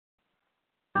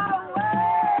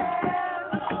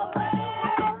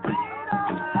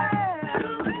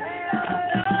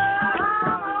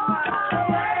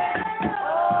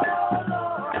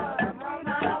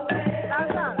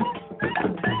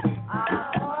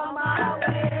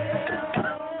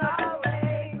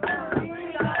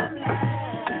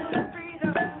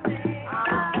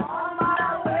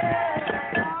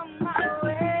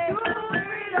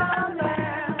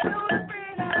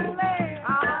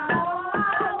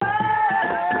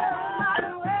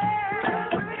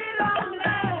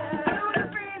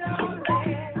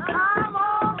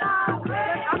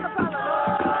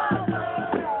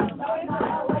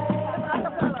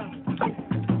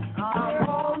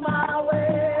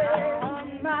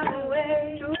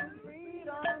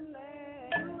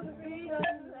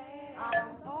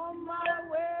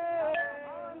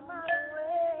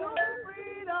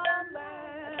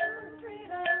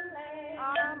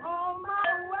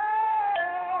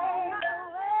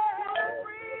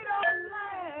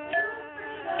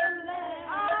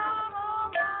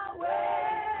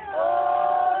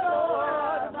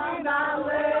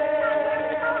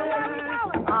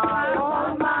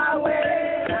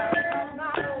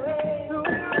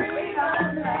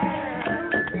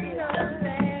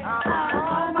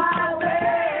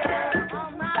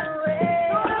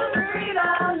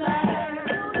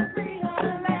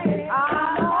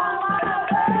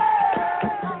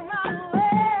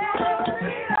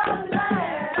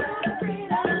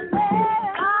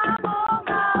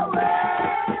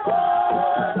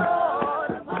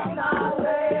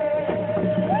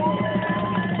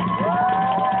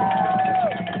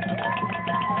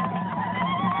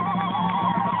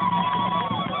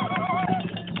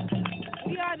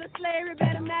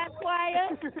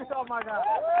my God.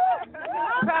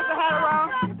 Pastor had it wrong.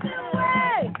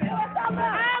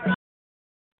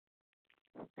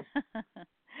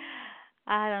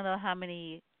 I don't know how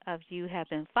many of you have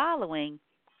been following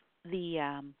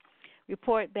the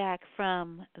report back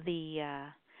from the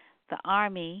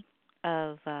Army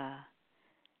of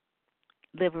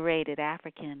Liberated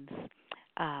Africans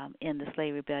in the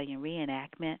Slave Rebellion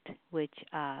Reenactment, which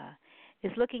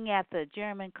is looking at the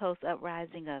German Coast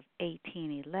Uprising of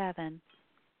 1811,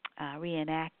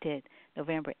 reenacted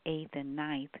November 8th and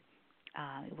 9th.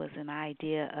 It was an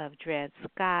idea of Dred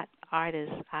Scott,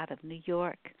 artist out of New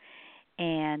York,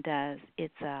 and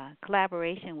it's a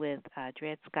collaboration with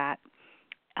Dred Scott,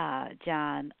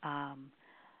 John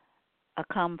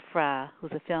Akomfra,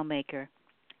 who's a filmmaker,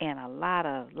 and a lot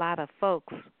of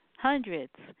folks,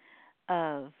 hundreds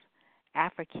of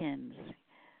Africans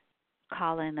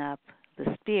calling up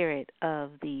the spirit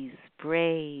of these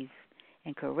brave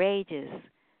and courageous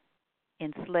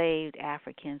enslaved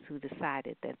Africans who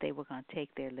decided that they were going to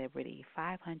take their liberty,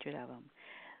 500 of them,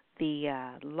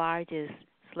 the largest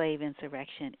slave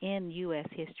insurrection in U.S.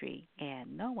 history,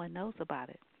 and no one knows about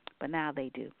it, but now they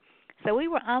do. So we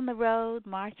were on the road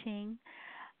marching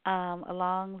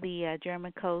along the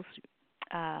German coast,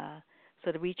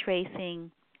 sort of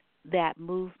retracing that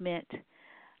movement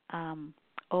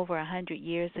over 100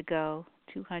 years ago,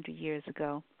 200 years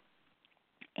ago,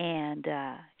 and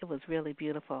it was really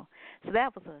beautiful. So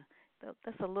that's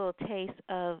a little taste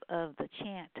of the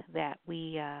chant that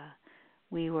we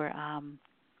were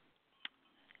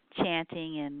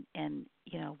chanting, and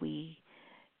you know we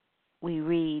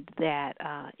read that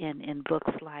in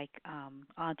books like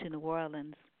On to New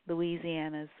Orleans,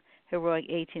 Louisiana's heroic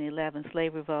 1811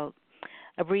 slave revolt,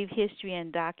 A Brief History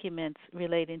and Documents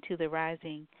Relating to the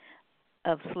Rising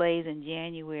of Slaves in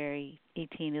January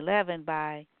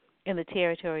 1811 in the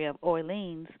territory of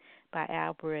Orleans by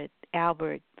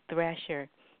Albert Thresher.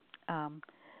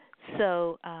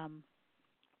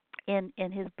 In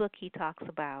his book he talks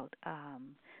about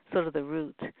sort of the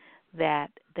route that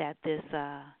this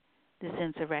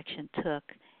insurrection took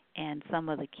and some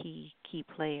of the key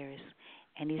players.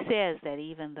 And he says that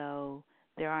even though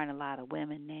there aren't a lot of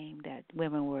women named, that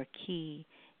women were key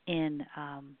in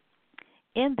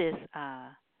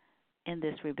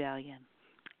this rebellion.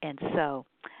 And so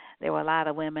there were a lot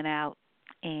of women out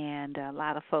and a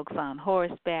lot of folks on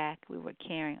horseback. We were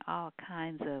carrying all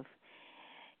kinds of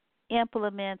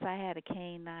implements. I had a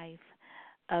cane knife.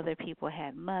 Other people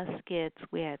had muskets.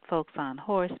 We had folks on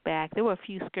horseback. There were a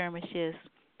few skirmishes.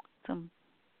 Some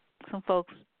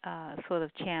folks sort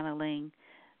of channeling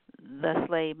the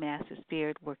slave master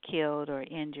spirit were killed or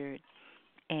injured,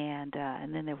 and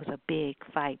then there was a big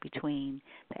fight between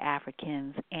the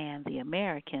Africans and the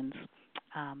Americans.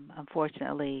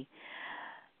 Unfortunately,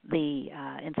 the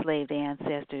enslaved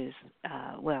ancestors,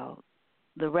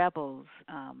 the rebels,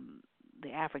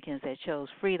 the Africans that chose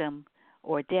freedom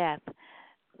or death,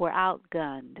 were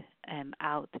outgunned and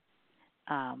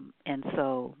and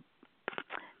so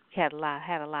had a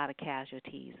lot of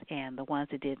casualties, and the ones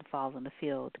that didn't fall in the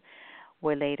field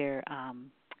were later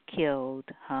killed,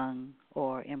 hung,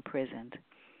 or imprisoned.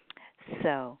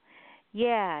 So,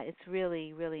 yeah, it's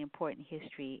really, really important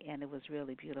history, and it was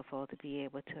really beautiful to be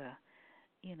able to,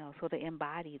 sort of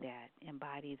embody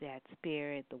that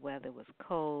spirit. The weather was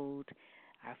cold,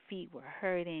 our feet were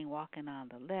hurting walking on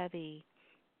the levee,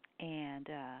 and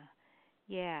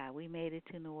we made it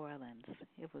to New Orleans.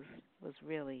 It was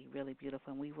really, really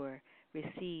beautiful, and we were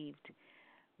received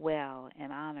well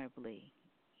and honorably,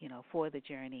 for the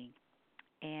journey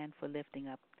and for lifting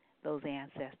up those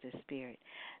ancestors' spirit.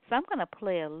 So I'm going to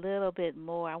play a little bit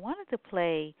more. I wanted to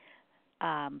play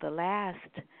the last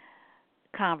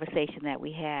conversation that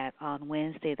we had on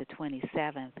Wednesday the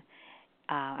 27th.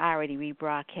 I already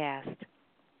rebroadcast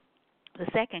the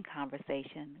second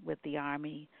conversation with the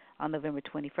Army on November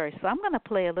 21st. So I'm going to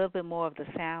play a little bit more of the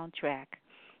soundtrack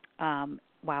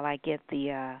while I get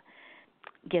the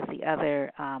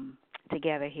other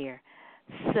together here.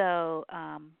 So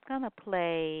I'm going to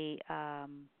play,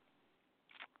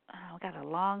 we got a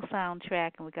long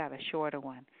soundtrack and we got a shorter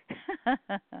one.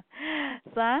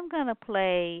 So I'm going to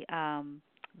play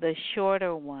the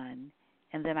shorter one,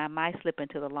 and then I might slip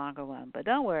into the longer one. But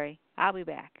don't worry, I'll be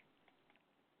back.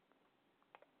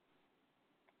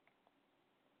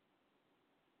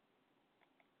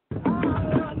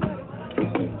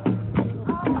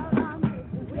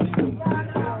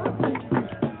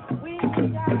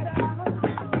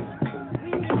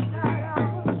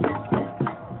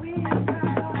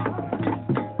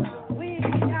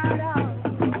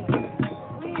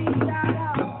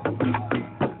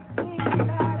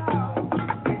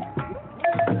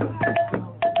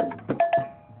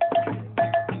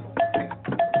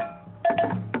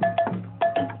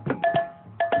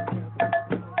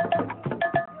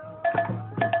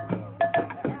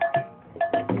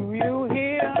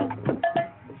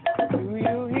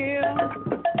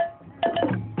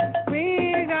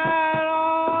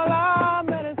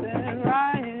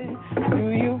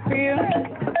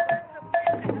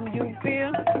 you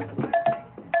feel?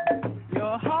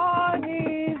 Your heart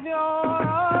needs your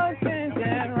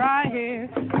attention right here.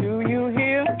 Do you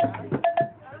hear?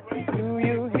 Do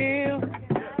you hear?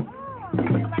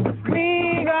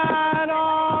 We got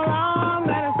all our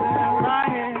medicine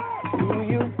right here. Do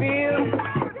you feel?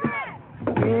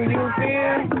 Do you feel?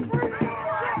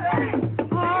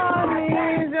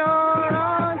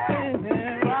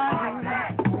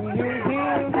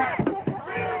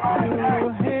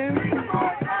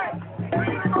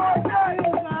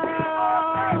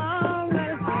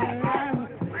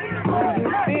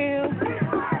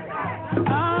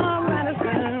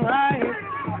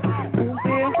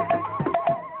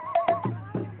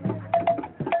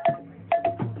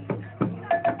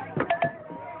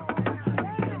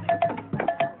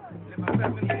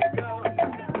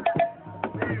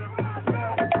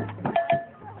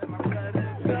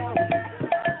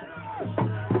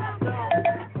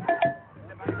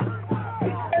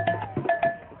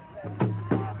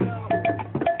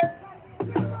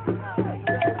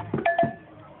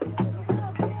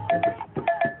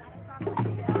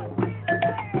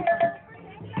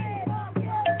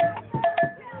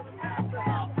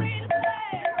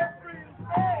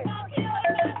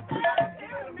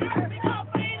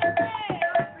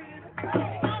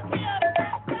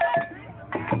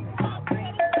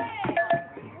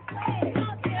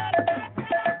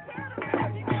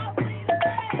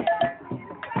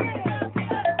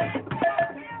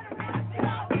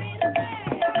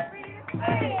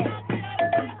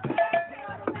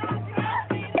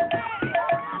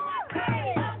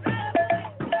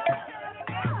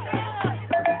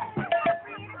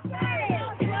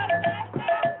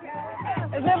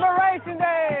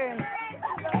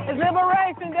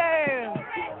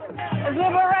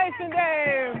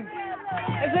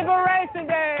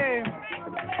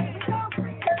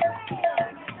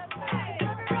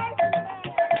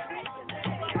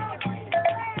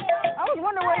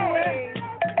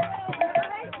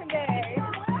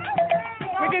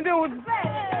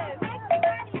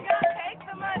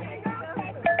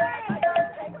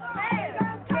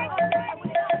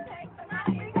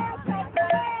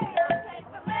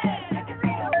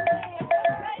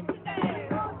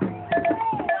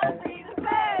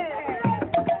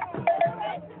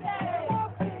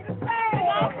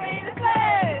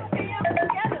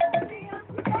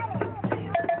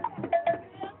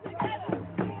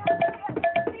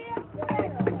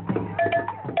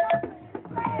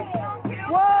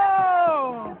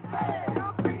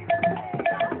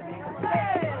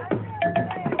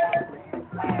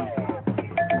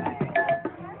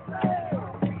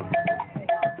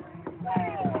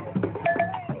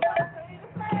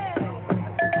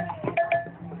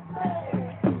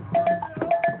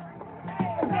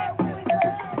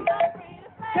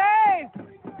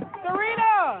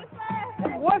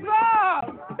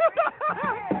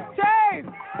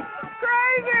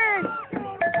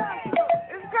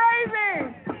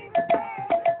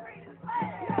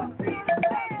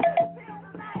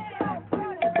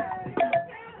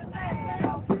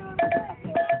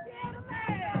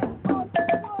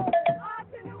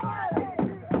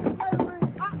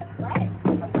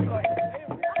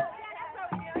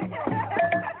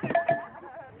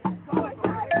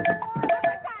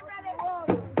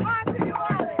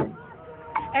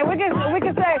 We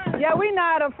can say, yeah, we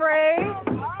not afraid.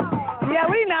 Yeah,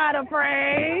 we not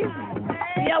afraid.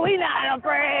 Yeah, we not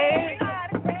afraid.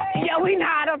 Yeah, we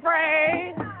not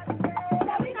afraid.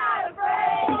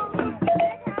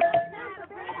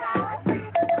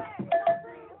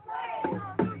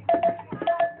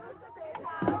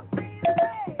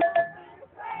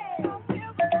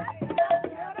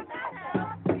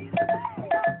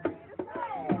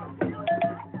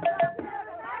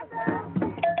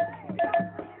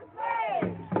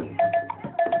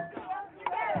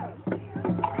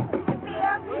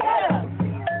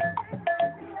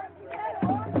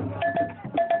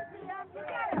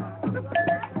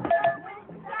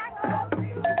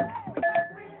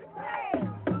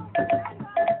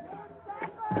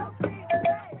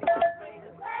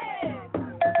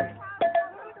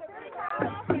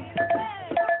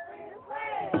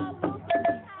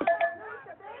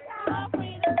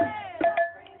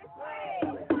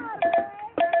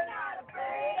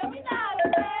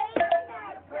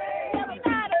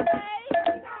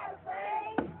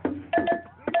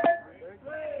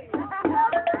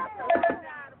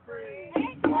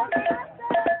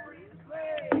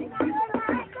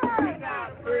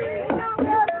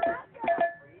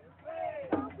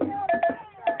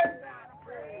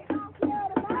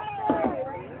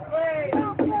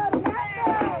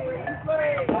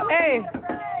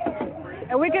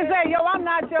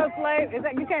 slave. Is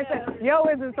that, you can't say, yo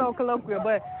isn't so colloquial,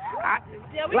 but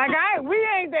we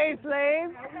ain't they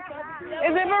slaves.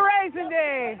 It's Liberation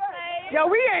Day. Yo,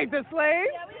 we ain't the slaves.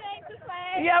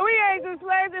 Yeah, we ain't the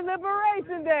slaves. It's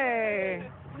Liberation Day.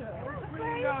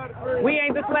 We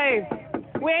ain't the slaves.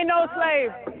 We ain't no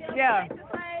slaves. Yeah.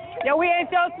 Yeah, we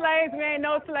ain't your slaves. We ain't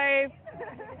no slaves.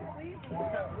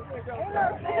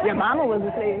 Your mama was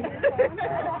a slave.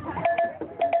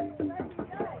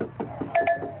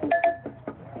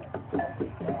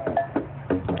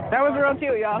 That was real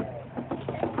cute, y'all.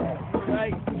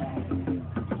 Right.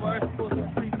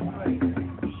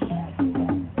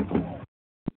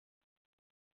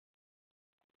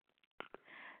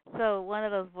 So one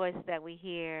of those voices that we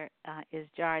hear is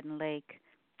Jordan Lake,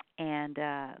 and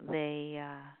they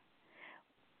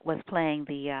was playing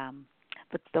the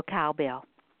cowbell.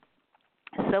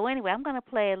 So anyway, I'm going to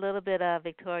play a little bit of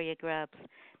Victoria Grubbs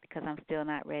because I'm still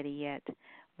not ready yet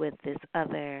with this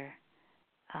other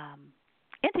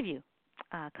interview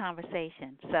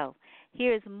conversation. So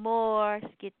here's more,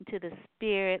 getting to the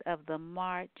spirit of the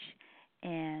march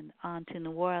and on to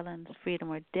New Orleans,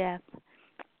 freedom or death.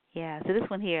 Yeah, so this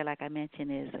one here, like I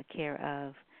mentioned, is a care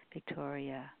of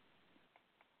Victoria.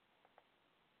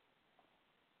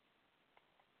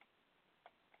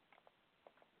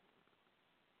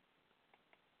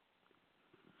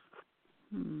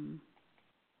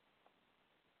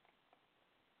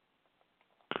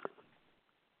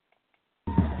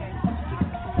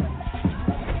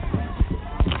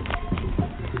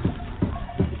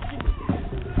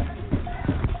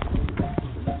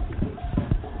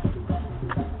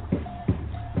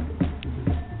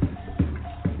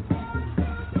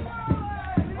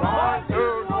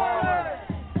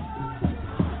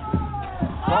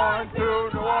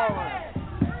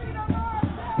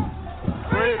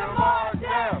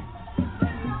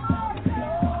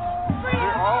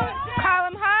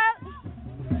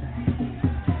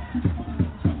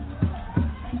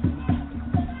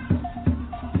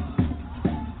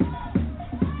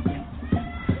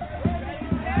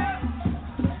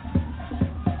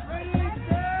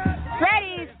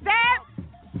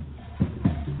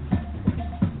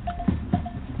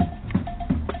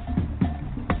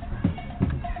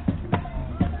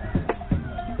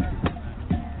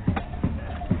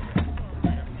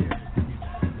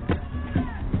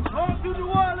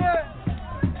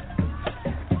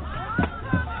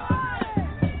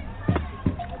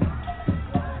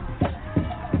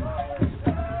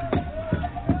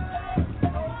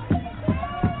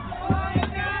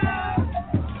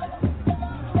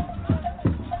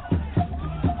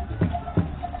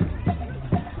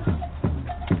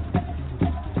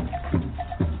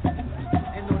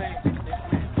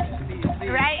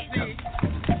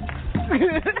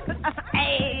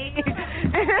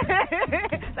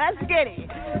 That's skinny.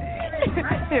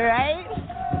 Right?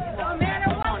 No matter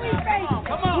what we face.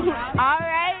 Come on. All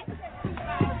right.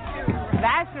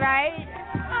 That's right.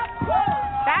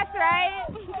 That's right.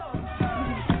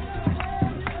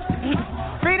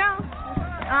 Freedom.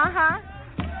 Uh-huh.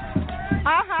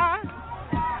 Uh-huh.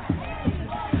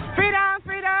 Freedom,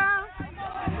 freedom.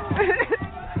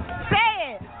 Say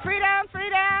it. Freedom,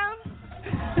 freedom.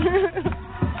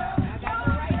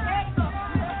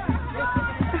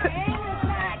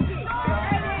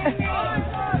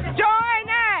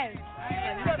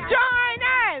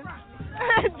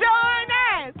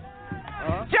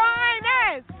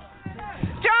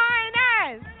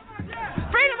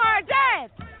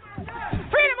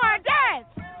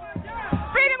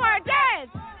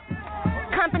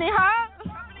 Company Hall.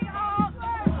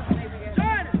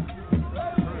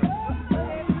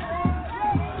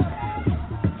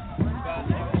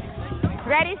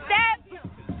 Ready, step.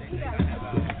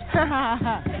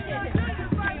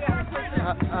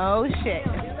 Oh, shit.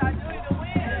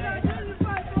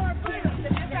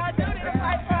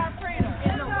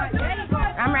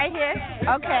 I'm right here.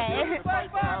 Okay.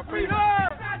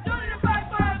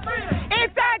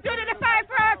 It's our duty to fight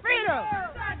for our freedom.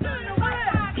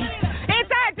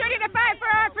 It's our duty to fight for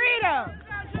our freedom.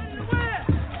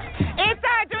 It's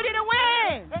our duty to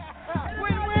win.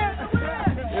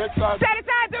 Said it's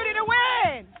our duty to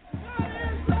win.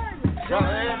 Gun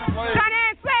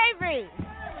and slavery.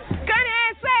 Gun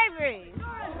and slavery.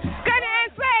 Gun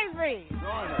and slavery.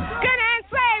 Gun and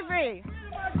slavery.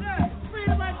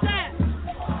 Freedom and death.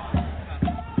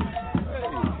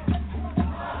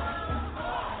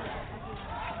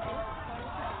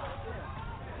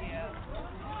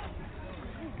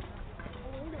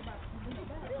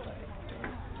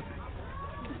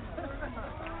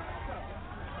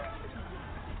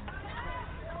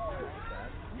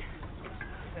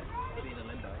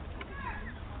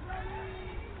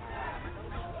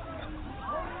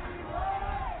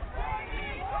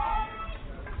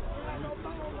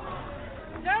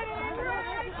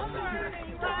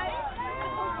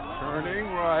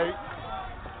 right.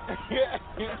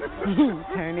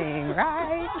 Turning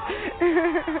right.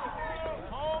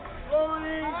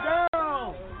 Floating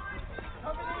down.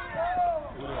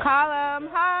 Column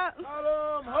hop.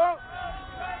 Column hop.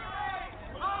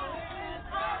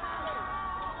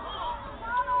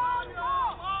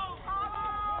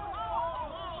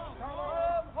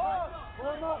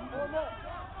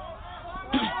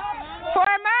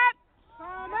 Form up.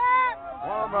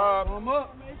 Warm up. Warm up.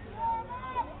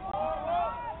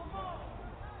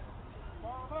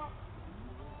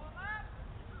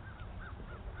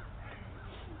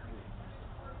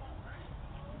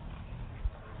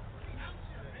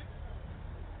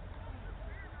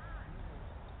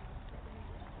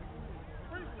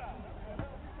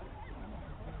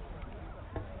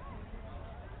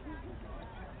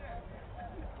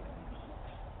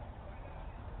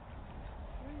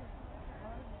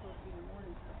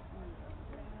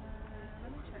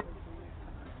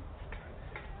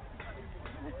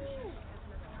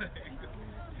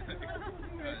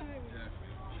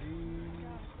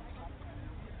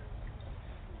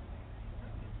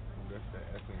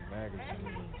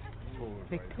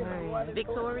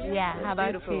 Victoria? Yeah, how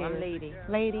about beautiful. you? I'm Lady.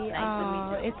 Lady, Nice to meet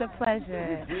you. it's a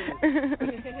pleasure.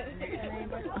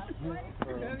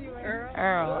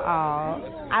 Earl,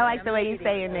 I like the way you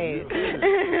say your name.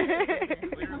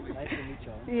 Nice to meet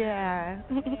y'all. Yeah.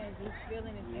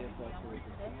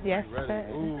 Yes, sir.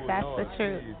 That's the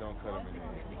truth. Please don't cut him in the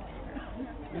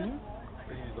head.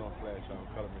 Please don't flash on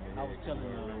cut him in the head. I was telling you,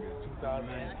 I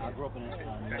grew up in this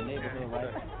neighborhood,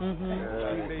 right?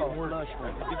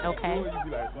 Okay.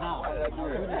 Now,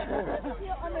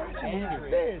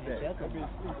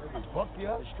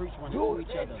 the streets run into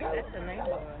each other.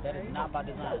 That is not by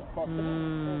design. That's the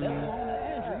woman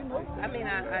Andrew, you know. I mean,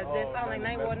 that sound like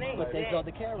 911. But there's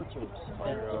other characters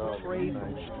that portrayed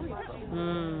on the street.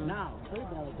 Now,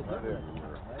 Claiborne was the good one.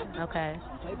 Right? Okay.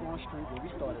 Claiborne Street, where we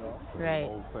started off. Right.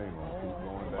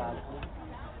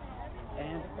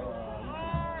 And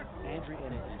Andrew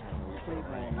and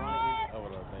Claiborne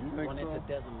run into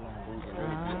Desert Line.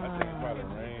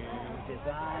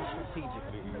 Designed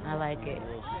strategically. I like it.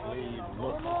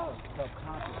 Look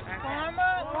subconsciously.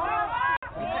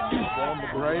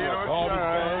 Rain or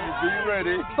shine, be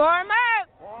ready. Form up.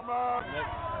 Warm up.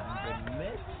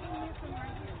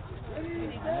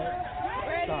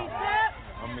 Stop.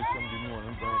 I'll make some give me one.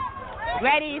 I'm done.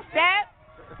 Ready, step.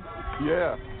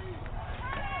 Yeah.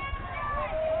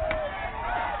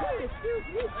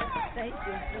 Thank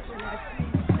you.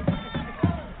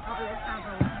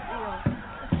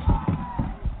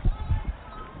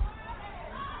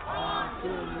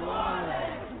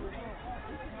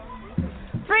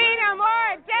 Freedom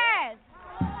or death.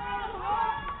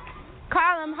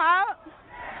 Column halt.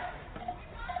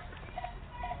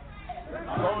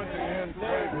 Going to end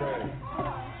slavery.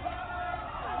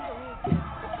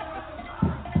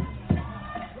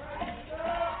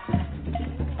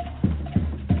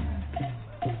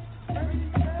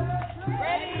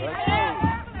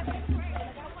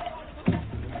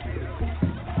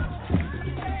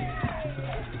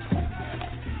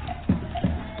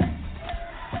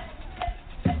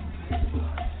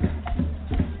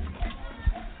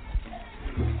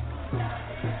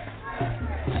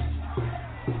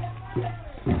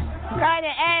 Going to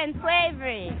end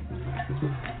slavery.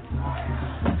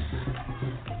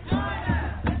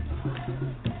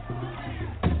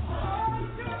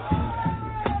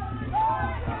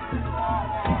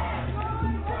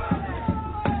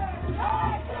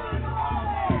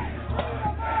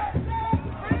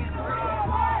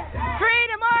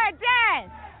 Freedom or death.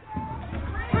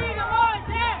 Freedom or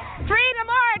death. Freedom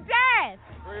or death.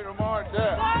 Freedom or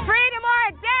death. Freedom or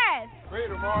death.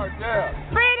 Freedom or death.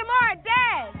 Freedom or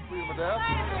death. Freedom or death.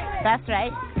 That's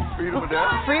right. Freedom or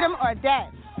death. Freedom or death.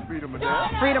 Freedom or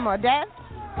death. Freedom or death.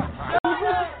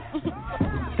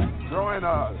 Join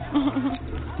us.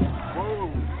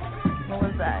 Whoa. What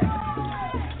was that?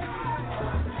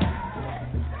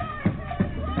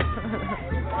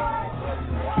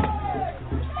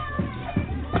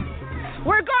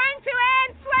 We're going to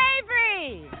end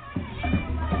slavery.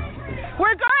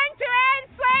 We're going to end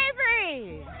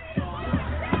slavery.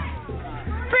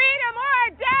 Freedom or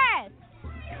death.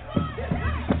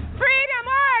 Freedom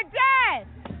or death.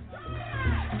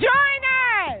 Join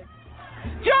us.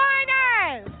 Join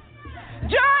us.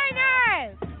 Join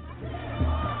us.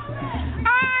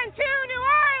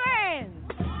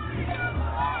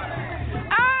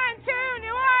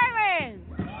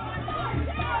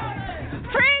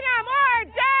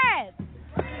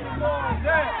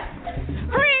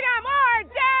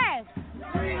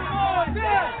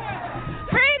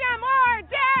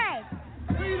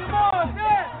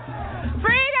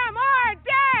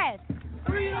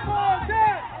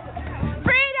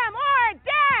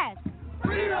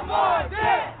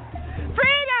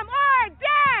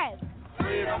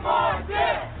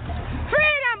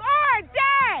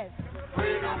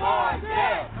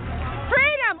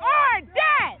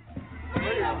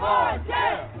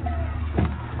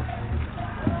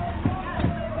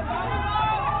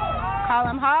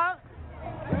 Harlem Halt.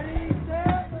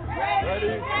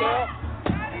 Ready, step.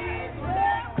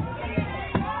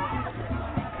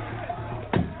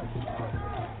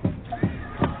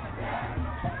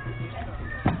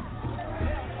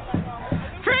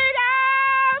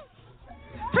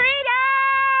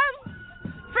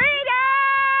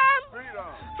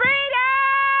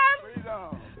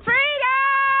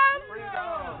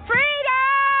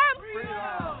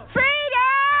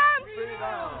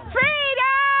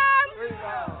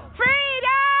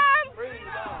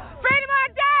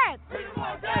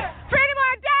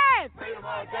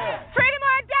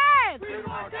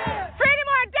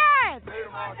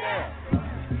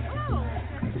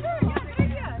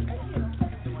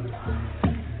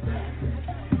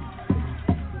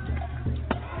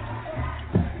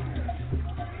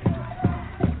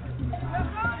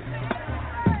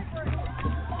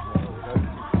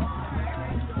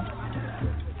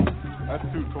 That's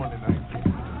 2/2019.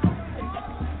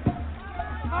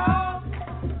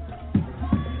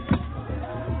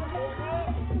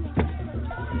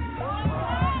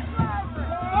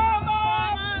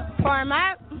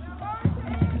 Format.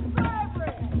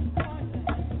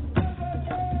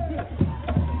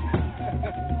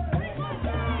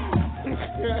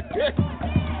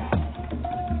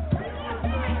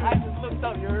 I just looked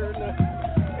up, you heard that?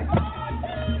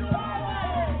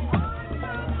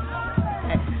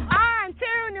 On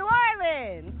to New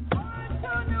Orleans. On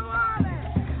to New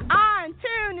Orleans. On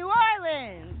to New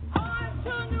Orleans. On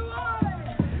to New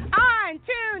Orleans. On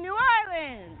to New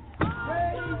Orleans.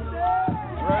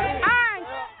 Ready? On.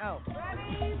 Oh.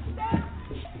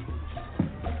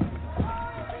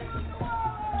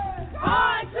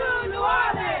 On to New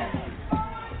Orleans.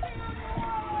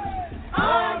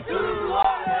 On to New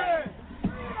Orleans.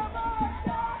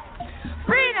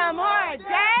 Freedom or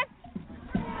death.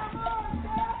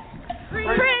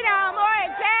 Freedom or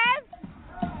death.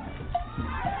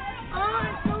 On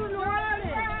to New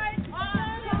Orleans.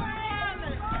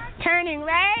 Turning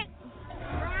right.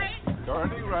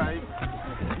 Turning right.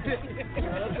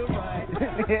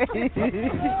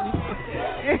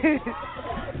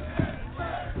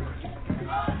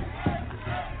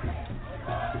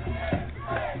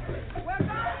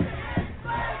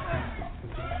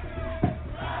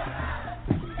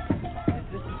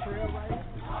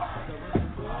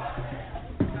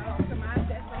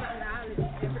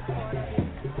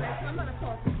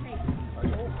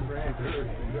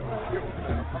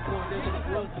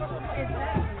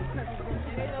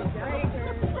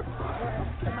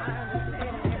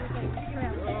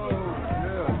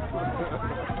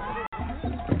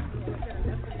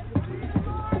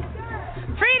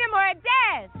 Freedom or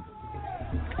death.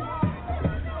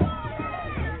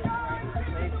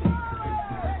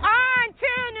 On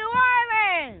to New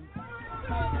Orleans.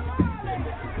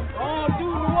 On to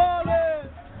New Orleans.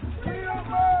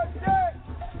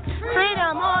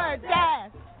 Freedom or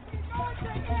death.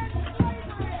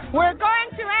 We're going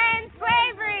to end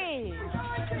slavery.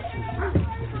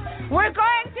 We're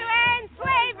going to end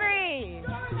slavery.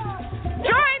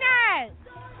 Join us.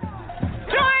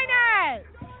 Join us.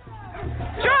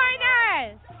 Join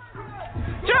us.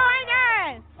 Join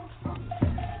us.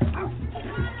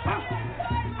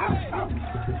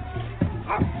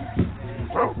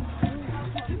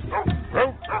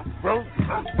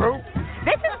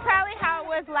 This is probably how it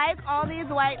was like all these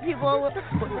white people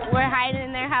were hiding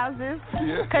in their houses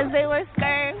because they were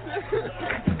scared.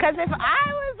 Because if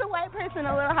I was a white person in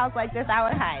a little house like this, I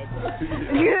would hide.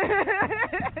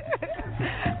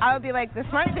 I would be like, the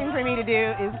smart thing for me to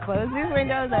do is close these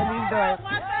windows and these doors.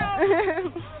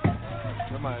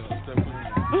 Somebody gonna step in.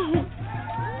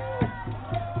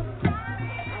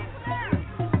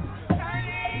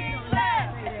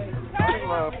 Turning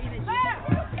left.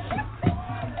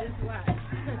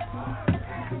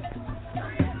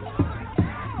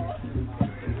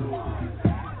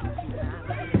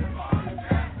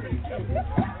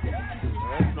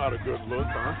 That's not a good look,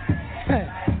 huh?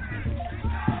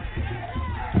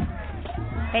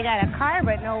 They got a car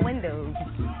but no windows.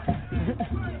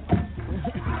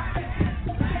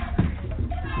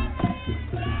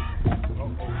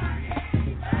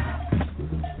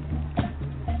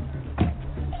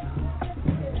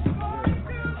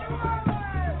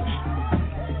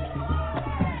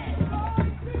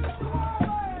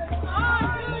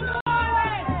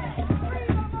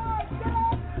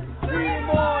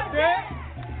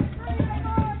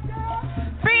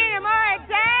 Freedom or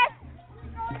death.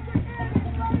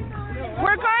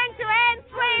 We're going to end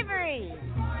slavery.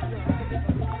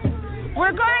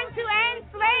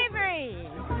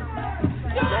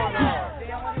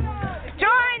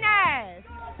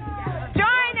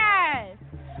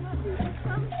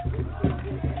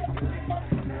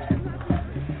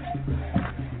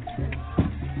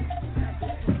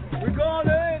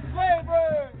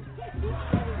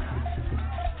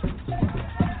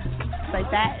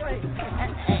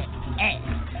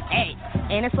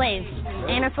 Ain't a slave.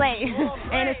 Ain't a slave.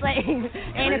 Ain't a slave.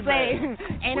 Ain't a slave.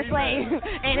 Ain't a slave.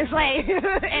 Ain't a slave.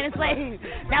 Ain't a slave.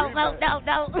 No.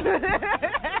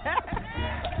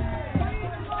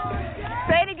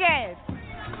 Say it again.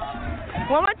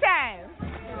 One more time.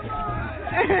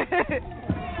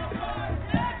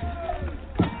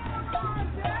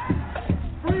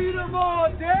 Freedom or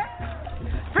death.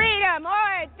 Freedom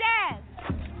or death.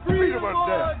 Freedom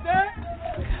or death.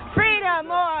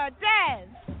 Freedom or death.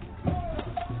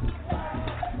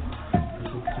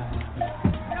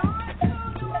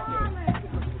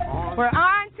 We're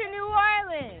on to New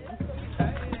Orleans.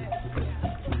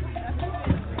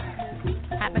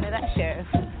 Happened to that sheriff.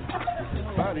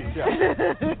 Body shot.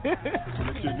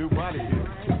 That's your new body here.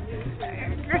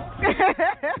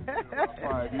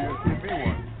 5 years, give me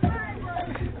one.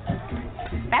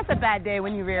 That's a bad day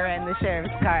when you rear-end the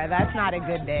sheriff's car. That's not a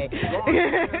good day.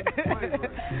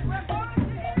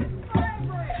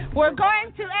 We're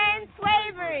going to end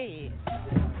slavery.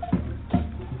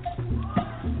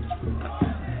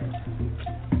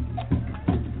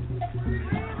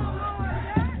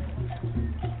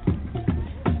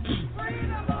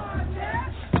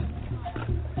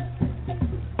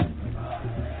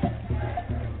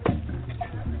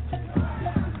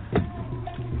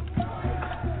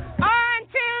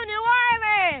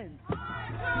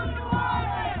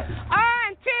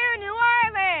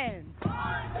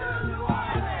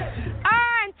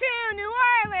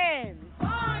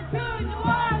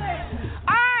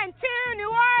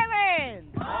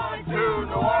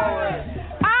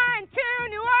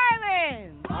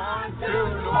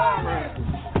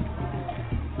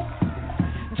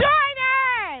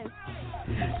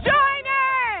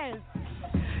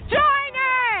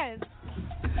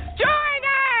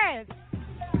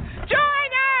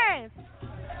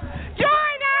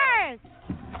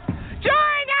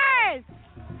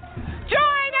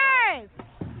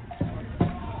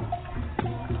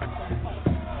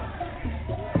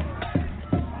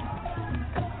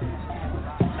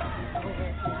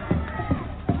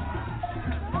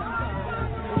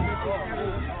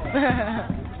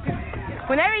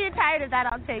 Whenever you're tired of that,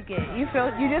 I'll take it. You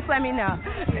just let me know.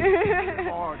 Freedom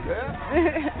or death.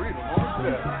 Freedom or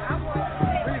death.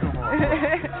 Freedom or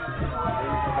death.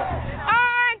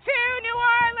 On to New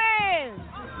Orleans.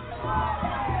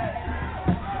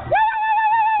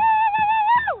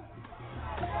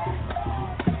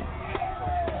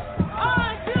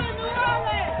 On to New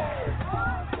Orleans.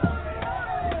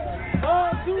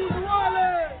 On to New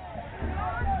Orleans.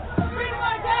 Freedom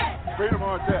or death. Freedom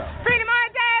or death.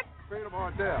 Freedom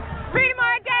or death. Freedom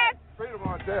or death. Freedom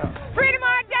or death. Freedom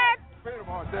or death. Freedom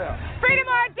or death. Freedom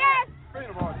or death.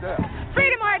 Freedom or death. Freedom or death.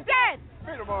 Freedom or death.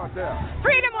 Freedom or death.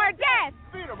 Freedom or death.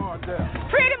 Freedom or death.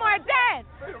 Freedom or death.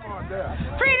 Freedom or death.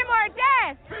 Freedom or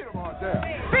death. Freedom or death.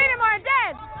 Freedom or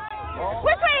death.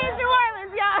 Which way is New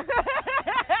Orleans, y'all?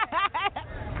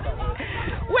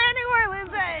 Where New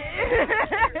Orleans at?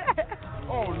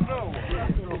 Oh no.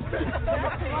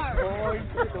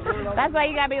 That's why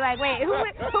you gotta be like, wait, who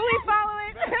we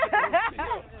following?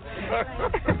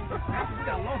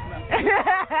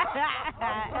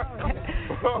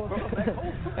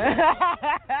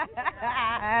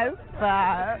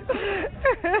 Stop.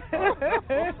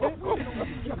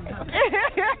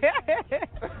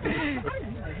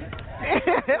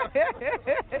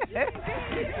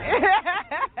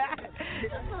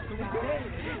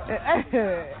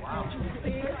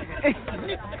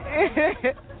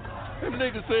 Them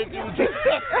niggas said you was just...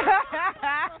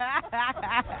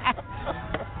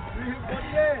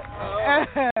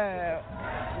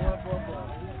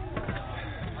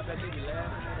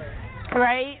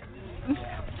 Right?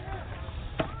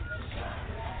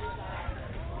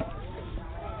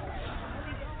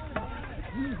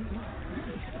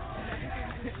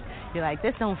 You're like,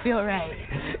 this don't feel right.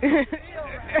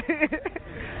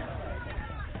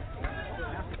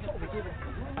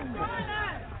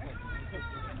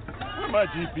 Where's my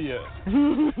GPS?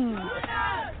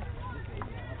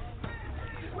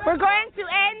 We're going to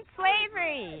end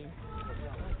slavery.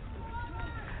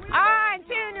 On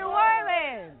to New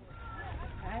Orleans.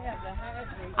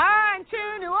 On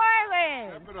to New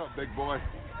Orleans. Wrap it up, big boy.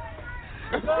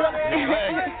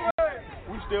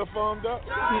 We still farmed up?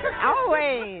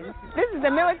 Always. This is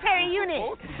a military unit.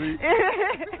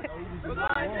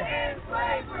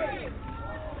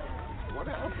 What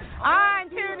else? On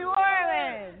to New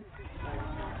Orleans.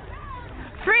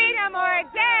 Freedom or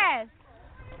death.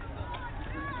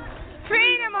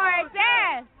 Freedom or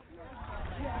death.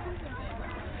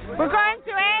 We're going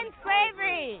to end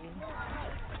slavery.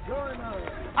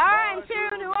 On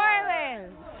to New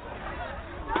Orleans.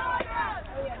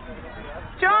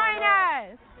 Join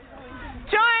us.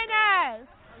 Join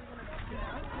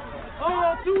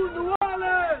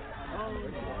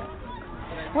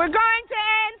We're going to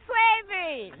end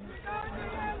slavery.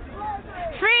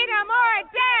 Freedom or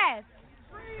death.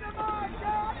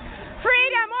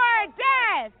 Freedom or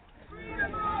death.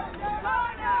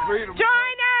 Freedom.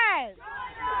 Join us.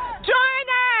 Join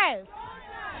us.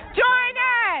 Join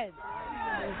us.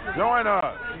 Join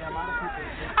us.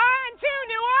 On to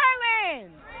New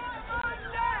Orleans.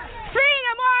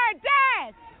 Freedom or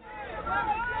death.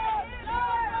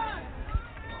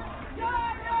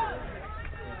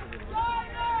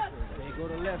 Go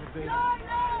to 11, baby.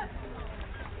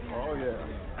 Oh, yeah.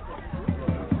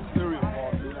 Serious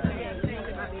part.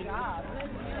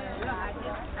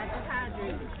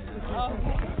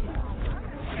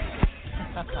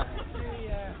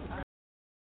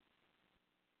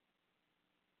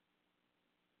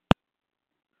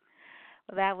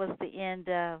 Well, that was the end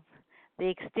of the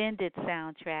extended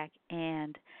soundtrack,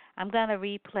 and I'm going to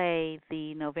replay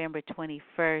the November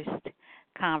 21st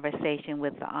conversation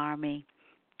with the Army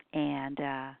and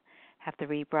have to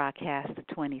rebroadcast the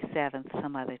 27th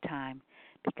some other time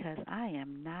because I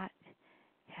am not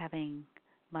having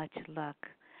much luck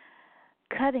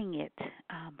cutting it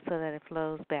so that it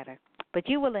flows better. But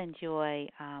you will enjoy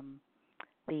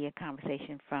the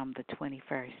conversation from the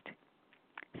 21st.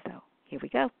 So here we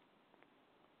go.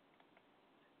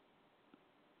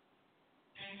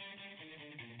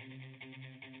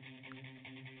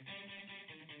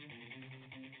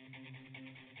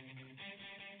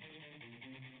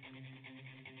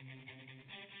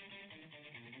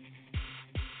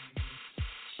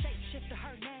 Shapeshifter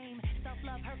her name,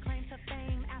 self-love her claim to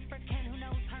fame, African who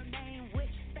knows her name,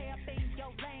 which stay up in your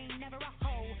lane, never a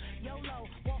hoe, YOLO,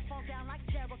 won't fall down like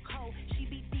Jericho, she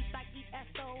be deep like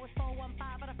ESO, it's 415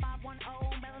 out of 510,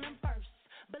 melanin first,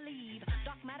 believe,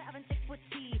 dark matter of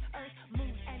antiquity, earth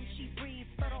moves and she breathes,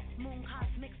 fertile moon,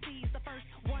 cosmic seas, the first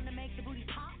one to make the booty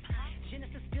pop,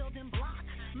 Genesis building block,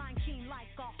 mind keen like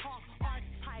a hawk,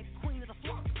 archetype, queen of the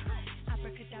flock,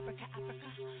 abracadabra, Africa,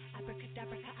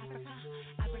 abracadabra, Africa,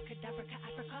 abracadabra,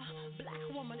 Africa, black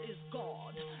woman is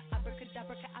God,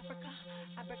 abracadabra, Africa,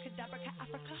 abracadabra,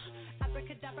 Africa,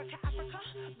 abracadabra, Africa,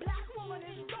 black woman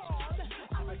is God,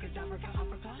 abracadabra,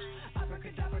 Africa,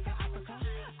 abracadabra, Africa,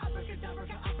 abracadabra,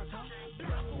 Africa,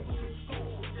 black woman is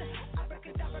God,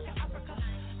 abracadabra, Africa,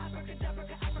 abracadabra,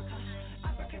 Africa,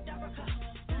 abracadabra,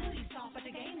 booty soft but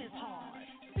the game is hard,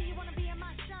 see you wanna be in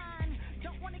my shine,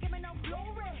 don't wanna give me no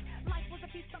glory, life was a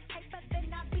piece of paper,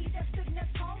 then I be the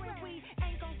signatory, we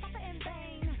ain't gon' suffer in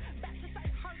vain, that's just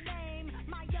like her name,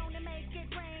 my own and make it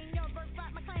rain, your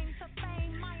birthright, my claim to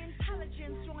fame, my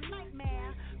intelligence, your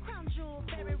nightmare, crown jewel,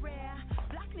 very rare,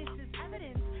 blackness is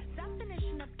evidence,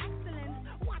 definition of excellence,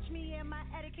 watch me and my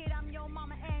etiquette, I'm your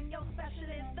mama and your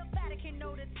specialist, the Vatican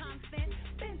know the time spent,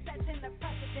 been setting the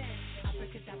precedent,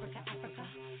 abracadabra, Africa,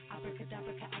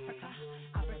 abracadabra, Africa,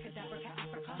 abracadabra,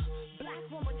 Africa, black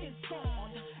woman is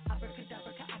gone,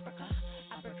 abracadabra, Africa,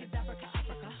 abracadabra,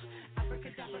 Africa,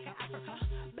 abracadabra, Africa,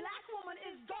 black woman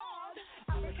is gone,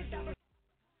 abracadabra.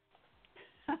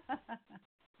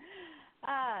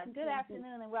 Good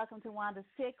afternoon and welcome to Wanda's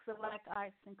Picks, the Black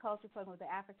Arts and Culture program with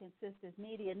the African Sisters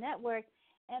Media Network.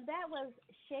 And that was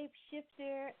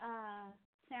Shapeshifter,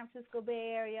 San Francisco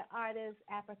Bay Area artist,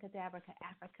 Abracadabra,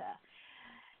 Africa.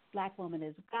 Black Woman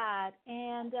is God.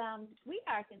 And we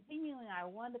are continuing our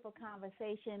wonderful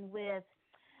conversation with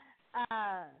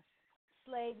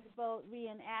Slave Revolt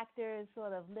reenactors,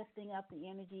 sort of lifting up the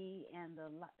energy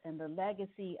and the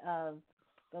legacy of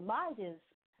the largest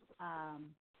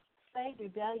Slave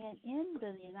Rebellion in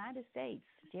the United States,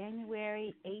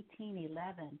 January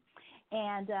 1811.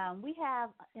 And we have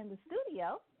in the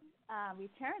studio,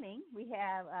 returning, we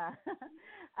have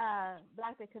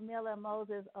Dr. Camilla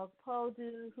Moses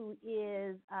Okpodu, who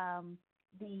is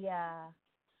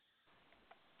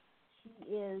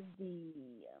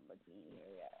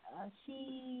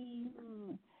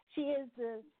she is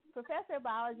the Professor of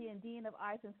Biology and Dean of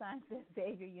Arts and Sciences at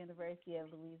Xavier University of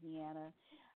Louisiana,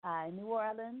 New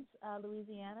Orleans,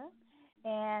 Louisiana.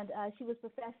 And she was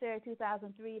professor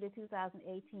 2003 to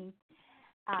 2018.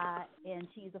 And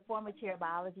she's a former chair of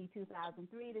biology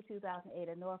 2003 to 2008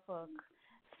 at Norfolk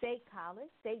State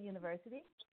University.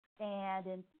 And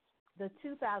in the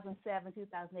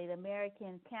 2007-2008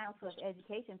 American Council of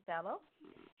Education Fellow.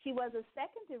 She was a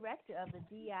second director of the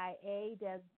DIA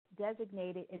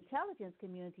designated Intelligence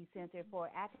Community Center for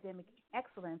Academic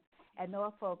Excellence at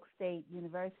Norfolk State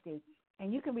University.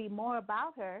 And you can read more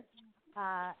about her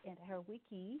at her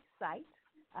wiki site,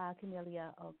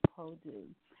 Camilla Okpodu.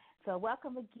 So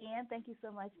welcome again. Thank you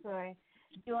so much for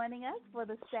joining us for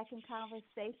the second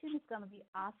conversation. It's going to be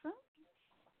awesome.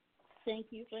 Thank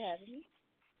you for having me.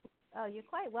 Oh, you're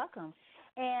quite welcome.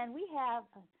 And we have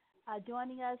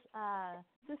joining us,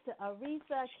 Sister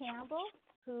Aretha Campbell,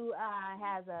 who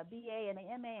has a BA and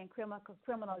an MA in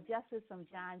criminal justice from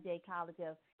John Jay College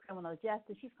of Criminal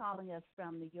Justice. She's calling us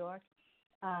from New York.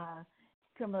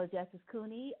 Criminal Justice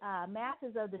Cooney,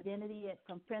 Masters of Divinity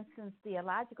from Princeton's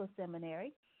Theological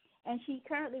Seminary, and she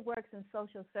currently works in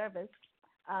social service.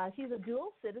 She's a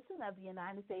dual citizen of the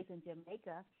United States and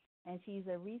Jamaica, and she's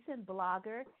a recent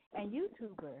blogger and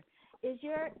YouTuber. Is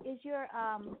your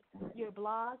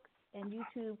blog and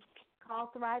YouTube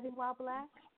called Thriving While Black?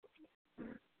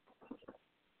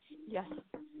 Yes.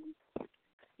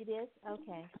 It is?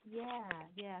 Okay.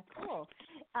 Yeah, cool.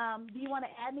 Do you want to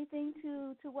add anything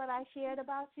to what I shared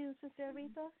about you, Sister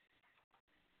Aretha?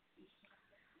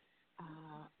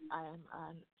 I am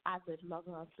an avid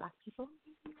lover of Black people.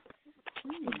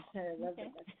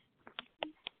 Okay.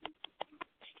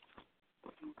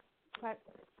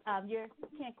 You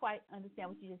can't quite understand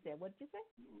what you just said. What did you say?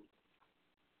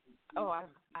 Oh, I'm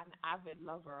an avid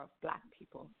lover of Black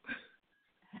people.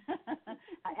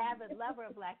 An avid lover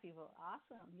of Black people.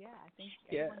 Awesome. Yeah, I think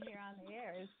everyone here on the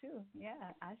air is too.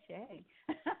 Yeah, Ashay.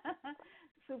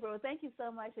 Super. Well, thank you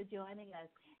so much for joining us.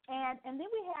 And then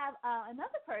we have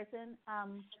another person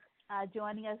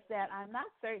joining us that I'm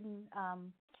not certain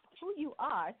who you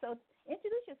are. So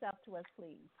introduce yourself to us,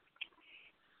 please.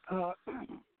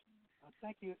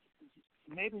 Thank you.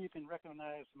 Maybe you can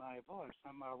recognize my voice.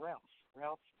 I'm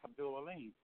Ralph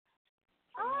Abdul-Alim.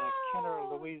 From Kenner,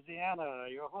 Louisiana,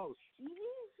 your host.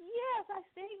 Yes, I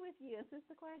stayed with you,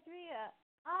 Sister Quadria.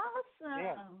 Awesome.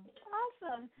 Yeah.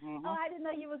 Awesome. Mm-hmm. Oh, I didn't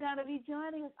know you were going to be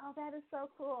joining us. Oh, that is so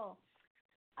cool.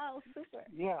 Oh, super.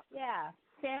 Yeah. Yeah,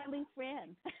 family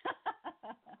friend.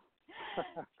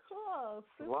 Cool.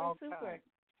 Super. Time.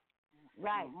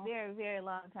 Right, Mm-hmm. very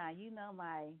long time. You know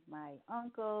my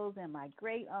uncles and my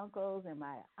great uncles and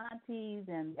my aunties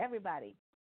and everybody.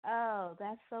 Oh,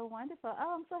 that's so wonderful.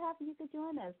 Oh, I'm so happy you could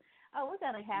join us. Oh, we're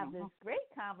going to have this great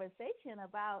conversation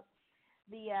about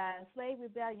the Slave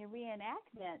Rebellion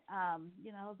Reenactment,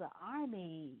 the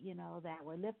Army, that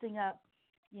we're lifting up,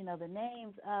 the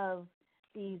names of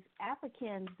these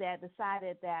Africans that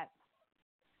decided that,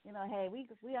 hey,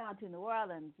 we on to New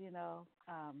Orleans,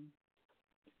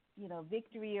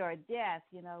 victory or death,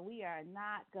 we are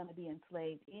not going to be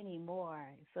enslaved anymore.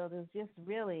 So there's just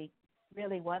really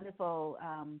wonderful,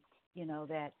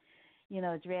 that,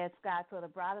 Dred Scott sort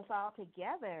of brought us all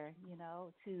together,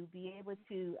 to be able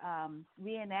to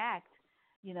reenact,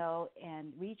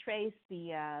 and retrace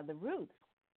the route,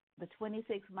 the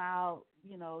 26-mile,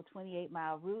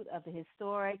 28-mile route of the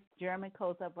historic German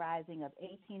Coast Uprising of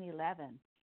 1811.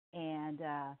 And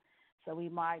so we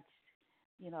marched,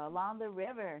 along the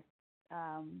river,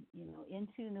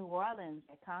 into New Orleans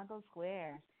at Congo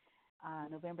Square,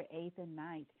 November 8th and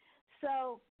 9th.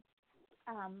 So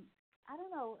I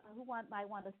don't know who might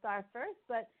want to start first,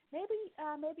 but maybe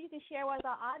you can share with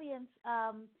our audience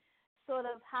sort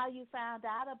of how you found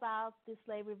out about the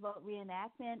Slave Revolt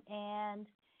reenactment and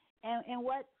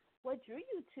what drew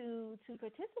you to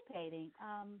participating.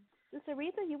 Sister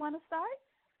Aretha, you want to start?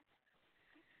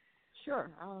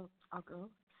 Sure, I'll go.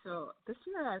 So this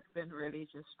year I've been really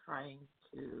just trying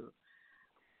to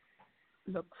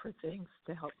look for things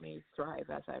to help me thrive,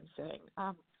 as I'm saying.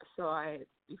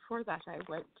 Before that I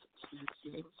went to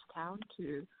Jamestown,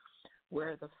 to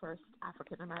where the first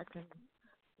African American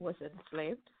was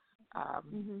enslaved,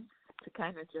 to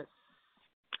kind of just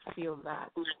feel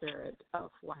that spirit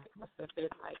of what it must have been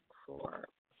like for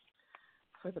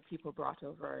the people brought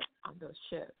over on those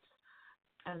ships.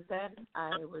 And then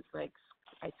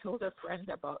I told a friend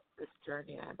about this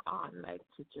journey I'm on,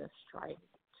 to just try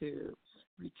to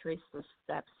retrace the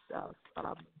steps of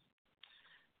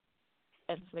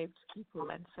enslaved people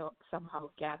and so somehow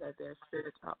gather their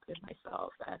spirit up in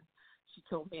myself. And she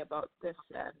told me about this,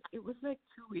 and it was 2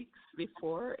 weeks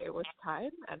before it was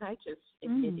time, and I just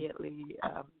immediately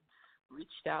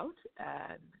reached out,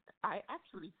 and I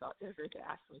actually thought they were going to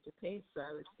ask me to pay, so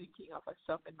I was thinking of a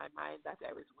sum in my mind that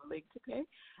I was willing to pay,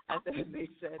 and then they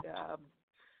said,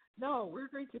 no, we're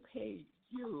going to pay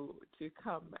you to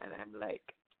come, and I'm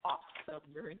like, awesome,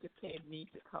 you're going to pay me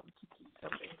to come to do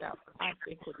something that I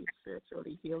think would be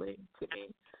spiritually healing to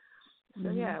me. So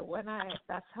yeah,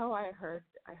 that's how I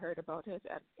heard about it,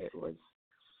 and it was,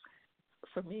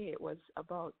 for me, it was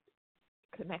about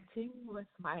connecting with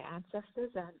my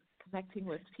ancestors and connecting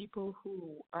with people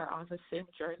who are on the same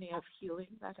journey of healing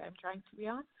that I'm trying to be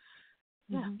on.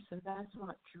 Yeah, so that's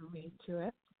what drew me to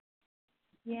it.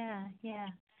 Yeah.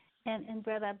 And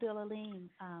Brother Abdul-Alim,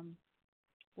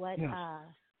 what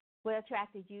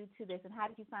attracted you to this, and how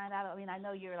did you find out? I mean, I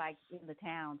know you're in the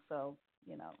town, so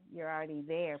you're already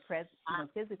there,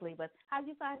 physically. But how did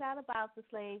you find out about the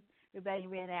Slave Rebellion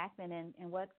Reenactment,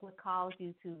 and what caused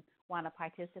you to want to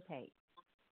participate?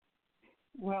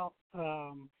 Well,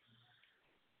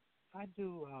 I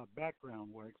do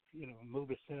background work,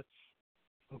 movie sets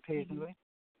occasionally,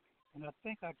 and I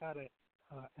think I got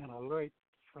an alert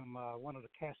from one of the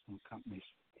casting companies,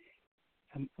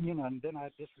 and and then I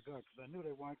disregarded because I knew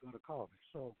they weren't going to call me.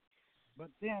 So, but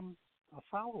then a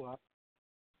follow-up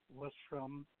was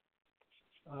from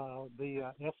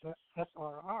the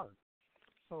SRR.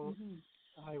 So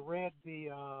I read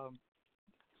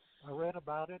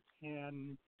about it,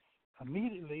 and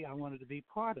immediately I wanted to be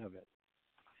part of it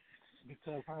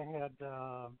because I had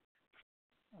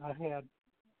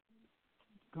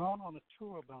gone on a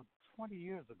tour about 20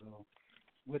 years ago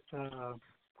with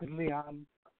Leon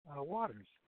Waters,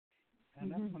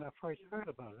 and that's when I first heard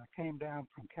about it. I came down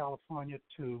from California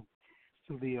to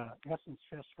the Essence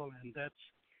Festival,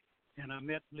 and I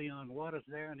met Leon Waters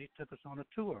there, and he took us on a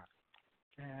tour.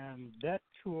 And that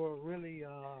tour really,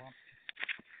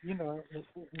 it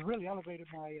really elevated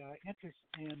my interest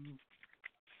in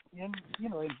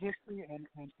history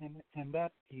and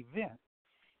that event.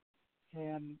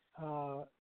 And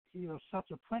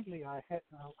subsequently, I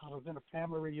was in a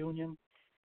family reunion,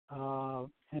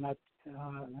 and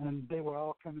they were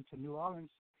all coming to New Orleans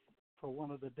for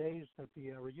one of the days that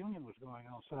the reunion was going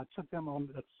on. So I took them on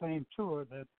that same tour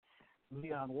that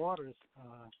Leon Waters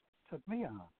took me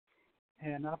on.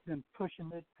 And I've been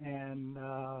pushing it and,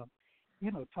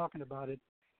 talking about it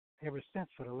ever since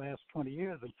for the last 20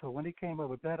 years. And so when he came up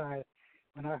with that,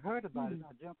 when I heard about it,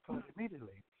 I jumped on it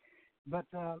immediately. But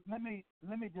let me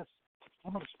just,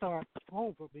 I'm going to start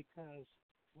over because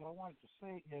what I wanted to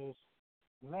say is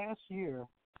last year,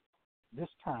 this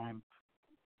time,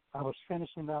 I was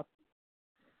finishing up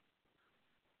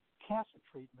cancer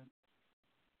treatment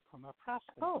for my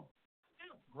prostate. Oh,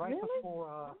 right really?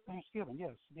 Before Thanksgiving.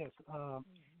 Yes. I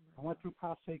went through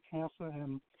prostate cancer,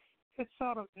 and it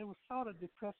was sort of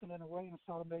depressing in a way, and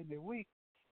sort of made me weak.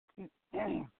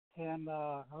 And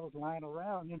I was lying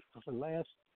around for the last,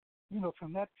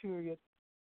 from that period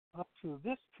up to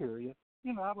this period.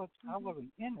 I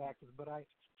wasn't inactive, but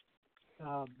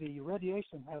the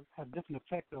radiation have different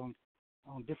effect on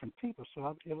different people, so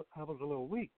I was a little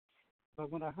weak. But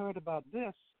when I heard about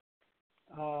this,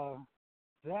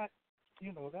 that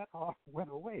all went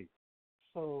away.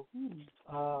 So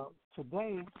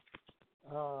today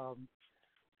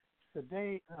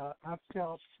I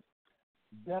felt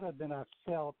better than I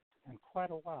felt in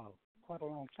quite a while, quite a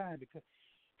long time, because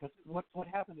what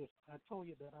happened is I told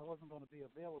you that I wasn't going to be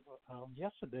available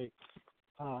yesterday.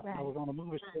 Right. I was on a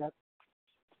movie set,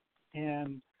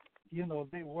 and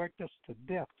they worked us to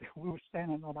death. We were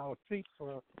standing on our feet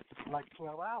for like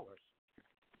 12 hours.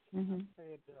 I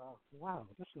said, wow,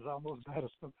 this is almost better,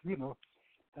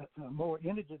 more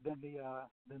energy than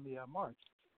the march.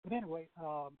 But anyway,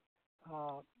 a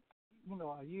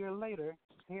year later,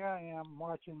 here I am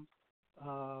marching.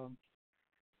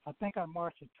 I think I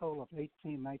marched a total of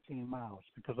 18, 19 miles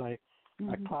because I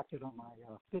clocked it on my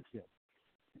Fitbit.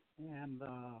 And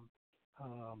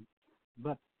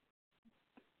but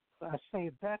I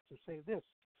say that to say this: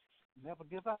 never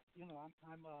give up.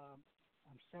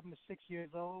 I'm 76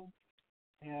 years old,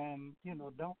 and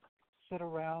don't sit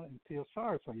around and feel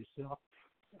sorry for yourself.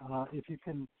 If you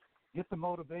can get the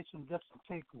motivation just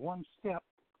to take one step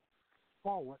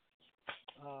forward,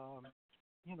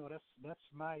 that's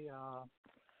my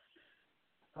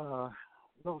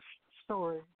little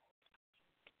story.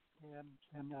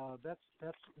 And that's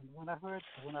when I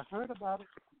heard about it,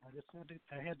 I just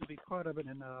had to be part of it,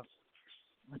 and I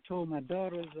told my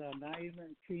daughters Naima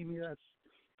and Kimia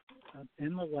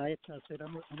and my wife, I said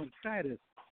I'm going to try this.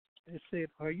 They said,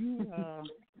 "Are you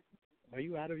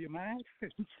out of your mind?"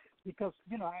 Because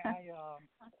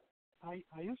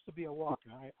I used to be a walker.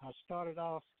 I started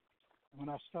off when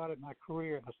I started my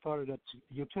career. I started at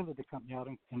a utility company out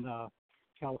in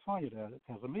California there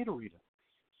as a meter reader.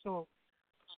 So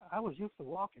I was used to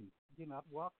walking.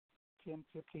 I'd walk 10,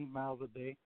 15 miles a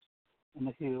day in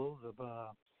the hills of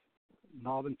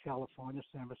Northern California,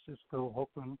 San Francisco,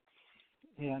 Oakland,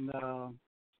 and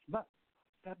but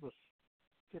that was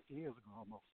 50 years ago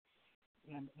almost.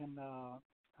 And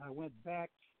I went back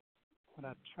when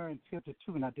I turned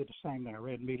 52, and I did the same thing. I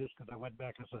read meters because I went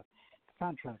back as a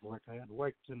contract worker. I had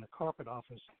worked in the corporate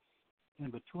office in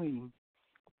between,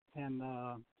 and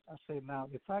I said, now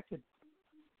if I could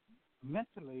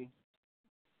mentally,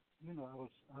 I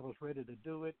was ready to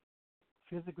do it.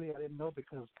 Physically, I didn't know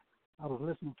because I was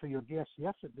listening to your guest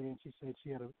yesterday, and she said she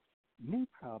had a knee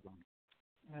problem,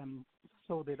 and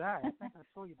so did I. I think I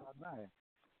told you about mine.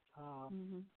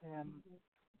 and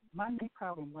my knee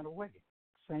problem went away,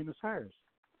 same as hers.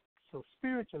 So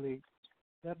spiritually,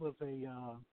 that was a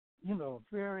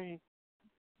very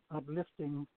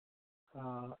uplifting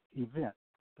event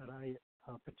that I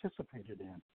participated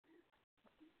in.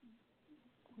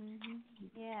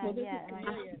 Yeah, well, this yeah. is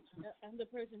Cornelia. I'm the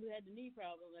person who had the knee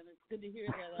problem, and it's good to hear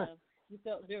that you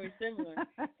felt very similar.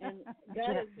 And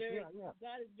God is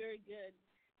very good,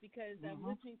 because I'm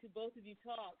listening to both of you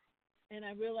talk, and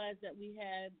I realized that we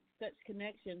had such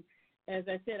connection. As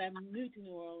I said, I'm new to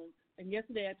New Orleans, and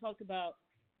yesterday I talked about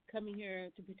coming here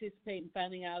to participate and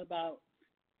finding out about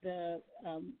the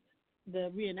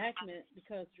reenactment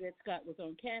because Dred Scott was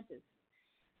on campus.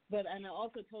 And I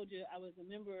also told you I was a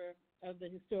member of the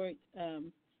historic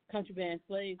Contraband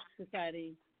Slave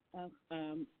Society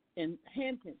in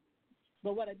Hampton.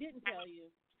 But what I didn't tell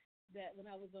you, that when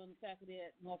I was on the faculty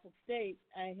at Norfolk State,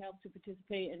 I helped to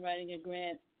participate in writing a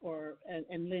grant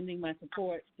and lending my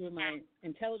support through my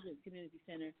Intelligence Community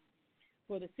Center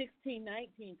for the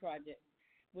 1619 project,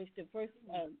 which the first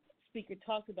speaker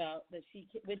talked about, that she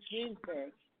with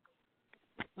Ginsburg.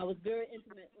 I was very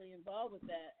intimately involved with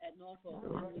that at Norfolk,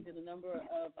 and we did a number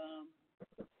of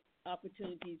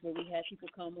opportunities where we had people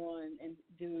come on and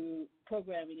do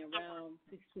programming around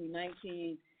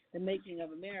 1619, the making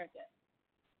of America.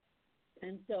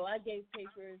 And so I gave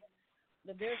papers.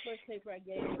 The very first paper I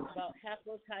gave was about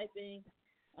haplotyping,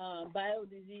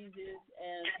 biodiseases,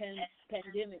 and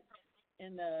pandemics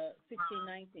in the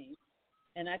 1619.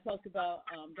 And I talked about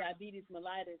diabetes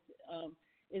mellitus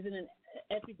isn't an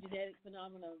epigenetic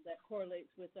phenomenon that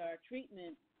correlates with our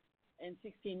treatment in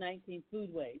 1619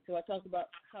 foodways. So I talked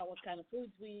about what kind of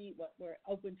foods we eat, what were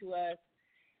open to us,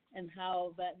 and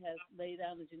how that has laid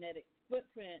down the genetic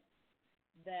footprint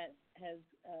that has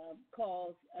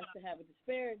caused us to have a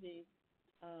disparity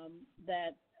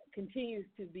that continues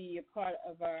to be a part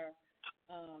of our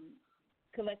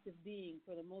collective being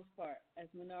for the most part as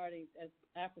minorities, as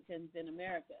Africans in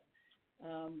America.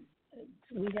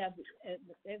 We have at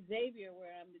Xavier,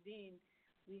 where I'm the dean,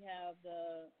 we have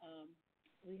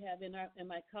in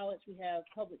my college we have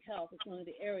public health. It's one of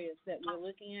the areas that we're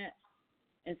looking at,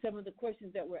 and some of the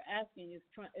questions that we're asking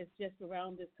is just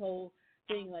around this whole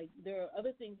thing. Like, there are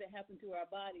other things that happen to our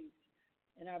bodies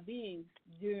and our beings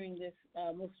during this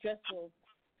most stressful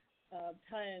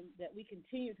time that we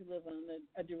continue to live under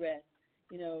a duress.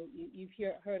 You know, you've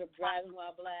heard of driving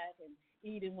while black and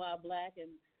eating while black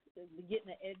and getting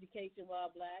an education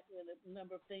while black, and a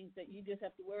number of things that you just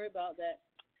have to worry about that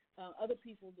other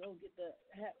people don't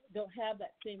have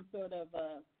that same sort of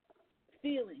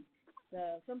feeling.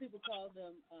 Some people call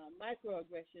them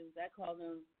microaggressions. I call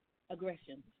them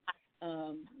aggressions.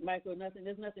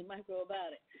 There's nothing micro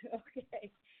about it. Okay,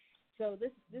 so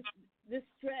this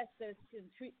stress that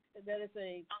is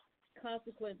a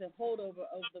consequence and holdover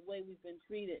of the way we've been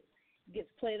treated gets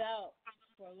played out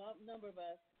for a long number of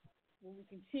us when we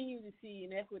continue to see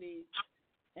inequities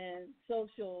and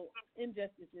social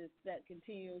injustices that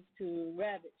continues to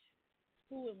ravage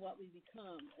who and what we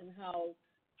become, and how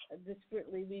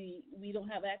disparately we don't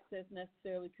have access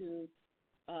necessarily to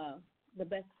the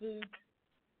best food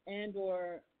and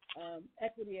or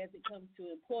equity as it comes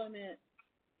to employment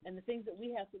and the things that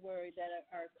we have to worry that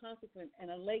are consequent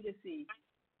and a legacy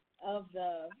of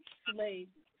the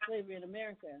slavery in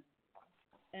America.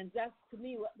 And that's, to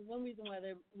me, one reason why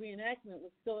the reenactment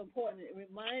was so important. It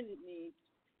reminded me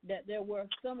that there were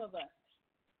some of us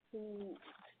who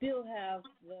still have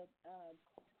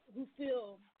who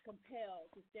feel compelled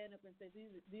to stand up and say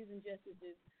these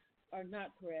injustices are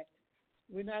not correct.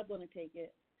 We're not going to take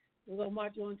it. We're going to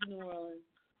march on to New Orleans.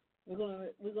 We're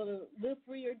going to live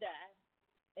free or die.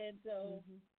 And so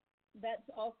that's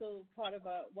also part of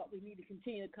what we need to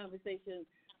continue the conversation,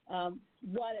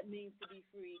 what it means to be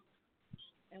free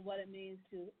and what it means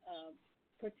to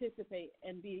participate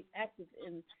and be active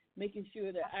in making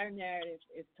sure that our narrative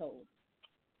is told.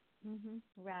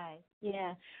 Right.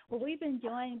 Yeah. Well, we've been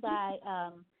joined by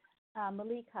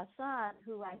Malik Hassan,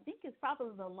 who I think is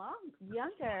probably the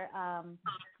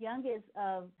youngest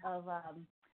of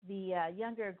the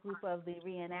younger group of the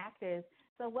reenactors.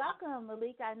 So welcome,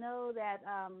 Malik. I know that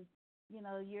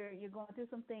you're going through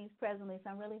some things presently, so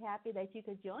I'm really happy that you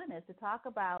could join us to talk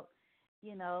about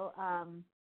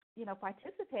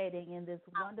participating in this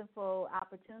wonderful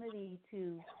opportunity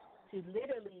to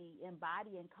literally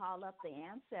embody and call up the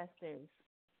ancestors.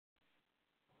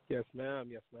 Yes, ma'am.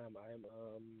 I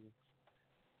am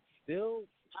still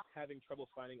having trouble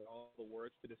finding all the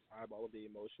words to describe all of the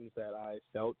emotions that I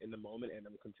felt in the moment and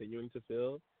I'm continuing to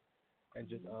feel, and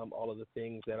just all of the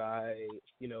things that I,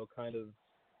 kind of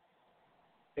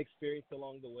experienced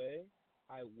along the way.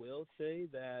 I will say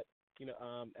that,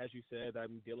 as you said,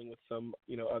 I'm dealing with some,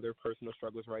 other personal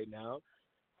struggles right now.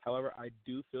 However, I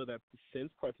do feel that since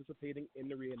participating in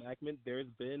the reenactment, there's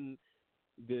been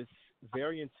this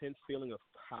very intense feeling of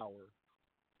power.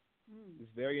 This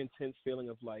very intense feeling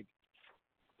of, like,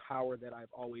 power that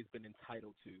I've always been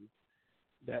entitled to,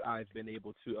 that I've been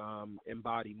able to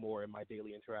embody more in my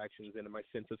daily interactions and in my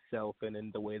sense of self and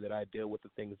in the way that I deal with the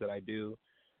things that I do.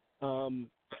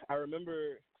 I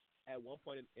remember at one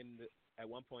point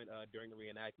during the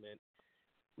reenactment,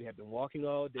 we had been walking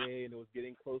all day, and it was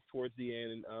getting close towards the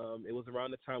end. It was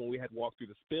around the time when we had walked through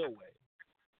the spillway.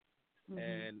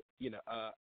 And,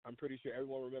 I'm pretty sure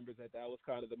everyone remembers that was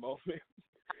kind of the moment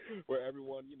where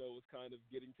everyone, was kind of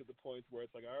getting to the point where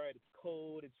it's like, all right, it's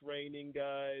cold, it's raining,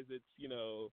 guys. It's,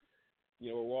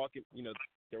 we're walking,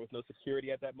 there was no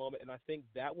security at that moment. And I think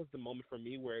that was the moment for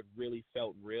me where it really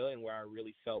felt real and where I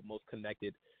really felt most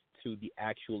connected to the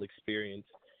actual experience.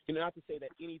 Not to say that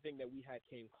anything that we had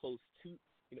came close to,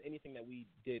 anything that we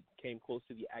did came close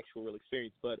to the actual real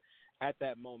experience. But at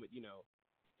that moment,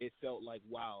 it felt like,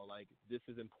 wow, like this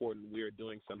is important. We're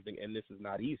doing something, and this is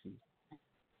not easy.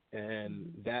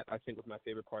 And that, I think, was my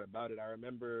favorite part about it. I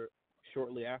remember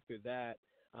shortly after that,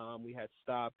 we had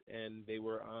stopped, and they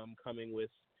were coming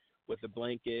with the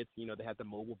blankets. They had the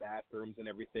mobile bathrooms and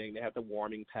everything. They had the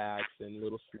warming packs and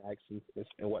little snacks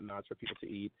and whatnot for people to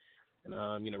eat and,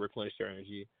 replenish their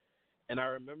energy. And I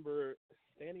remember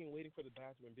standing and waiting for the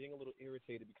bathroom and being a little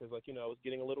irritated because, like, I was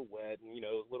getting a little wet and, it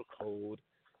was a little cold.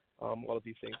 All of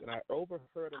these things, and I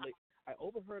overheard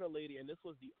a lady, and this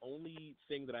was the only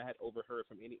thing that I had overheard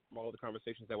from all of the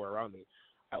conversations that were around me.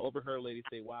 I overheard a lady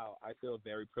say, "Wow, I feel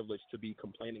very privileged to be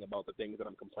complaining about the things that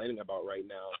I'm complaining about right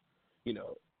now,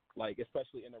 like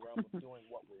especially in the realm of doing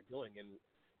what we're doing and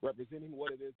representing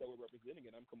what it is that we're representing,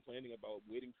 and I'm complaining about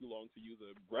waiting too long to use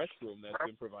a restroom that's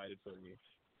been provided for me."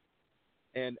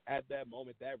 And at that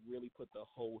moment, that really put the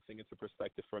whole thing into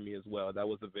perspective for me as well. That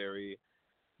was a very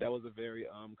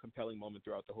compelling moment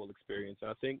throughout the whole experience.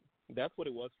 And I think that's what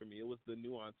it was for me. It was the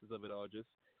nuances of it all, just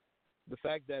the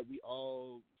fact that we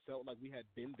all felt like we had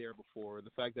been there before, the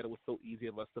fact that it was so easy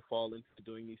of us to fall into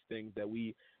doing these things that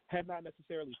we had not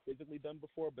necessarily physically done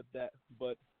before, but the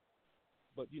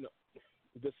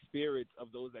spirit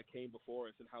of those that came before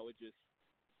us and how it just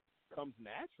comes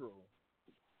natural.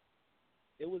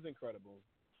 It was incredible.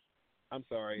 I'm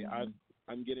sorry.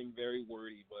 I'm getting very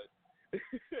wordy, but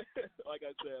like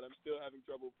I said, I'm still having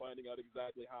trouble finding out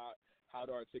exactly how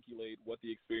to articulate what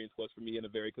the experience was for me in a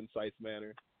very concise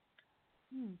manner.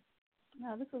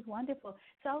 No, this was wonderful.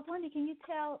 So I was wondering, can you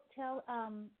tell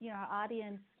our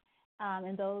audience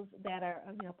and those that are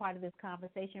part of this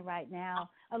conversation right now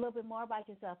a little bit more about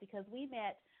yourself? Because we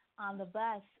met on the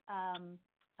bus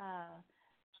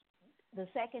the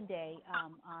second day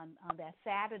on that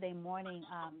Saturday morning.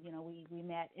 We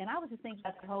met, and I was just thinking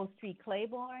about the whole street,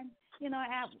 Claiborne.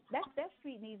 That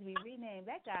street needs to be renamed.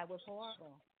 That guy was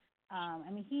horrible.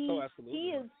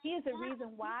 He is the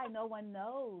reason why no one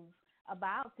knows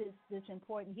about this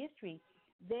important history.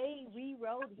 He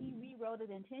rewrote it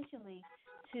intentionally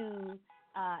to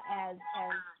as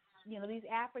these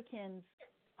Africans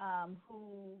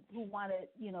who wanted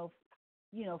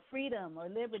freedom or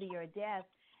liberty or death.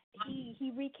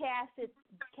 He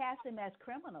cast them as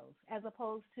criminals as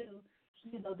opposed to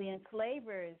the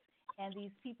enslavers and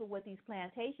these people with these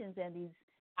plantations and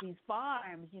these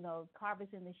farms,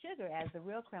 harvesting the sugar as the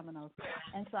real criminals.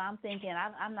 And so I'm thinking,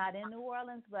 I'm not in New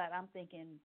Orleans, but I'm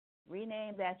thinking,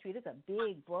 rename that street. It's a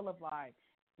big boulevard.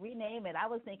 Rename it. I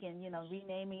was thinking,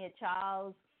 renaming it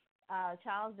Charles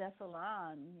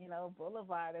Dessalon,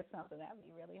 Boulevard or something. That'd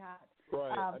be really hot.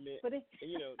 Right.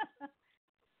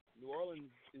 New Orleans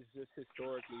is just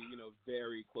historically,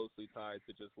 very closely tied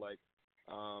to just like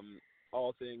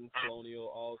all things colonial,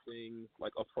 all things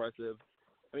like oppressive.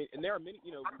 And there are many,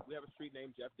 we have a street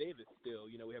named Jeff Davis still,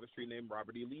 we have a street named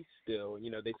Robert E. Lee still,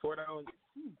 they tore down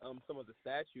some of the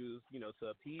statues, to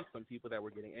appease some people that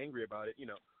were getting angry about it,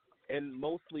 and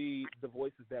mostly the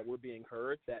voices that were being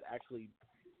heard that actually,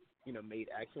 made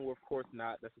action were, of course,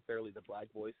 not necessarily the black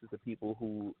voices, the people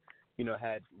who,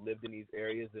 had lived in these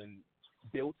areas and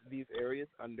built these areas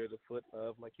under the foot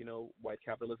of, white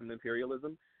capitalism and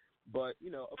imperialism. But,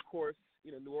 of course,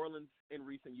 New Orleans in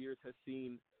recent years has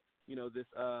seen, this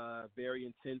very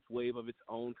intense wave of its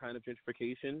own kind of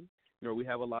gentrification. We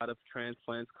have a lot of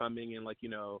transplants coming and,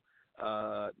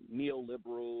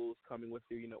 neoliberals coming with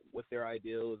their, with their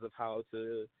ideals of how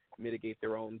to mitigate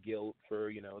their own guilt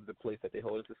for, the place that they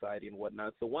hold in society and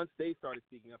whatnot. So once they started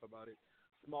speaking up about it,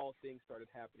 small things started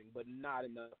happening, but not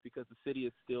enough because the city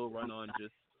is still run on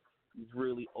just these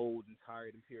really old and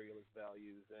tired imperialist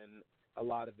values. And, a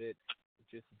lot of it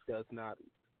just does not.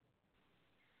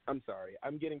 I'm sorry,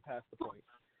 I'm getting past the point.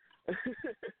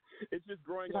 It's just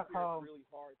growing up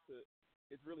here.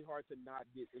 It's really hard to not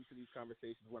get into these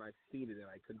conversations when I've seen it and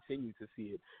I continue to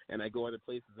see it, and I go other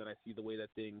places and I see the way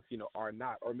that things, are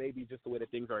not, or maybe just the way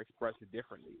that things are expressed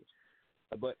differently.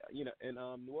 But and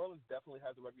New Orleans definitely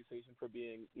has a reputation for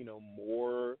being,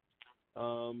 more,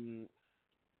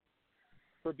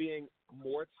 for being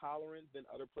more tolerant than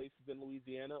other places in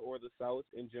Louisiana or the South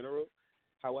in general.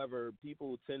 However,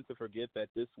 people tend to forget that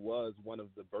this was one of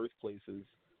the birthplaces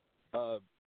of,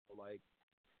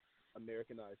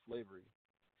 Americanized slavery.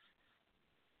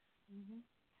 Mhm.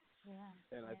 Yeah.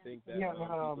 And I think that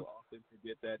people often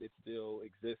forget that it still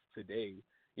exists today.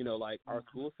 Our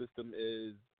school system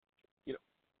is,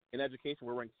 in education,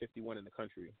 we're ranked 51 in the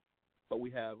country, but we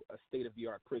have a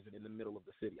state-of-the-art prison in the middle of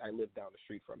the city. I live down the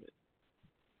street from it.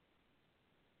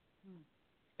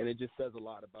 And it just says a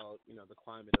lot about, the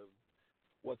climate of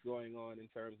what's going on in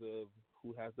terms of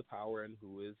who has the power and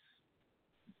who is,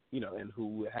 and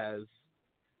who has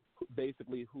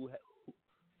basically who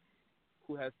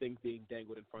has things being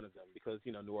dangled in front of them. Because,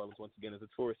 New Orleans, once again, is a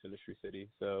tourist industry city.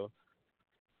 So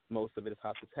most of it is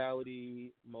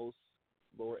hospitality. Most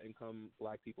lower-income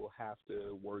Black people have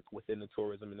to work within the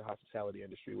tourism and the hospitality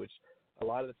industry, which a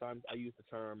lot of the times I use the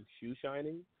term shoe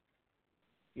shining,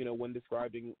 when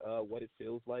describing what it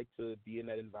feels like to be in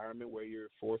that environment where you're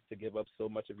forced to give up so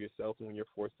much of yourself and when you're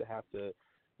forced to have to,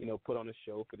 put on a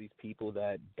show for these people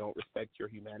that don't respect your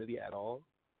humanity at all.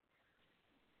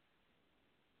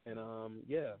 And,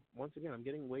 once again, I'm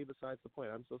getting way besides the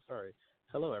point. I'm so sorry.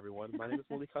 Hello, everyone. My name is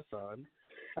Malik Hassan.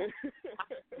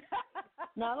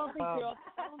 No, I don't think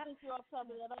you're off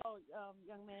topic at all,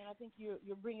 young man. I think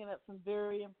you're bringing up some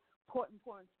very important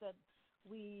points that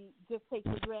we just take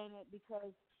for granted,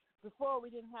 because before we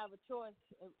didn't have a choice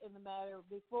in the matter.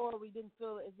 Before we didn't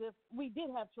feel as if we did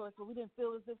have choice, but we didn't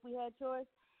feel as if we had choice.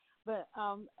 But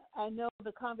I know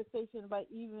the conversation about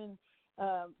even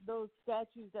those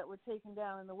statues that were taken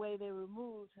down and the way they were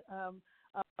removed,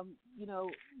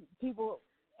 people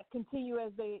continue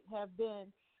as they have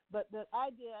been. But the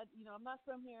idea, I'm not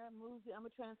from here. I'm a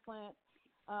transplant.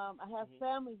 I have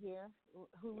family here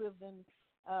who lived in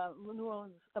New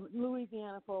Orleans,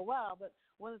 Louisiana for a while. But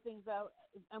one of the things,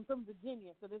 I'm from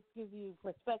Virginia, so this gives you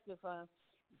perspective.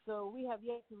 So we have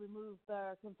yet to remove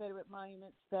our Confederate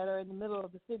monuments that are in the middle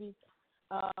of the city.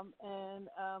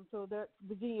 So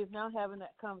Virginia is now having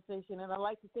that conversation. And I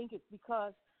like to think it's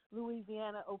because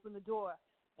Louisiana opened the door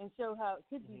and showed how it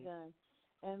could be done.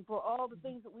 And for all the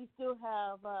things that we still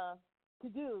have to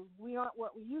do, we aren't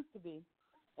what we used to be.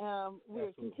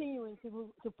 We're continuing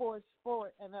to forge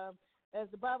forward. And as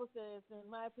the Bible says, in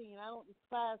my opinion, I don't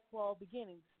despise small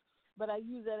beginnings, but I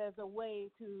use that as a way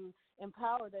to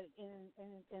empower that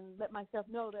and let myself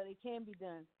know that it can be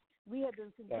done. We have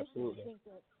been conditioned to think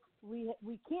that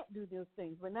we can't do those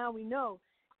things, but now we know.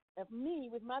 If me,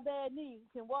 with my bad knee,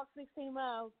 can walk 16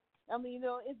 miles,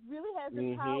 it really has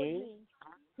empowered me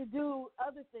to do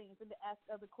other things and to ask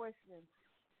other questions.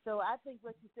 So I think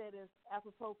what you said is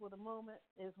apropos for the moment,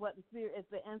 is what the spirit, as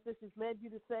the ancestors led you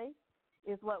to say,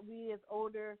 is what we as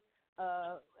older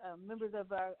members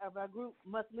of our group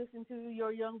must listen to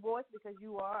your young voice, because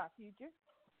you are our future,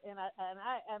 and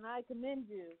I commend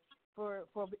you for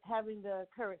having the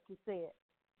courage to say it,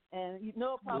 and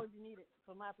no apology needed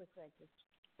from my perspective.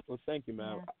 Well, thank you,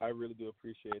 ma'am. Yeah. I really do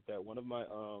appreciate that. One of my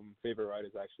favorite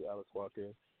writers, actually, Alice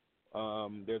Walker.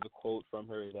 There's a quote from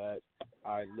her that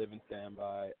I live and stand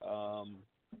by.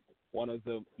 One of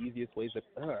the easiest ways that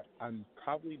I'm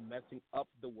probably messing up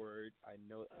the word.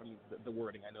 The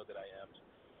wording. I know that I am.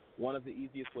 One of the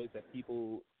easiest ways that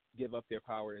people give up their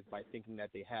power is by thinking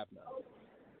that they have none.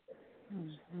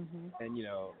 And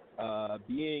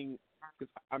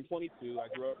because I'm 22, I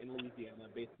grew up in Louisiana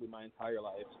basically my entire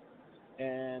life,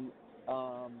 and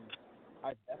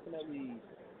I definitely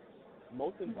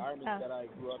most environments that I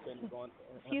grew up in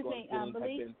Excuse me,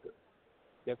 Malik.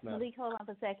 Yes, ma'am. Malik, hold on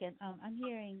for a second. I'm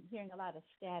hearing a lot of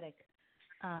static.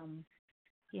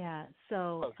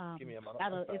 So give me a moment. I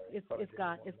don't.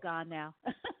 It's gone now.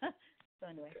 So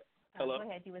anyway, hello. Go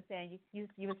ahead. You were saying you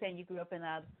grew up in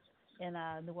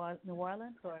New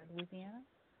Orleans or Louisiana.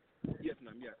 Yes,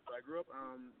 ma'am. Yes. So I grew up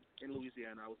in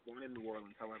Louisiana. I was born in New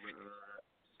Orleans. However,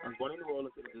 I was born in New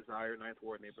Orleans in the Desire 9th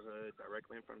Ward neighborhood,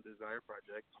 directly in front of the Desire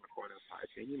Project on the corner of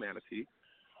Piety and Humanity.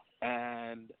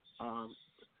 And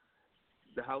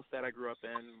the house that I grew up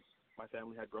in, my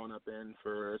family had grown up in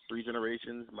for 3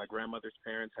 generations. My grandmother's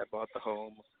parents had bought the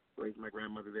home, raised my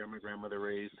grandmother there. My grandmother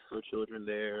raised her children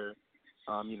there.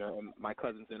 And my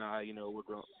cousins and I,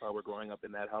 were growing up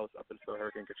in that house up until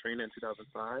Hurricane Katrina in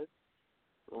 2005.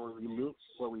 where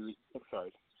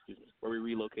we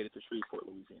relocated to Shreveport,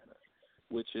 Louisiana,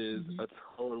 which is a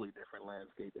totally different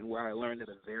landscape, and where I learned at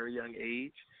a very young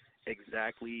age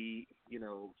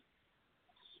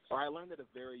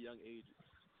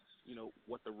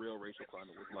what the real racial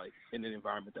climate was like in an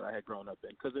environment that I had grown up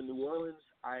in. Because in New Orleans,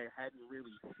 I hadn't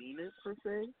really seen it per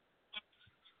se,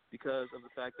 because of the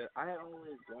fact that I had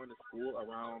only gone to school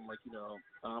around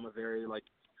a very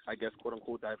I guess quote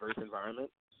unquote diverse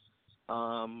environment.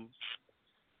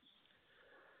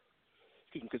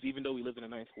 Because even though we lived in a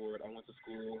nice ward, I went to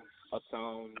school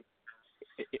uptown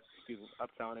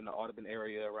in the Audubon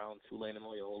area around Tulane and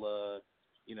Loyola,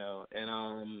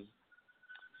 and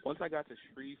once I got to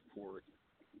Shreveport,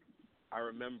 I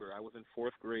remember I was in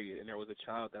 4th grade, and there was a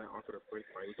child that I offered a French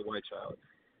fry. He was a white child,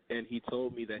 and he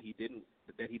told me that he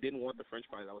didn't want the French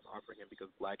fry that I was offering him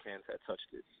because black hands had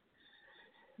touched it.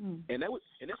 And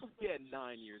this was me at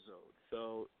 9 years old.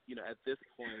 So at this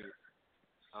point,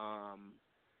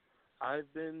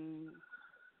 I've been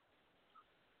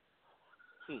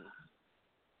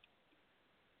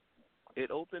it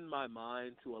opened my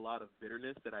mind to a lot of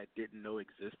bitterness that I didn't know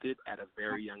existed at a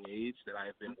very young age, that I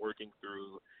have been working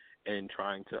through and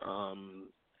trying to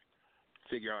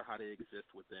figure out how to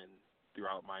exist within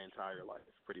throughout my entire life,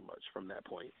 pretty much from that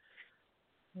point.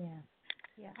 Yeah.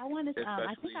 I wanted to,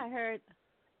 I think I heard.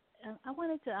 I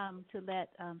wanted to let.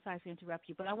 Sorry to interrupt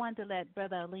you, but I wanted to let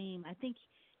Brother Aleem. I think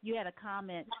you had a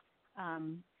comment. I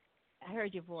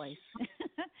heard your voice,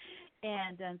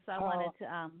 and so I wanted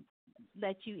to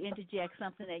let you interject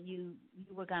something that you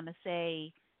were going to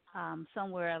say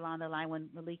somewhere along the line when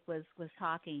Malik was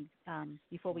talking,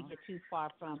 before we get too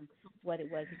far from what it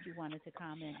was that you wanted to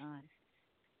comment on.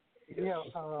 Yeah,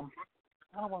 I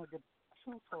don't want to get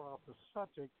too far off the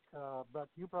subject, but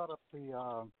you brought up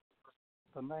the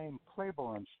name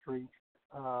Claiborne Street.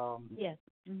 Yes.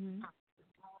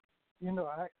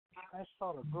 I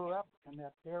sort of grew up in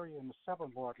that area in the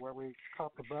 7th Ward where we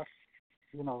caught the bus.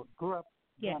 Grew up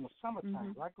during the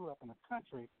summertime. I grew up in the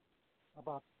country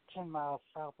about 10 miles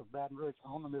south of Baton Rouge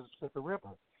on the Mississippi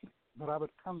River. But I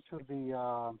would come to New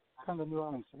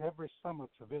Orleans every summer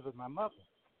to visit my mother.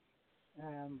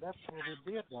 And that's what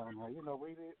we did down there.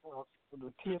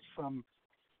 The kids from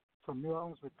New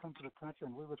Orleans would come to the country,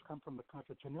 and we would come from the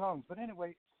country to New Orleans. But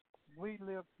anyway,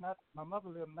 my mother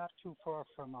lived not too far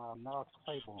from North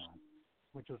Claiborne,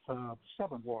 which is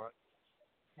 7th Ward.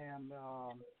 And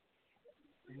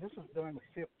this was during the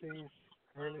 50s,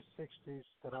 early 60s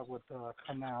that I would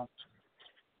come out.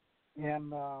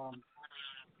 And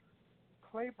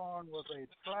Claiborne was a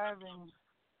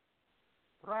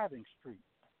thriving street.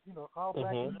 All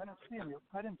back then,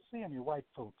 I didn't see any white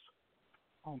folks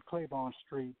on Claiborne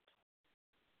Street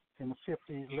in the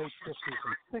 50s, late 50s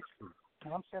and 60s.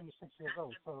 And I'm 76 years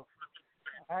old, so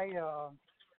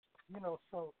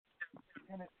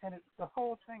the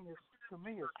whole thing is, to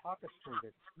me, is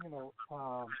orchestrated.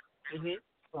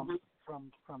 From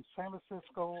San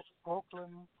Francisco,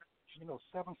 Oakland,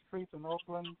 7th Street in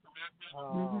Oakland,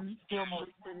 Fillmore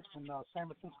Street in San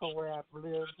Francisco where I've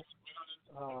lived,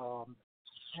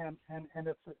 and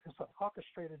it's an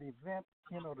orchestrated event.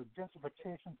 The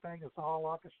gentrification thing is all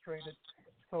orchestrated.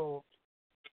 So,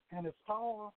 and it's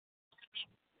all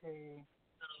a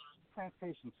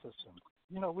plantation system.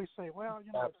 We say, well,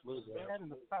 it's bad in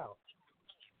the South.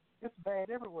 It's bad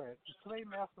everywhere. The slave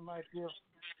master might give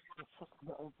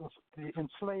the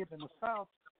enslaved in the South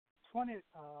 20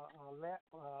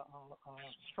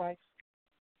 strikes.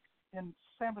 In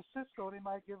San Francisco, they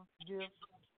might give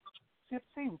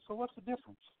 15. So what's the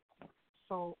difference?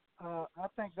 So I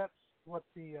think that's what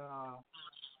the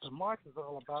march is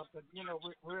all about. That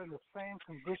we're in the same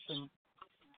condition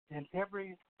in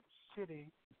every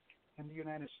city in the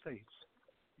United States.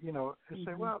 They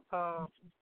say, well,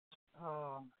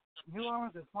 New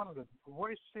Orleans is one of the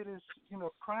worst cities,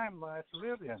 crime-wise to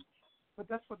live in. But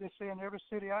that's what they say in every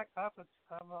city I've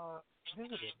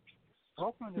visited.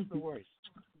 Oakland is the worst.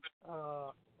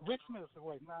 Richmond is the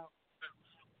worst. Now,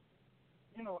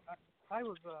 I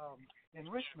was in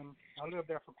Richmond. I lived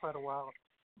there for quite a while,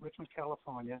 Richmond,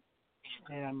 California.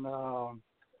 And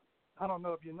I don't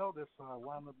know if you know this,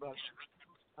 Wanda, but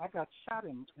I got shot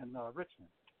in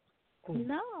Richmond.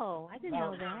 No, I didn't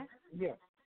know that.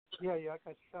 Yeah, I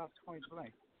got shot point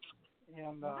blank.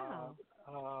 And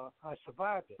I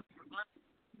survived it.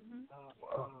 I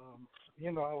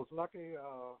was lucky.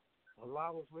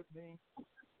 Allah was with me.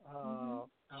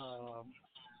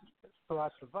 So I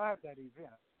survived that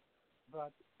event.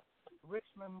 But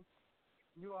Richmond,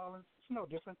 New Orleans, it's no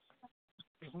difference.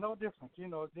 There's no difference.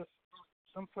 Just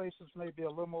some places may be a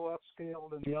little more upscale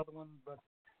than the other one, but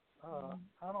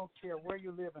I don't care where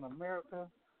you live in America.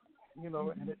 you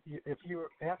know, and if you're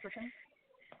African,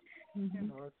 you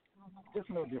know, it's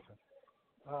no different.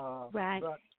 Right.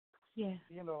 But, yeah.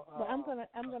 you know, well, I'm gonna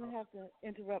have to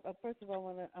interrupt. First of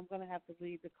all, I'm gonna have to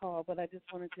leave the call, but I just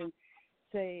wanted to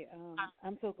say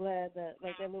I'm so glad that,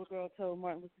 like that little girl told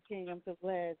Martin Luther King, I'm so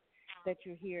glad that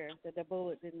you're here, that the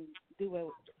bullet didn't do what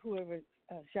whoever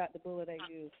shot the bullet at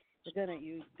you, the gun at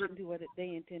you, didn't do what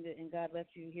they intended, and God left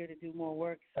you here to do more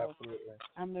work. So Absolutely.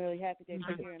 I'm really happy that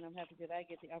you're here, and I'm happy that I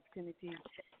get the opportunity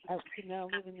to now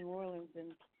live in New Orleans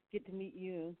and get to meet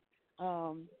you.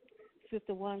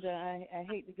 Sister Wanda, I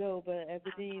hate to go, but at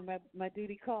the dean, my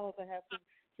duty calls. I have to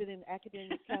sit in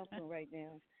academic council right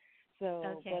now. So,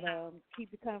 okay. But keep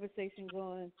the conversation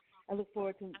going. I look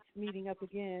forward to meeting up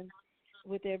again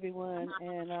with everyone.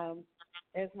 And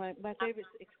as my favorite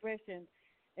expression,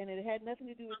 and it had nothing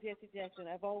to do with Jesse Jackson,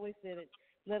 I've always said it,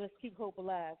 let us keep hope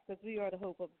alive, because we are the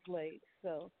hope of the slaves.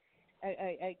 So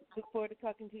I look forward to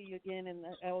talking to you again, and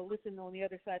I will listen on the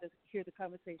other side to hear the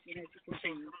conversation as you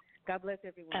continue. God bless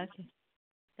everyone. Okay.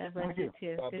 God bless you,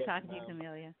 too. Good talking to you,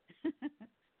 Camellia.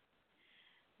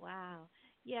 Wow.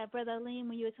 Yeah, Brother Aleem,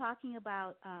 when you were talking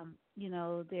about, you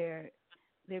know, there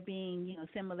being, you know,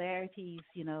 similarities,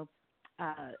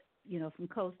 from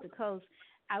coast to coast,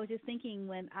 I was just thinking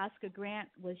when Oscar Grant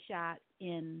was shot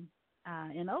in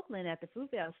Oakland at the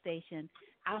Fruitvale station,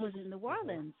 I was in New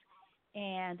Orleans,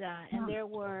 and there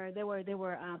were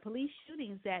police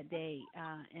shootings that day,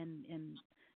 and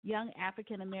young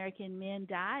African American men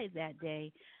died that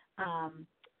day,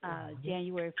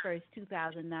 January 1st,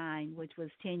 2009, which was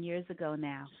 10 years ago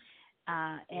now,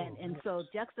 and so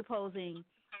juxtaposing,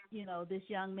 you know, this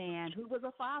young man who was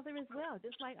a father as well,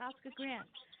 just like Oscar Grant,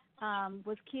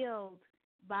 was killed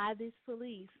by this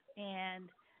police, and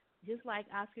just like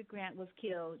Oscar Grant was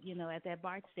killed, you know, at that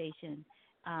BART station,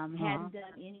 hadn't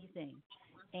done anything,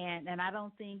 and I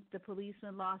don't think the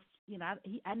policeman lost, you know,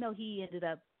 I know he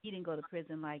didn't go to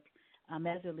prison like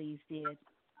Messerly's did,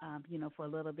 you know, for a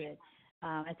little bit.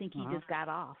 I think he just got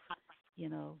off, you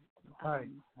know. Right.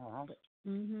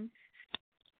 Mhm.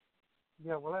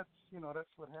 Yeah, well, that's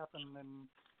what happened,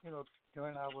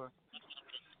 during our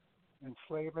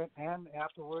enslavement and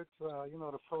afterwards.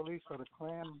 The police or the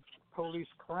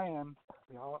police clan,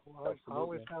 they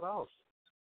always got off.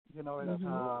 You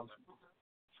know,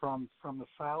 from the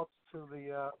south to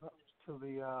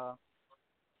the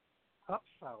up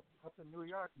south, up in New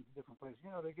York and different places.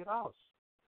 You know, they get off,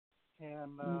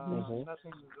 and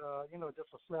nothing's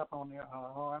just a slap on their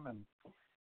arm, and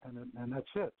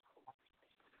that's it.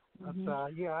 But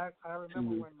I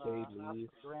remember when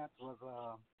Oscar Grant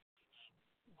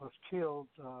was killed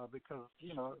because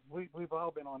we've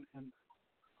all been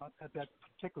at that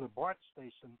particular BART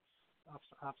station.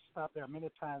 I've stopped there many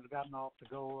times, gotten off to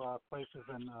go places,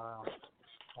 and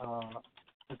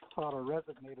it sort of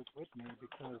resonated with me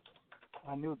because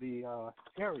I knew the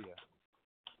area.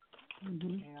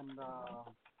 And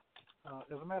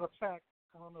as a matter of fact,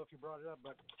 I don't know if you brought it up,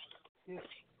 but his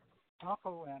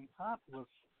uncle and aunt was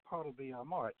part of the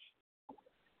march.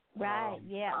 Right,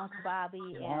 Uncle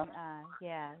Bobby and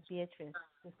Beatrice,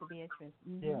 Sister Beatrice.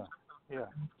 Yeah.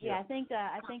 I think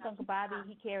Uncle Bobby,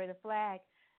 he carried a flag.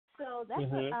 So that's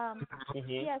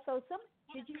So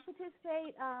did you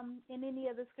participate in any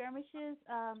of the skirmishes?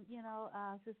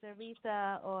 Sister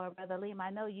Aretha or Brother Aleem, I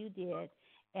know you did.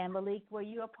 And Malik, were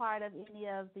you a part of any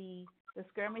of the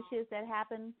skirmishes that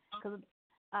happened? Because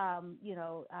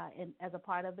as a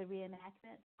part of the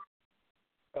reenactment.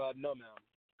 No, ma'am.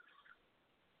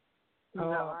 No,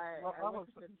 I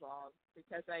wasn't involved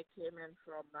because I came in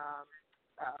from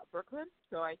Brooklyn,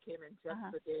 so I came in just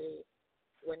the day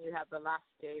when you have the last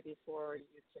day before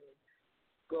you can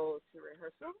go to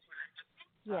rehearsal.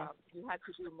 Yeah. You had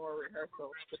to do more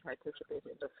rehearsals to participate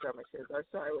in the skirmishes, or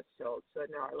so I was told. So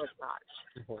no, I was not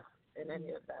in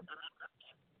any of them.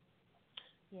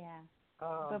 Yeah.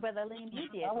 But Brother Aleem, you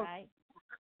did, right?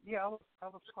 Yeah, I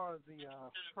was part of the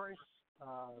first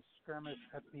skirmish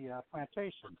at the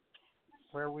plantation,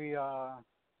 where we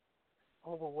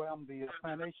overwhelmed the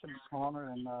plantation owner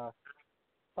and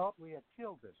thought we had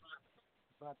killed it.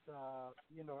 But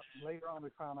later on we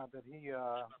found out that he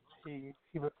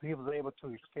was able to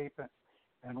escape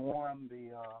and warn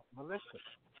the militia.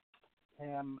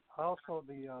 And also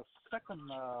the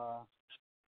second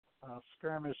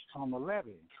skirmish on the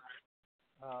levee.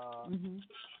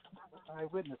 I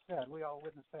witnessed that. We all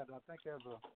witnessed that. I think there's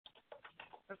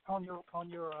on your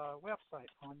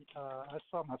website. I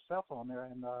saw myself on there,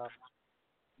 and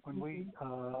when we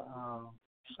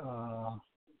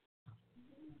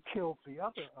killed the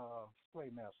other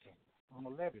slave master on the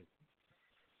levee.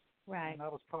 Right. And I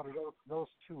was part of those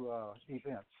two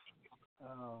events.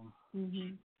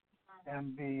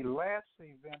 And the last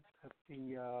event at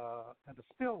the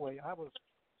spillway, I was,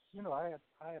 I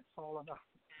had fallen off.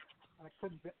 I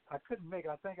couldn't make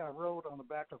it. I think I rode on the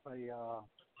back of a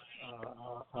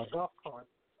golf cart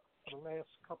for the last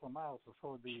couple of miles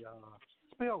before the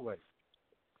spillway.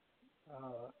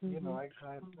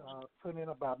 I put in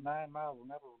about 9 miles, and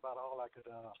that was about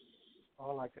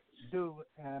all I could do.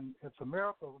 And it's a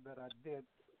miracle that I did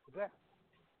that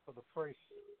for the first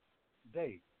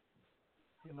day.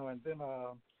 And then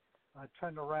I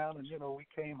turned around and, we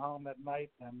came home that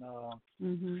night and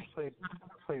said,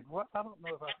 well, I don't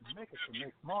know if I can make it the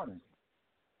next morning.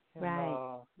 And,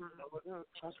 right.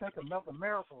 I think another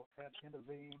miracle had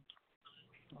intervened.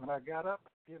 When I got up,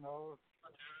 I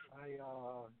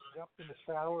jumped in the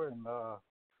shower and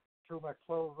threw my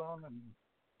clothes on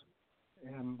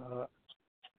and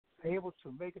able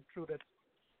to make it through that.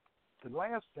 The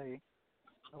last day,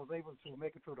 I was able to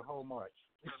make it through the whole march,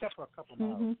 except for a couple of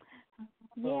miles.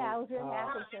 Yeah, I was really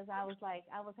happy because I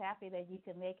was happy that you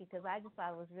could make it because I just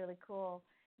thought it was really cool,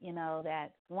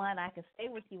 that one, I could stay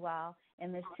with you all,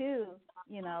 and then two,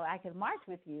 I could march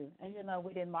with you. And,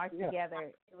 we didn't march together.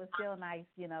 It was still nice,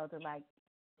 to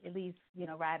at least,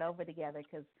 ride over together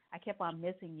because I kept on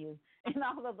missing you in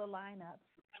all of the lineups.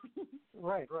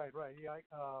 Right. Yeah,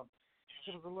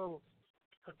 it was a little,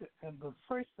 and the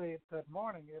first day that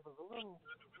morning, it was a little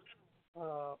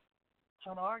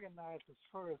unorganized as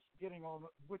far as getting on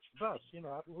which bus.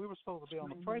 We were supposed to be on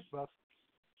the first bus,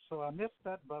 so I missed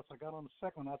that bus. I got on the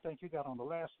second one. I think you got on the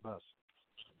last bus.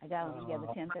 I got on the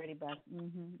 10:30 bus.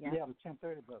 Yeah, the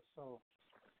 10:30 bus. So,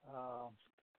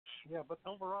 but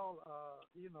overall,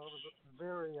 it was a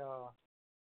very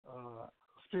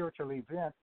spiritual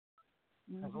event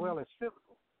as well as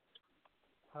physical.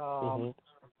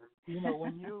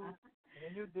 When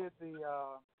you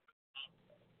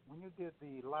did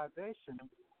the libation,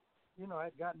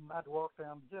 I'd walked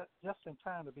down just in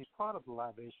time to be part of the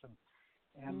libation,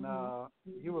 and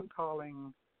you were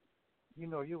calling,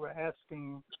 you were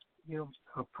asking,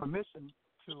 permission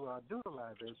to do the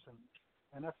libation,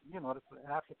 and that's, that's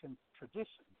the African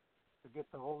tradition to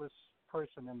get the oldest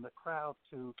person in the crowd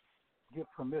to give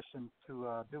permission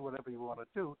to do whatever you want to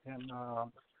do, and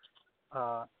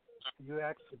you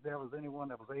asked if there was anyone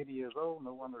that was 80 years old.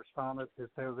 No one responded.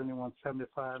 If there was anyone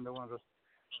 75, no one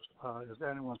is there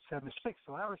anyone 76?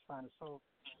 So I responded. So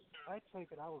I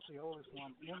take it I was the oldest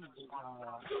one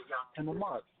in the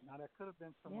march. Now, there could have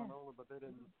been someone older, but they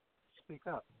didn't speak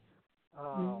up.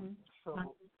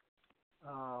 So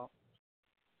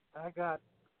I got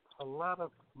a lot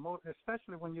of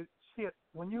especially when you see it,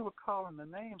 when you were calling the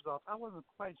names off, I wasn't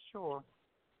quite sure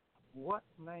what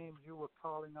names you were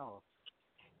calling off.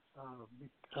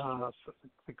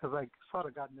 Because I sort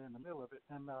of gotten in the middle of it,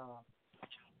 and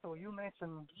so you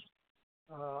mentioned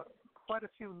quite a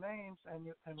few names,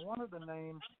 and one of the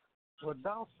names were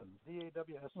Dawson,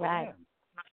 Dawson. Right.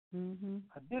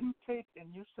 I didn't take,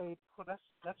 and you say, "Well,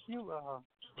 that's you, Ralph."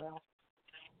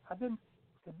 It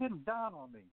didn't dawn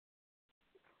on me.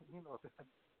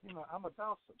 I'm a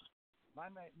Dawson. My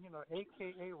name,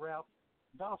 AKA Ralph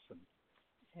Dawson,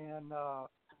 and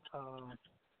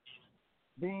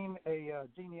being a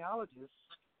genealogist,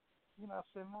 I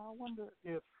said, I wonder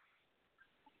if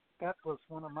that was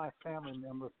one of my family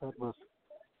members that was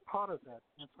part of that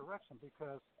insurrection,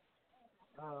 because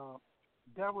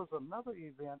there was another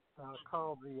event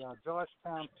called the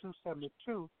Georgetown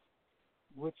 272,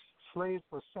 which slaves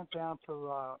were sent down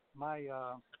to my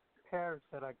parish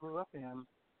that I grew up in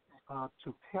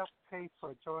to help pay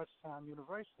for Georgetown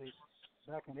University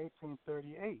back in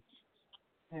 1838.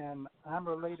 And I'm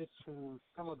related to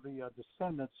some of the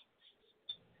descendants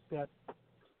that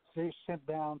they sent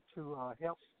down to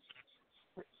help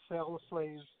sell the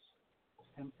slaves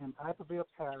in Iberville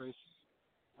Parish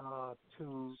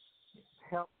to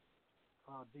help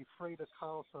defray the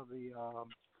cost of the,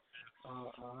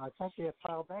 I think they had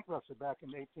filed bankruptcy back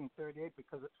in 1838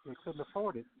 because they couldn't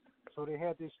afford it. So they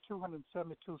had these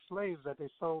 272 slaves that they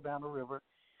sold down the river.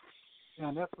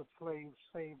 And that's what slaves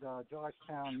saved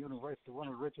Georgetown University, one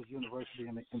of the richest universities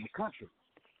in the country.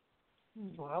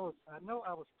 So I know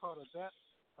I was part of that.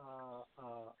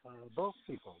 Those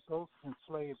people, those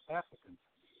enslaved Africans.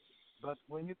 But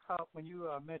when you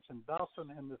mentioned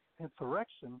Dawson and the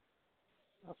insurrection,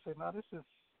 I said, now this is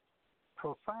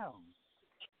profound.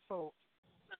 So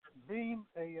being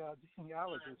a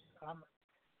genealogist,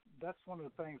 that's one of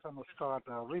the things I'm going to start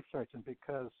researching,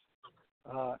 because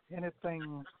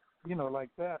anything like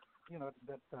that,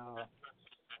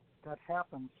 that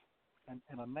happens,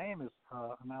 and a name is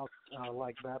announced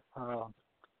like that, I'm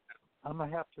going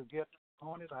to have to get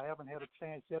on it. I haven't had a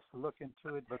chance yet to look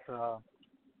into it, but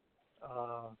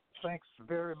thanks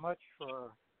very much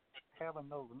for having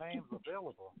those names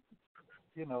available.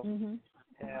 You know, Mhm.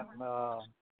 and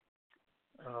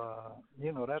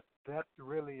you know that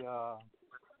really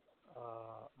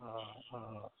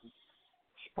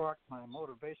sparked my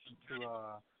motivation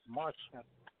to march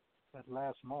that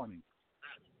last morning.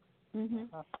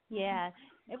 Mhm. Yeah,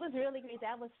 it was really great.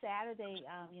 That was Saturday.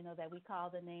 You know, that we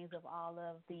called the names of all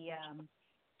of the,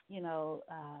 you know,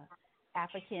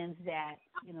 Africans that,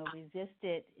 you know,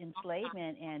 resisted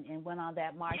enslavement and went on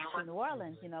that march to New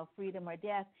Orleans. You know, freedom or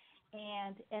death.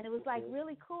 And it was like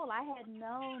really cool. I had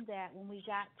known that when we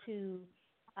got to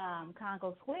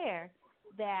Congo Square,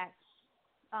 that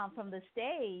from the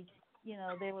stage, you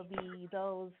know, there would be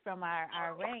those from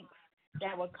our ranks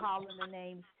that were calling the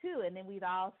names too, and then we'd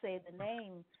all say the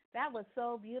name. That was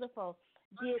so beautiful.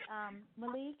 Did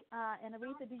Malik and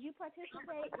Aretha, did you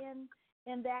participate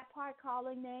in that part,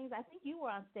 calling names? I think you were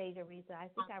on stage, Aretha. I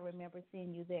think I remember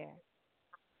seeing you there.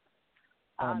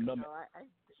 No,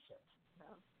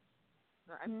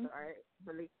 I'm sorry.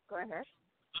 Malik, go ahead.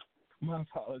 My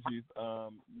apologies.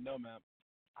 No, ma'am.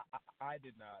 I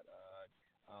did not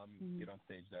get on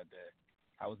stage that day.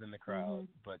 I was in the crowd,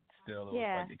 but still it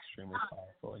was like extremely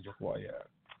powerful and just yeah.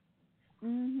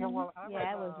 Yeah, well,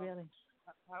 it was really.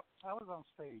 I was on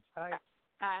stage.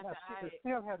 It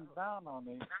still hadn't dawned on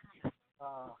me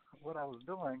what I was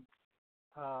doing,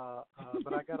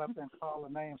 but I got up there and called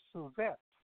the name Suzette,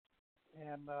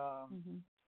 and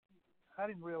I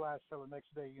didn't realize till the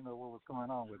next day, you know, what was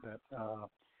going on with that.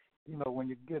 You know, when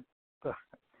you get,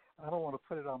 I don't want to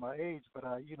put it on my age, but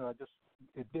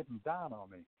it didn't dawn on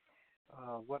me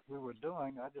what we were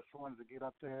doing. I just wanted to get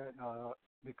up there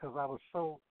because I was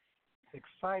so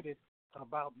excited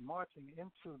about marching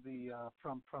into the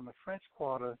from the French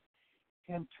Quarter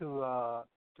into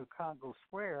to Congo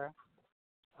Square.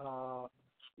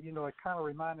 You know, it kind of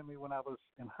reminded me when I was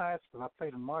in high school. I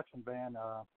played in marching band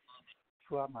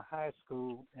throughout my high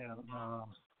school, and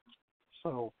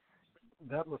so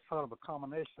that was sort of a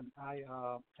combination.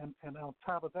 And on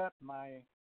top of that, my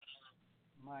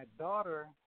daughter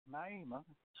Naima,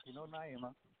 you know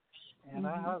Naima, and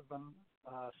her husband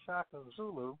Shaka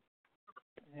Zulu,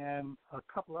 and a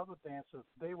couple other dancers,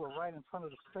 they were right in front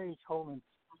of the stage holding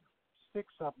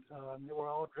sticks up. They were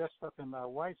all dressed up in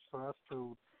whites for us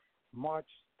to march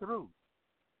through,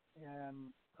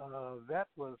 and that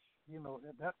was, you know,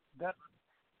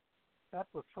 that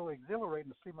was so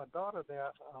exhilarating to see my daughter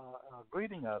there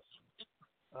greeting us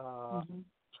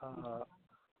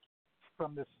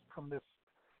from this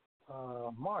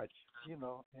march, you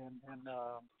know, and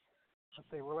I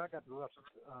say, well, I got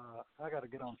to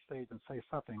get on stage and say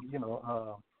something, you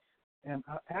know. And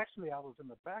actually, I was in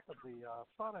the back of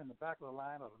sort of in the back of the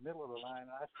line or the middle of the line.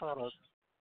 I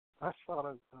sort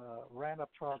of ran up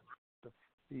towards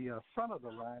the front of the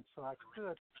line so I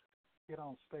could get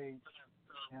on stage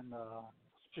and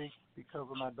speak because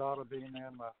of my daughter being there,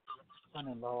 and my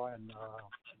son-in-law, and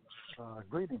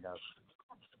greeting us.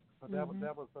 But that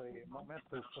was a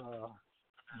momentous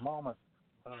moment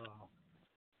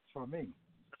for me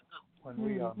when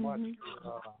we marched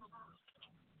to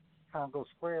Congo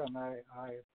Square, and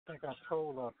I think I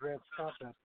told Dred Scott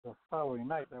that the following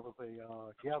night there was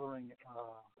a gathering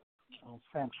on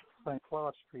St.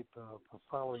 Claude Street the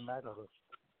following night of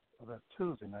that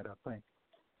Tuesday night, I think.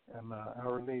 And I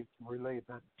relayed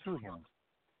that to him,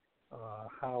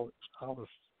 how I was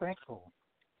thankful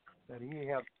that he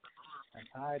had an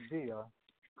idea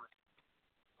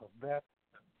of that.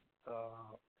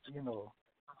 You know,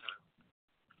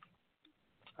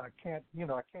 I can't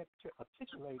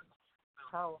articulate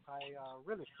how I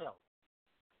really felt,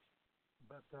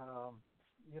 but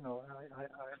you know,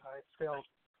 I felt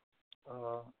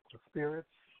the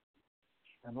spirits,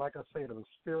 and like I said, it was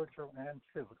spiritual and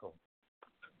physical.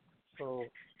 So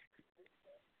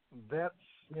that's,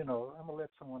 you know, I'm gonna let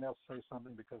someone else say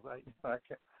something because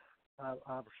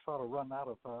I've sort of run out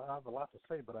of. I have a lot to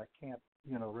say, but I can't,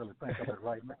 you know, really think of it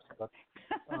right now. But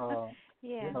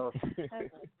you know.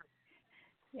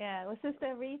 Yeah. Well,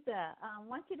 Sister Aretha, I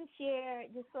want you to share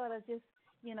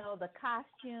you know, the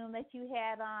costume that you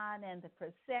had on and the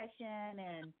procession,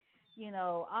 and you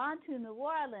know, on to New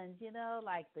Orleans. You know,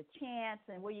 like the chants,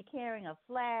 and were you carrying a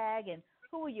flag, and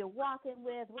who were you walking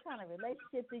with? What kind of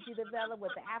relationship did you develop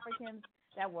with the Africans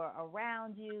that were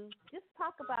around you? Just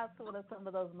talk about sort of some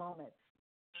of those moments.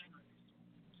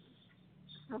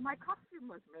 So my costume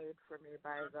was made for me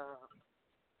by the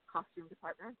costume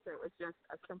department. So it was just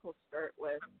a simple skirt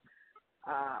with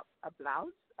a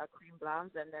blouse, a cream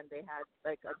blouse, and then they had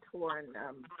like a torn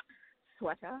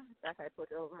sweater that I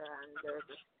put over, and there was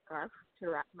a scarf to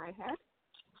wrap my head.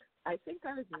 I think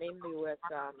I was mainly with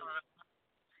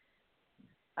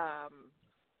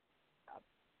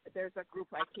there's a group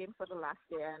I came for the last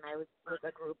year, and I was with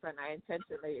a group, and I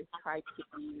intentionally tried to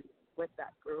be with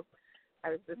that group.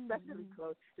 I was especially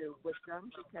close to Wisdom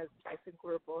because I think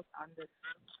we're both on this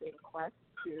same quest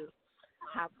to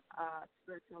have a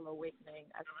spiritual awakening,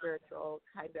 a spiritual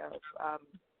kind of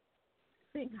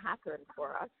thing happen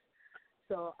for us.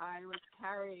 So I was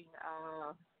carrying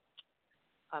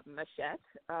a machete.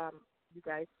 You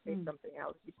guys say something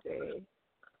else. You say,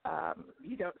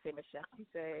 you don't say machete. You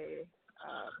say,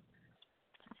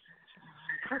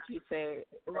 what do you say?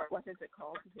 What is it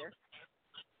called here?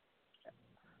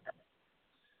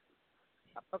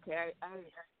 Okay,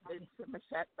 it's a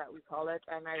machete that we call it,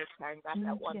 and I was carrying that.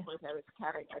 At one point, I was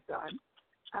carrying a gun.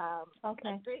 I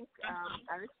think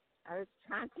I was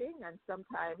chanting, and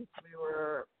sometimes we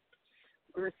were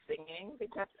singing,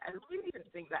 because I really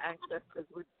didn't think the ancestors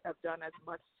would have done as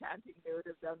much chanting. They would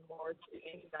have done more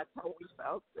singing. That's how we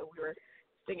felt. So we were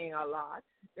singing a lot.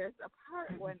 There's a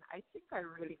part when I think I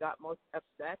really got most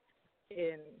upset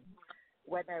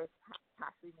when I was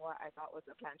passing what I thought was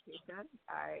a plantation.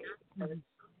 I was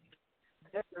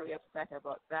just really upset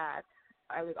about that.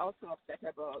 I was also upset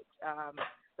about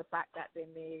the fact that they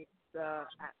made the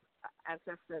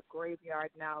ancestor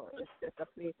graveyard now is just a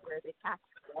place where they catch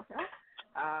water.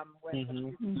 When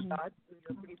the floods,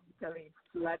 you're basically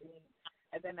flooding.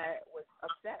 And then I was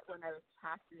upset when I was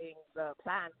passing the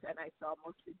plant and I saw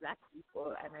mostly black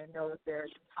people, and I know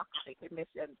there's toxic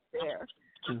emissions there.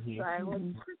 So I was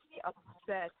pretty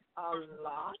upset a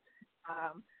lot.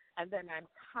 And then I'm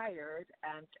tired,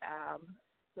 and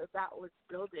so that was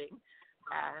building.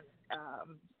 And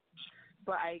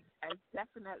but I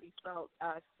definitely felt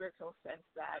a spiritual sense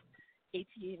that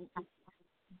 1811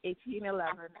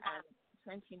 and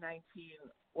 2019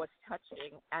 was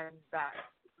touching, and that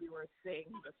we were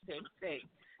saying the same thing,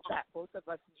 that both of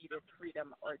us needed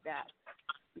freedom or death,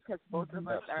 because both of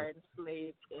us are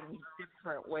enslaved in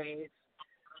different ways.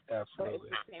 Absolutely. So it's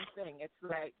the same thing. It's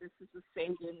like, this is the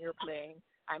same game you're playing.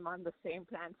 I'm on the same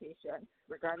plantation.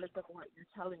 Regardless of what you're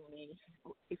telling me,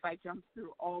 if I jump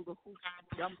through all the hoops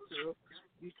to jump through,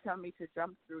 you tell me to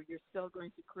jump through, you're still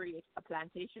going to create a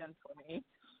plantation for me.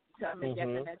 You tell me get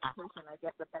an education, I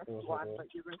get the best one, but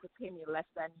you're going to pay me less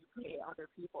than you pay other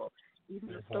people.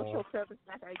 Even the social service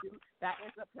that I do, that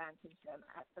is a plantation.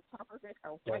 At the top of it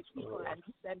are white people, and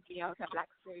you send me out a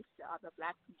black slave to other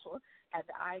black people, and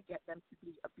I get them to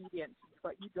be obedient,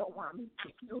 but you don't want me to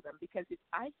heal them, because if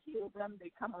I heal them, they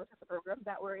come out of the program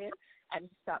that we're in, and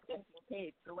you stop getting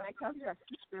paid. So when I tell you a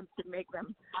system to make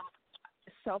them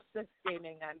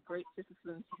self-sustaining and great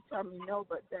citizens, you tell me no,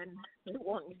 but then they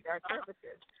won't need our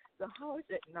services. So how is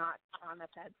it not on a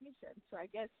plantation? So I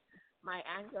guess my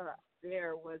anger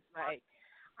there was like,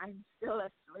 I'm still a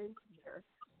slave here.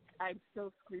 I'm still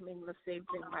screaming the same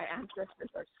thing my ancestors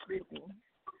are screaming.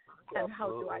 And how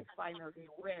do I finally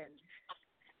win?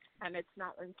 And it's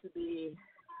not going to be,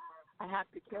 I have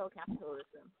to kill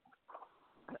capitalism.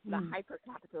 The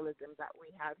hyper-capitalism that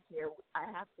we have here. I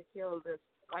have to kill this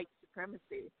white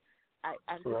supremacy.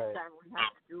 And this time we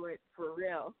have to do it for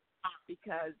real,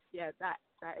 because,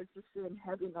 that is the same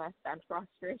heaviness and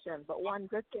frustration. But one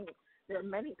good thing, there are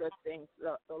many good things.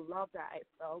 The love that I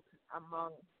felt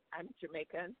among, I'm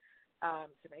Jamaican,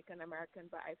 Jamaican-American,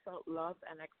 but I felt love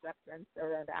and acceptance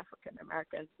around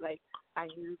African-Americans. Like, I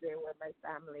knew they were my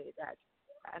family,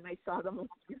 and I saw the most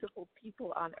beautiful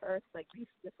people on earth, like these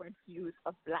different hues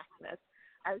of blackness.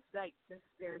 I was like just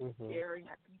there staring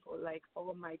at people like,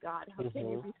 oh my God, how can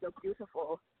you be so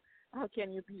beautiful? How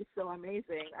can you be so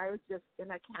amazing? I was just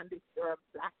in a candy store of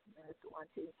blackness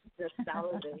wanting to just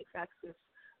salivate. That's just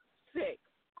sick.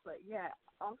 But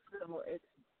also it's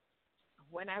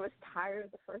when I was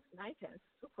tired the first night and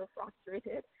super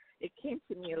frustrated, it came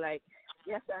to me like,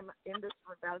 yes, I'm in this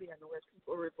rebellion where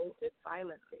people revolted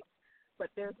violently, but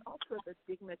there's also the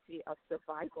dignity of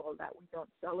survival that we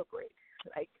don't celebrate.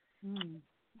 Like,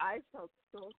 I felt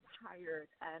so tired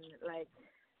and like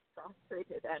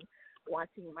frustrated and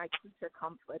wanting my creature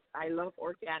comforts. I love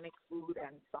organic food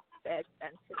and soft beds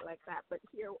and shit like that. But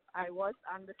here I was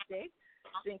on the stage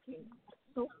thinking,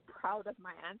 so proud of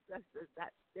my ancestors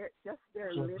that their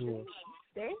living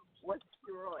day was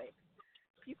heroic.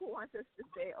 People want us to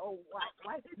say, oh,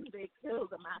 why didn't they kill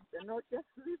the master? No, just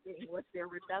living was their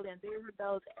rebellion. They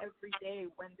rebelled every day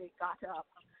when they got up.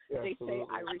 They say,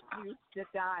 I refuse to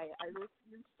die. I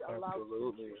refuse to allow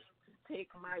you to take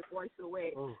my voice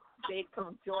away. They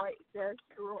come joy. Their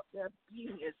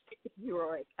being is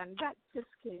heroic. And that just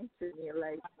came to me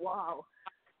like, wow,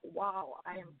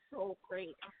 I am so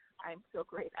great. I'm so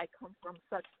great. I come from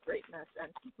such greatness,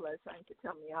 and people are trying to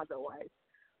tell me otherwise.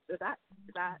 So that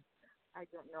I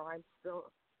don't know. I'm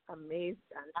still amazed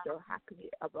and so happy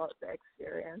about the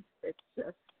experience. It's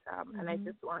just, and I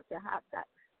just want to have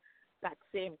that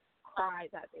same cry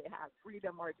that they have,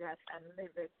 freedom or death, and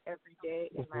live it every day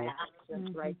in my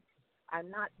actions. Like, I'm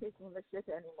not taking the shit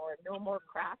anymore. No more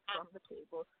crap from the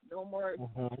table. No more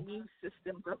new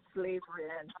systems of slavery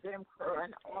and Jim Crow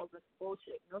and all this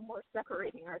bullshit. No more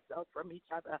separating ourselves from each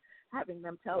other, having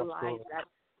them tell lies that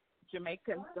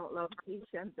Jamaicans don't love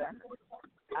Haitians and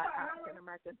African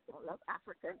Americans don't love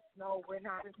Africans. No, we're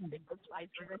not in single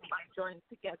slice. We're going to join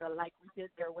together like we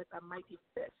did there with a mighty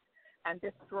fist and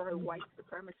destroy white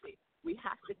supremacy. We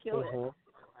have to kill it.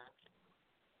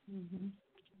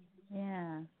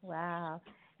 Yeah. Wow.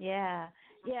 Yeah.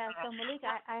 Yeah. So Malik,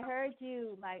 I heard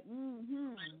you like,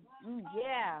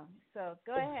 yeah. So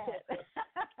go ahead.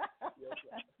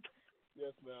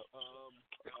 Yes, ma'am.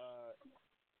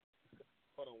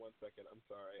 Hold on one second. I'm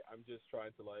sorry. I'm just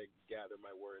trying to gather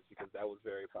my words because that was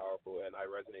very powerful and I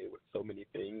resonated with so many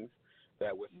things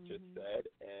that was just said,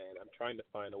 and I'm trying to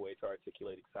find a way to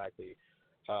articulate exactly,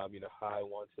 how I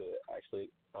want to actually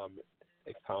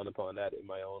expound upon that in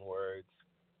my own words.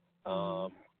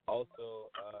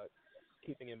 Also,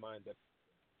 keeping in mind that,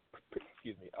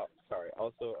 keeping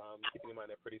in mind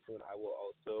that pretty soon I will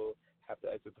also have to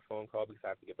exit the phone call because I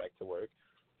have to get back to work.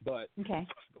 But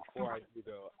before I do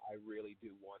though, I really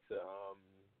do want to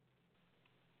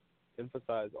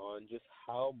emphasize on just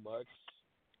how much,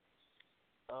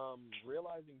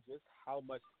 realizing just how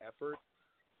much effort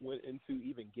went into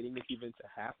even getting this event to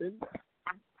happen,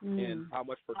 and how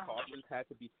much precautions had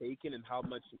to be taken, and how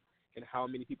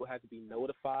many people had to be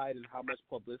notified, and how much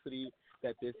publicity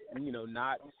that this,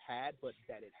 not had, but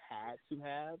that it had to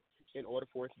have in order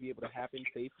for it to be able to happen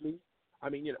safely. I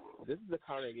mean, this is a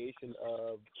congregation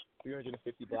of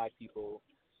 350 black people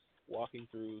walking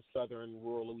through southern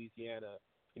rural Louisiana,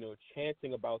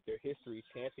 chanting about their history,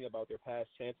 chanting about their past,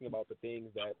 chanting about the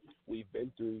things that we've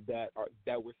been through that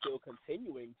we're still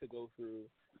continuing to go through,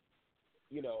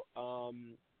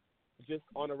 just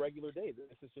on a regular day.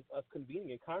 This is just us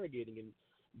convening and congregating and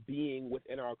being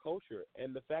within our culture.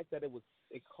 And the fact that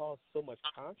it caused so much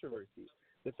controversy,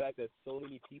 the fact that so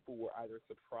many people were either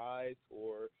surprised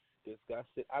or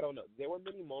disgusted. I don't know. There were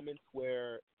many moments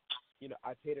where,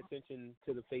 I paid attention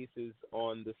to the faces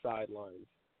on the sidelines.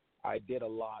 I did a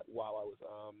lot while I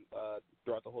was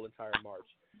throughout the whole entire march.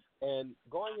 And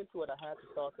going into it, I had the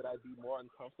thought that I'd be more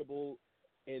uncomfortable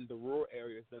in the rural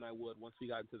areas than I would once we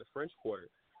got into the French Quarter.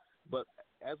 But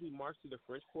as we marched through the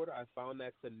French Quarter, I found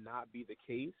that to not be the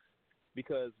case,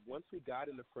 because once we got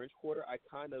in the French Quarter,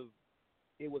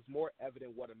 it was more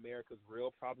evident what America's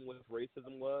real problem with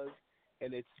racism was,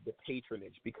 and it's the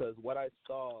patronage. Because what I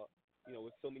saw,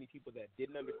 with so many people that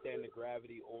didn't understand the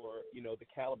gravity or, the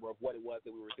caliber of what it was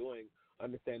that we were doing,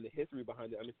 understand the history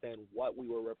behind it, understand what we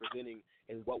were representing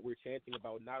and what we're chanting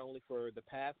about, not only for the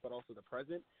past but also the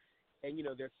present. And,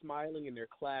 they're smiling and they're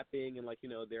clapping and,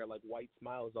 they're white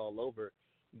smiles all over.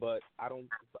 But I don't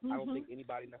think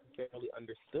anybody necessarily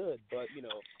understood. But,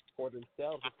 for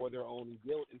themselves and for their own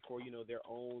guilt and for, their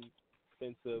own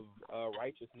sense of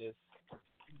righteousness,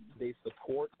 they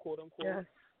support, quote unquote,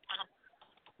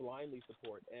 blindly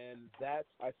support. And that's,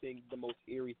 I think, the most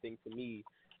eerie thing to me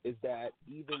is that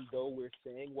even though we're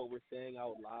saying what we're saying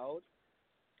out loud,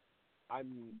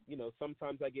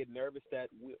 sometimes I get nervous that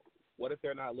what if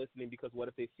they're not listening, because what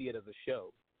if they see it as a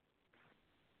show?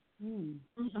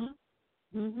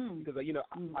 Because,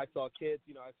 I saw kids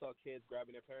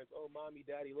grabbing their parents, oh, mommy,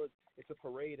 daddy, look, it's a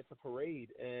parade.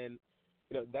 And,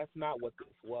 that's not what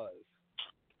this was.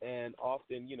 And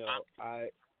often,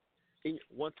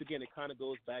 once again, it kind of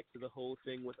goes back to the whole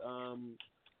thing with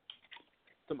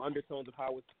some undertones of how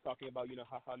I was talking about,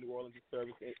 how New Orleans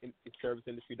is service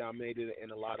industry dominated,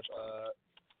 and a lot of,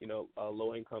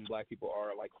 low-income black people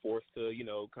are, forced to,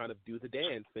 kind of do the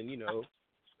dance and,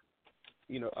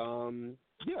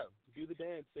 do the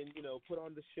dance and, put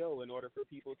on the show in order for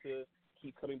people to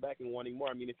keep coming back and wanting more.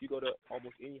 I mean, if you go to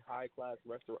almost any high-class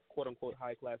restaurant, quote-unquote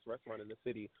high-class restaurant in the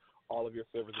city, all of your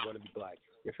servers are going to be black.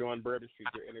 If you're on Bourbon Street,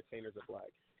 your entertainers are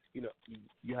black.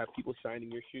 You have people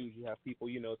shining your shoes. You have people,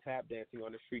 tap dancing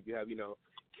on the street. You have,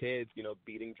 kids,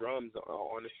 beating drums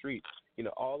on the street.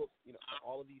 All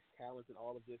of these talents and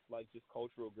all of this, just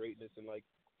cultural greatness and,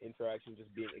 interaction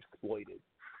just being exploited.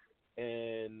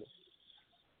 And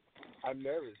I'm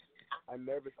nervous.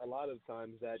 A lot of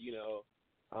times that,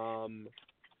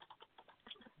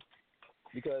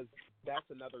 because that's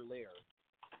another layer.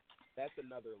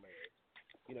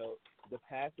 The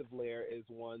passive layer is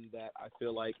one that I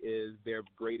feel like is their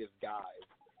greatest guide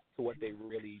to what they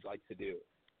really like to do,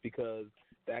 because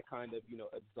that kind of,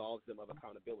 absolves them of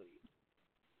accountability.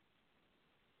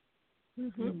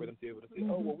 for them to be able to say,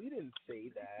 oh, well, we didn't say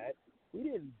that. We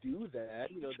didn't do that.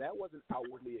 That wasn't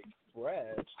outwardly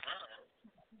expressed.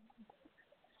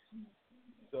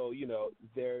 So,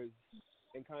 there's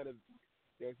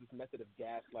this method of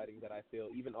gaslighting that I feel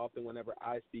even often whenever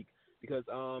I speak, because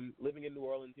living in New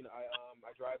Orleans,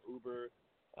 I drive Uber.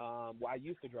 I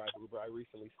used to drive Uber. I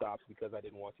recently stopped because I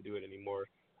didn't want to do it anymore.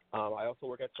 I also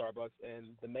work at Starbucks,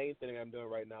 and the main thing I'm doing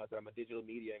right now is that I'm a digital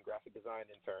media and graphic design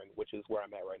intern, which is where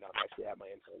I'm at right now. I'm actually at my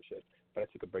internship, but I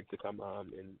took a break to come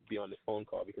and be on this phone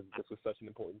call because this was such an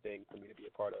important thing for me to be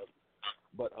a part of.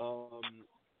 But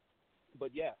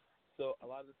yeah. So a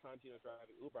lot of the times,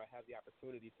 driving Uber, I have the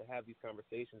opportunity to have these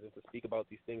conversations and to speak about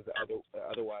these things that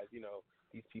otherwise,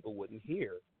 these people wouldn't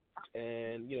hear.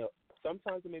 And,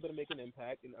 sometimes I'm able to make an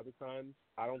impact, and other times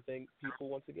I don't think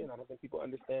people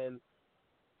understand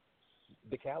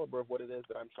the caliber of what it is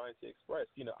that I'm trying to express.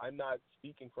 I'm not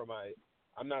speaking for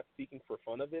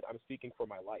fun of it. I'm speaking for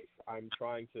my life. I'm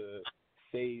trying to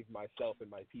save myself and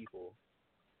my people.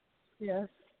 Yes.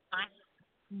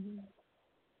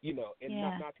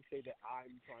 Not to say that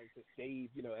I'm trying to save,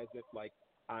 as if like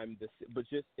I'm but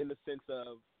just in the sense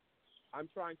of I'm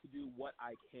trying to do what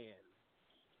I can,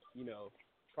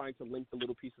 trying to link the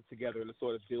little pieces together and to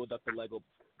sort of build up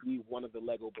be one of the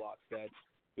Lego blocks that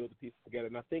build the pieces together.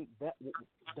 And I think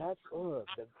that's what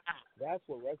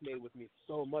resonated with me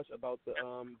so much about the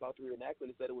reenactment,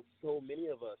 is that it was so many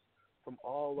of us from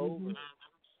all over.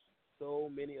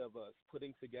 So many of us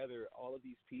putting together all of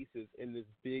these pieces in this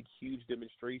big, huge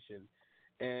demonstration.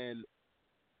 And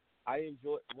I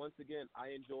enjoyed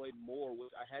more,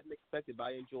 which I hadn't expected, but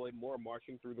I enjoyed more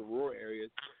marching through the rural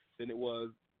areas than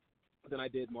I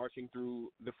did marching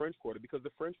through the French Quarter, because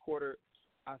the French Quarter,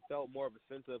 I felt more of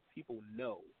a sense of people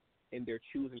know and they're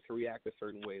choosing to react a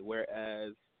certain way,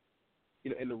 whereas,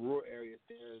 in the rural areas,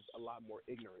 there's a lot more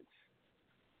ignorance.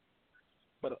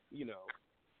 But,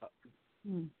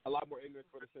 a lot more ignorance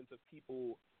for the sense of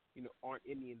people, aren't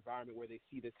in the environment where they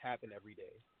see this happen every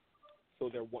day. So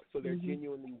they're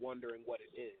genuinely wondering what it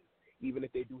is. Even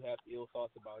if they do have ill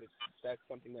thoughts about it, that's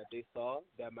something that they saw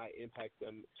that might impact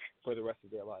them for the rest of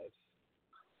their lives.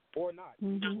 Or not.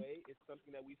 Either way, it's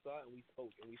something that we saw and we spoke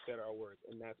and we said our words,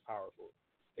 and that's powerful,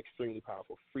 extremely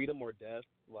powerful. Freedom or death,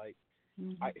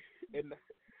 and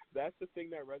that's the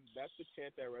thing that's the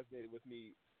chant that resonated with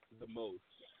me the most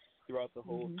throughout the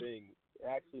whole thing. It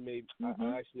actually made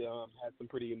I actually had some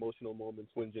pretty emotional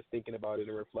moments when just thinking about it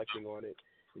and reflecting on it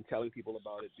and telling people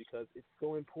about it, because it's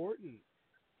so important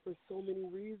for so many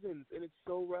reasons, and it's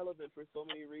so relevant for so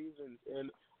many reasons. And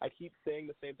I keep saying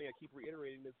the same thing, I keep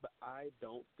reiterating this, but I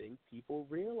don't think people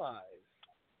realize.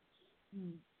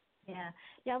 Yeah,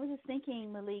 I was just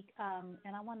thinking, Malik,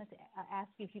 and I wanted to ask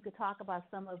you if you could talk about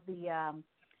some of the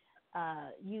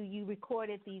you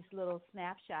recorded these little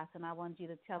snapshots, and I wanted you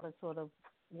to tell us sort of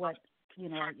what,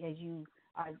 as you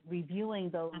are reviewing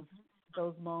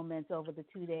those moments over the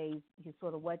 2 days,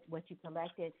 sort of what you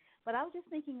collected. But I was just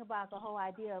thinking about the whole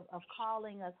idea of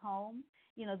calling us home.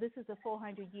 This is a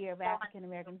 400-year of African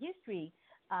American history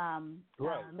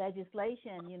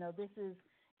legislation. This is,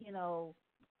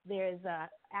 there's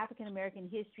African American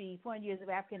history, 400 Years of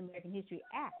African American History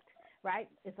Act, right?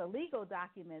 It's a legal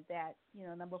document that,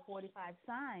 number 45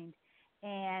 signed.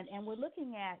 And we're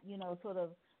looking at, sort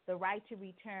of the right to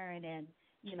return, and,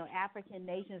 African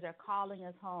nations are calling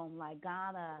us home, like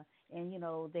Ghana, and,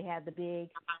 they had the big,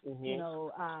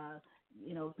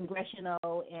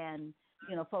 congressional, and,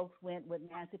 folks went with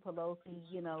Nancy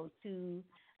Pelosi,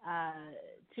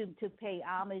 to pay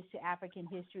homage to African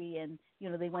history, and,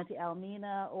 they went to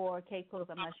Elmina or Cape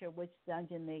Coast, I'm not sure which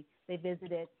dungeon they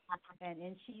visited,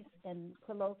 and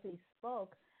Pelosi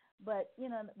spoke, but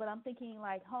I'm thinking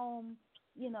like home,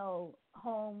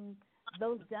 home,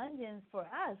 those dungeons for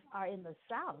us are in the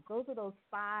South. Those are those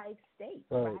 5 states,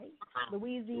 right?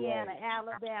 Louisiana,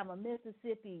 Alabama,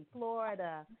 Mississippi,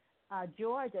 Florida,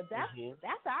 Georgia.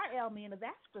 That's our Elmina.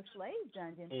 That's the slave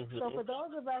dungeon. So for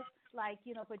those of us,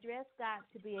 for Dred Scott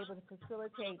to be able to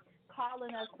facilitate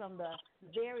calling us from the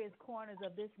various corners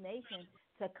of this nation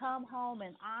to come home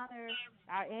and honor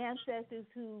our ancestors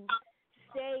who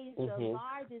staged the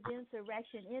largest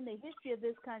insurrection in the history of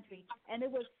this country, and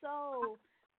it was so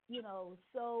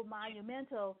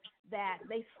monumental that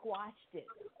they squashed it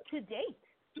to date,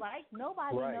 right?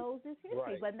 Nobody knows this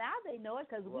history, but now they know it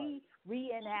because we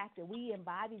reenacted, we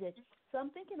embodied it. So I'm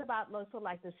thinking about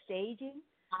like the staging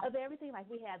of everything. Like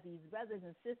we have these brothers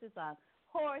and sisters on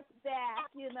horseback,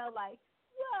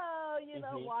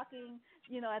 walking,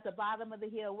 at the bottom of the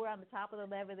hill. We're on the top of the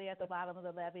levee, they're at the bottom of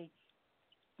the levee.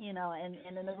 And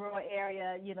in the rural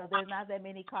area, there's not that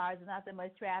many cars, there's not that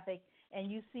much traffic, and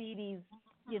you see these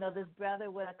this brother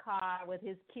with a car with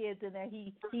his kids in there.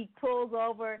 He pulls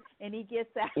over and he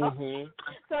gets out. Mm-hmm.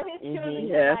 So his children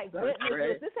Yes, like that's witness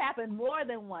great. this. This happened more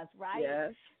than once, right?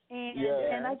 Yes.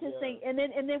 And I just think, and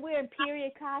then we're in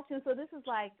period costumes, so this is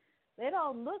like, they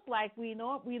don't look like we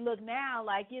look now,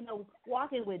 like,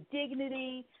 walking with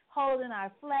dignity, holding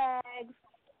our flags,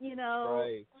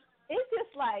 Right. It's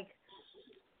just like,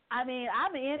 I mean,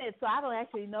 I'm in it, so I don't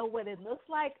actually know what it looks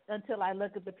like until I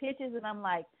look at the pictures, and I'm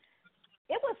like,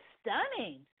 it was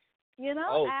stunning,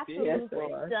 absolutely yes, it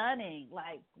was. stunning.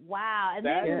 Like, wow. And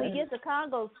then when we get to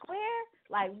Congo Square,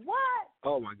 like, what?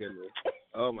 Oh, my goodness.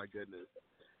 Oh, my goodness.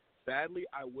 Sadly,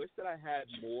 I wish that I had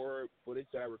more footage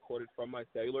that I recorded from my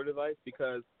cellular device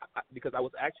because I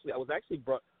was actually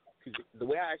brought. The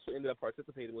way I actually ended up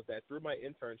participating was that through my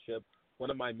internship, one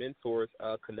of my mentors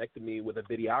connected me with a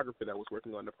videographer that was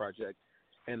working on the project,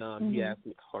 and he asked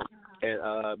me,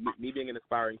 me being an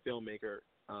aspiring filmmaker,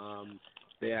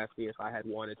 they asked me if I had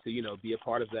wanted to, be a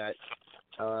part of that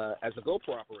as a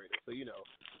GoPro operator, so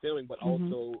filming, but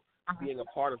also being a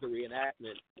part of the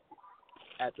reenactment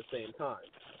at the same time.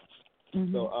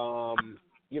 So,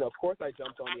 of course I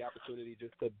jumped on the opportunity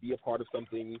just to be a part of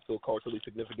something so culturally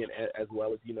significant as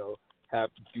well as,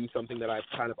 do something that I've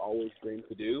kind of always dreamed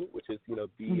to do, which is,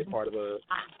 be a part of a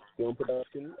film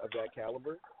production of that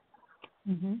caliber.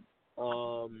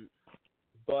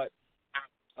 But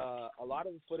a lot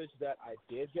of the footage that I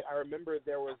did get, I remember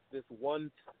there was this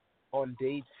one on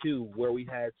day 2 where we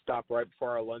had stopped right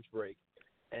before our lunch break,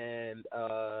 and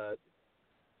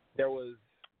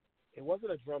it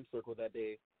wasn't a drum circle that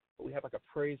day, but we had like a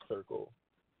praise circle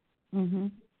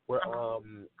where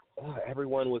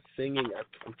everyone was singing.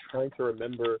 I'm trying to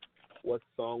remember what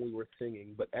song we were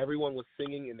singing, but everyone was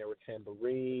singing, and there were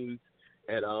tambourines,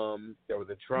 and there were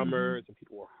the drummers, and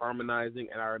people were harmonizing.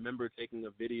 And I remember taking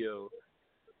a video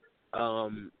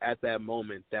at that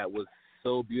moment that was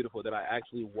so beautiful that I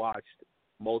actually watched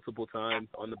multiple times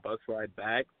on the bus ride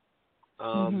back.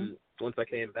 Once I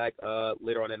came back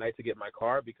later on that night to get my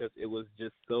car, because it was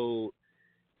just so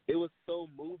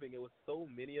moving. It was so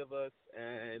many of us,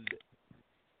 and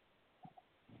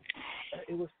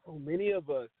it was so many of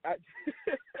us.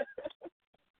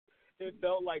 It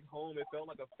felt like home. It felt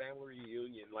like a family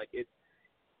reunion. Like it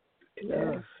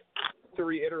to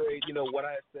reiterate, what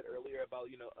I said earlier about,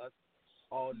 us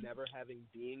all never having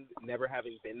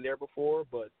been there before,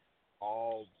 but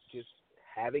all just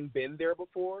having been there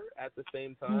before at the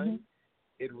same time,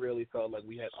 it really felt like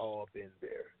we had all been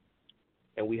there.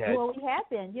 And we had. Well, we have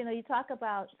been. You talk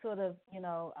about sort of,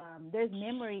 there's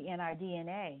memory in our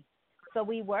DNA. So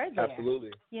we were there.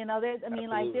 Absolutely.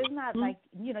 There's not like,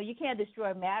 you can't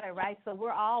destroy matter, right? So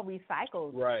we're all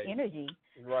recycled energy.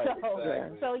 Right. So,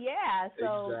 exactly. So yeah.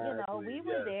 So, Exactly. we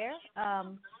were there.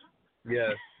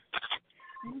 Yes.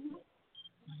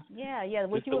 Yeah.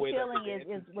 What Just you the were way that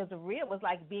feeling was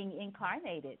like being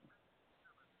incarnated.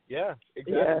 Yeah,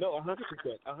 exactly. Yeah. No, 100%.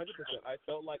 100%. I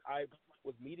felt like I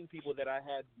was meeting people that I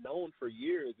had known for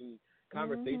years, and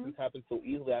conversations happened so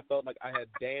easily. I felt like I had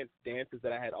dances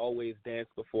that I had always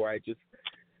danced before. I just,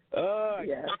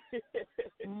 Yeah.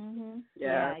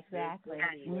 Yeah, exactly.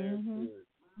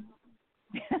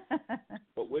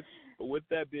 But with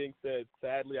that being said,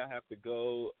 sadly I have to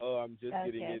go. Oh, I'm just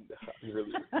getting in.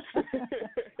 Really.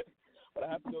 But I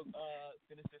have to go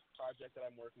finish this project that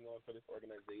I'm working on for this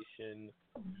organization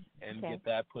and get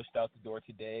that pushed out the door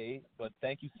today. But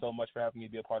thank you so much for having me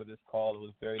be a part of this call. It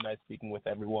was very nice speaking with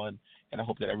everyone, and I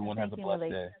hope that everyone has a blessed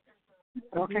day.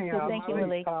 Okay, thank you,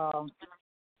 Malik.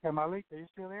 Malik, are you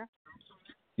still there?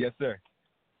 Yes, sir.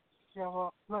 Yeah,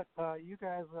 well, look, you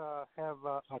guys have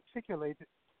articulated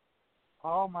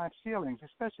all my feelings,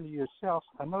 especially yourself.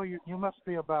 I know you must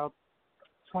be about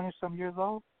 20-some years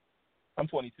old. I'm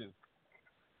 22.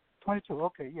 22,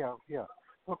 okay, yeah.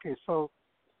 Okay, so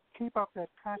keep up that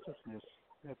consciousness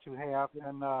that you have,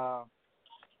 and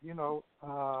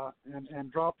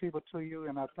and draw people to you,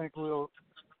 and I think we'll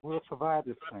survive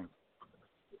this thing.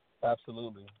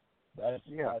 Absolutely. That's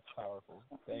powerful.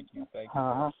 Thank you.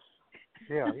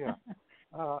 Yeah.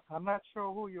 I'm not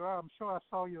sure who you are. I'm sure I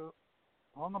saw you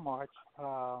on the march.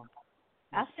 I'll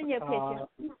send you a picture.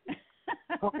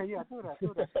 Okay, yeah, do that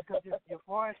because your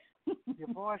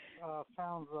voice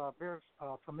sounds very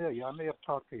familiar. I may have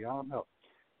talked to you. I don't know,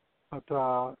 but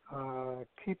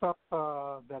keep up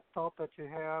that thought that you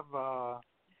have,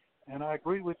 and I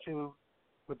agree with you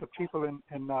with the people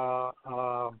in the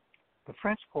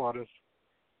French quarters.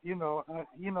 They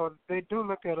do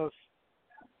look at us,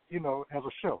 as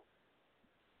a show.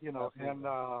 And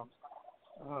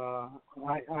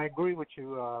I agree with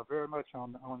you very much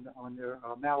on your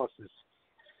analysis.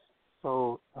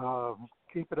 So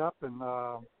keep it up, and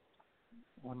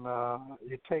when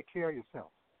you take care of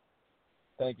yourself.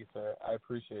 Thank you, sir. I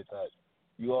appreciate that.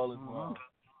 You all as well.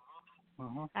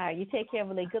 All right, you take care,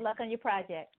 Malik. Good luck on your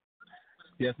project.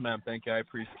 Yes, ma'am. Thank you. I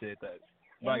appreciate that.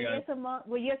 Bye, guys.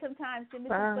 Will you sometime send me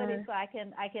some footage so I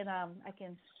can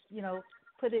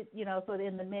put it sort of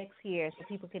in the mix here so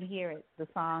people can hear it, the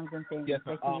songs and things yes,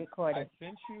 that you recorded.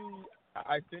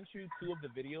 I sent you 2 of the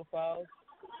video files.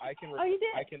 I can. You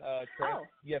did? I can.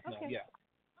 Yes, ma'am. Okay.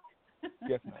 Yeah.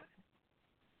 Yes, ma'am.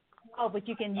 Oh, but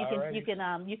you can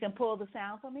pull the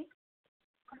sound for me?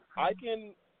 I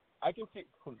can see,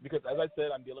 because as I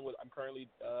said, I'm currently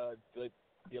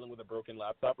dealing with a broken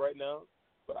laptop right now,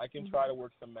 but I can try to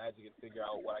work some magic and figure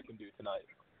out what I can do tonight.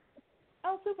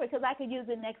 Oh, super! Because I could use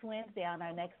it next Wednesday on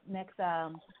our next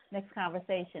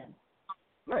conversation.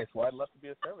 Nice. Well, I'd love to be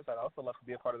of service. I'd also love to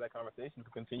be a part of that conversation to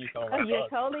continue some of our thoughts.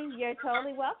 You're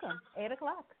totally welcome. 8:00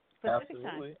 Pacific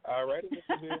Absolutely. time. All right,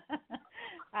 Mr.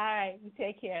 All right. You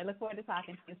take care. I look forward to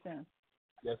talking to you soon.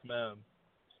 Yes, ma'am.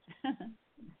 All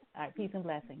right. Peace and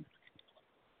blessings.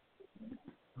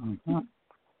 Mm-hmm.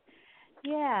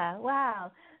 Yeah.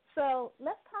 Wow. So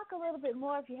let's talk a little bit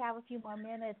more, if you have a few more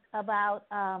minutes, about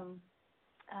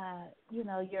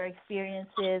your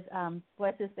experiences.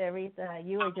 Boy, Sister Aretha,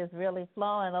 you were just really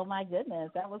flowing. Oh my goodness,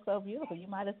 that was so beautiful. You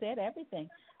might have said everything.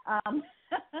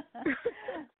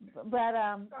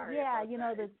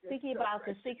 Speaking about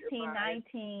the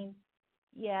 1619.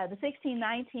 Yeah, the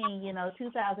 1619.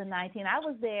 2019. I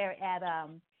was there at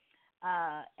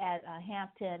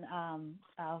Hampton.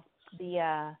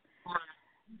 The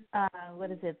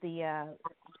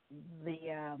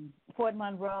Fort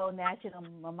Monroe National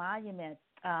Monument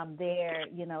there,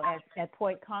 at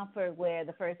Point Comfort, where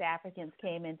the first Africans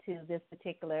came into this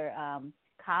particular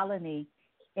colony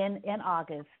in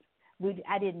August.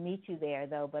 I didn't meet you there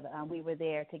though, but we were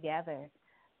there together.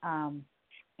 And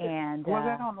was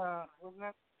that on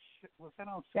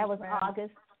that was C-SPAN?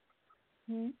 August.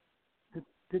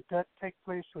 Did that take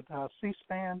place with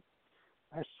C-SPAN?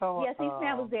 I saw. Yeah,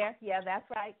 C-SPAN was there. Yeah, that's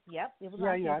right. Yep, it was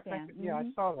on C-SPAN.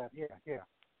 I saw that. Yeah.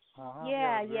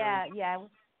 Yeah.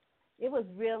 It was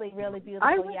really, really beautiful.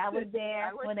 I was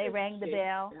there when they rang the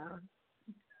bell.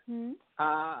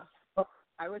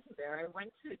 I wasn't there. I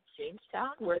went to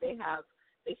Jamestown, where they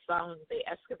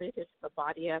excavated the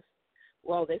body of,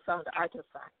 they found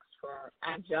artifacts for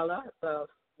Angela,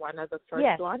 one of the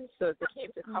first ones. So they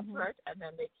came to Comfort, and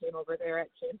then they came over there at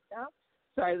Jamestown.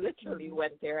 So I literally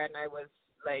went there, and I was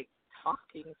like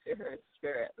talking to her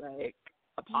spirit, like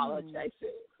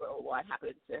apologizing for what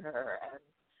happened to her, and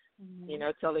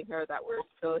telling her that we're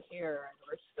still here and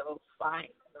we're still fine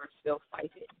and we're still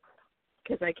fighting.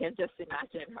 Because I can just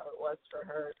imagine how it was for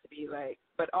her to be like.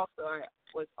 But also, I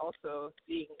was also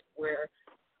seeing where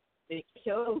they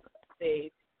took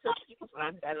people's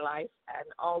land and life, and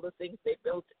all the things they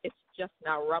built, it's just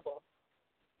now rubble.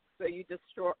 So you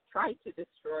try to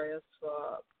destroy us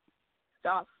for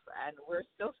stuff, and we're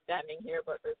still standing here,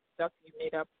 but the stuff you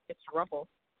made up, it's rubble.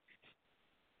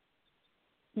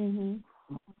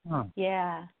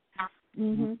 Yeah.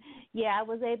 Yeah, I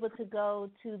was able to go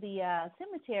to the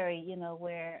cemetery,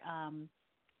 where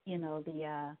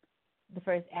the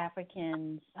first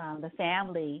Africans, the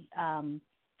family,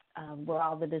 where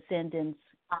all the descendants,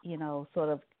 sort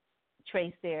of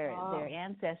trace their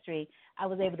ancestry. I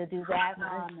was able to do that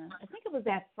on, I think it was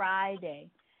that Friday,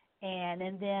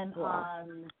 and then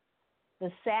on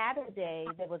the Saturday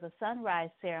there was a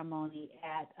sunrise ceremony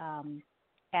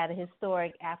at a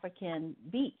historic African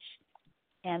beach,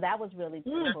 and that was really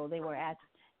beautiful. They were it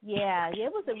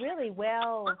was a really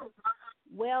well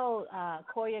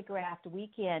choreographed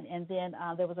weekend, and then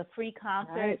there was a free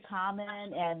concert. Nice.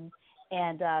 Common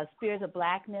and Spirits of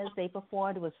Blackness, they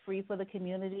performed. It was free for the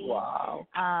community. Wow.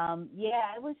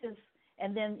 It was just,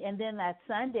 and then that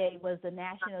Sunday was the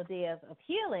National Day of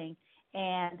Healing,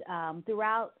 and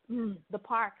throughout the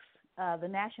parks, the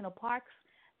national parks,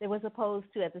 they were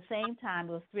supposed to, at the same time,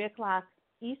 it was 3:00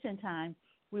 Eastern time,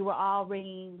 we were all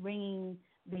ringing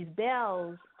these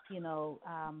bells,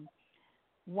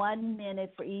 1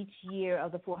 minute for each year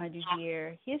of the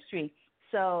 400-year history.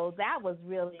 So that was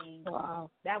really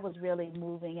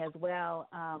moving as well,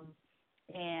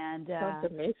 and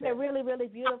they're really, really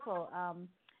beautiful.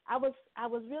 I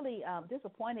was really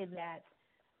disappointed that,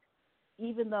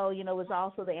 even though it was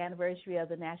also the anniversary of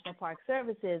the National Park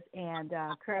Services, and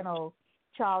Colonel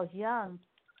Charles Young,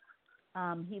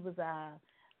 he was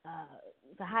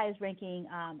the highest-ranking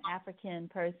African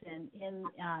person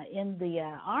in the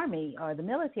Army or the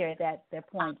military at that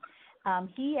point.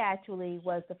 He actually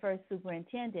was the first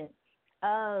superintendent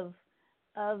of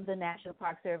the National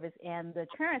Park Service and the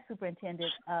current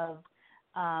superintendent of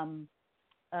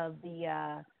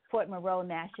the Fort Monroe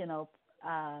National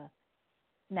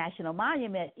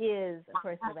Monument is a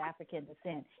person of African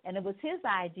descent, and it was his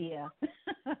idea.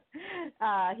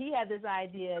 He had this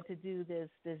idea to do this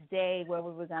day where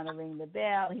we were going to ring the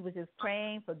bell. He was just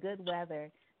praying for good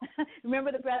weather.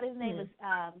 Remember the brother's name was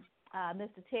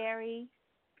Mr. Terry,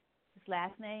 his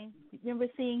last name. Remember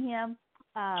seeing him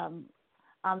on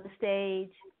the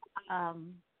stage a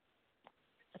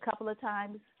couple of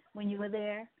times when you were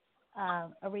there,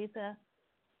 Aretha?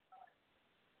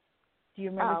 Do you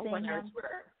remember seeing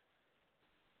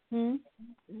him?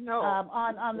 No.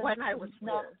 On the, when I was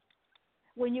there.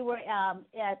 When you were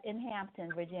in Hampton,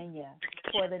 Virginia,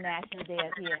 for the National Day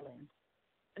of Healing.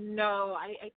 No,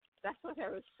 I that's what I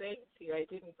was saying to you. I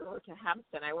didn't go to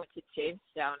Hampton. I went to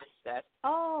Jamestown instead.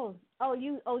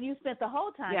 You spent the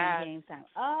whole time in Jamestown.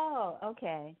 Oh,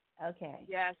 okay.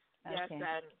 Yes, okay.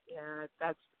 And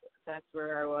that's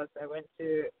where I was. I went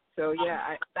to. So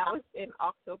that was in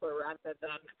October rather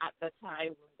than at the time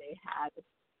when they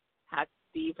had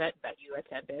the event that you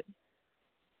attended.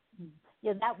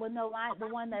 Yeah, the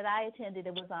one that I attended.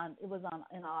 It was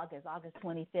in August. August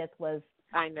 25th was.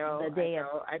 I know. The day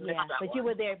I missed that but one. you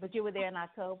were there. But you were there in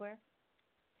October.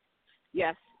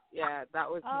 Yes, that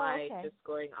was okay. just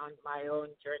going on my own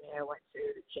journey. I went to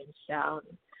Jamestown.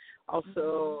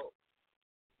 Also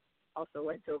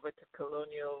went over to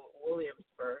Colonial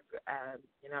Williamsburg, and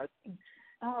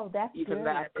Oh, that's even good.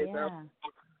 that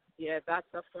is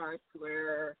that's a farce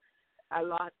where a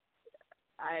lot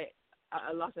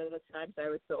of the times I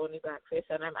was the only black face,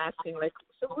 and I'm asking, like,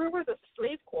 so where were the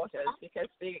slave quarters? Because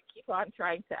they keep on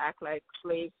trying to act like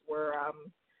slaves were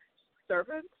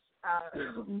servants.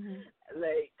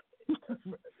 Like,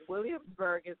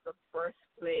 Williamsburg is the first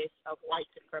place of white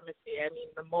supremacy. I mean,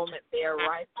 the moment they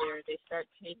arrive there, they start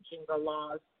changing the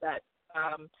laws that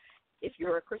if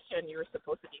you're a Christian, you're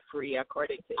supposed to be free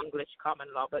according to English common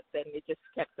law, but then they just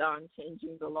kept on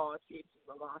changing the law.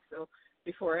 So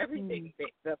before everything,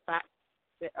 the fact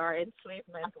that our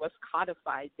enslavement was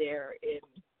codified there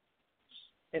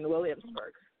in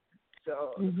Williamsburg.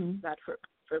 So that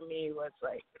for me was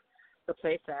like the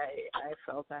place I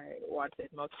felt I wanted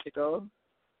most to go.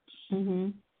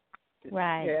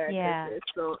 Right. Yeah.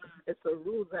 It's the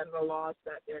rules and the laws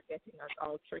that they're getting us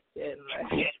all tricked in.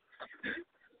 Like,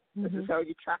 this is how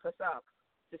you trap us up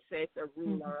to say it's a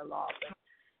rule or a law, but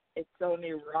it's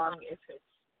only wrong if it's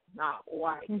not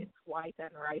white. It's white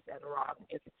and right and wrong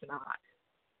if it's not.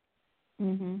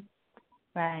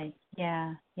 Right.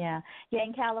 Yeah.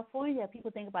 In California,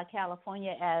 people think about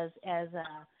California as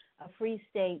a free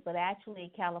state, but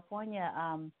actually California,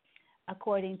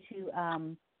 according to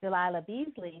Delilah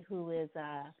Beasley, who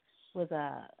was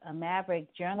a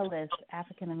maverick journalist,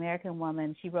 African American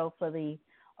woman. She wrote for the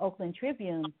Oakland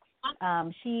Tribune.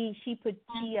 She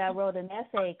wrote an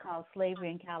essay called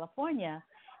 "Slavery in California,"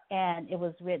 and it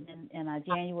was written in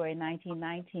January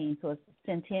 1919, so it's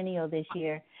centennial this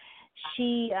year.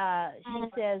 She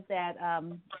says that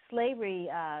slavery,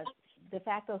 de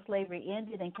facto slavery,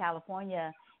 ended in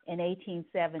California in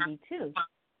 1872.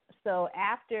 So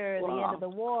after the end of the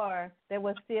war, there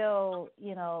was still,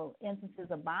 instances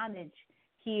of bondage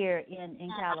here in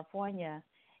California.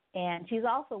 And she's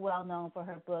also well known for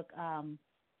her book, what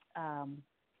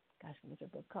was her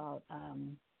book called?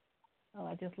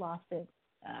 I just lost it.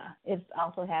 It's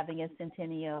also having a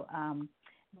centennial,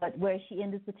 but where she,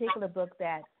 in this particular book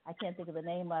that I can't think of the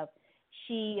name of,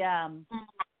 she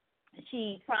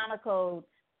chronicled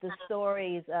the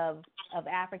stories of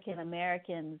African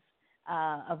Americans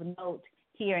of note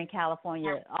here in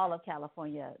California, all of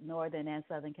California, Northern and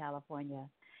Southern California.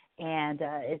 And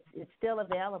it's still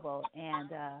available, and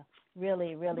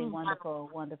really, really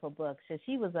wonderful book. So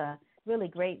she was a really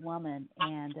great woman,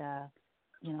 and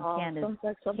Candace. Sounds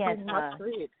like something must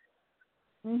read.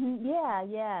 Yeah,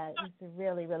 it's a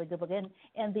really, really good book.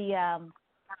 And the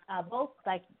both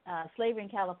Slavery in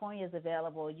California is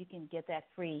available. You can get that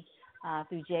free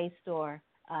through JSTOR,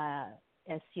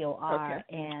 STOR,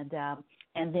 and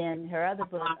then her other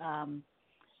book,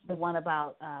 the one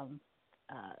about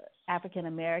African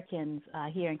Americans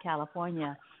here in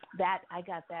California, that I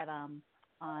got that on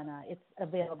it's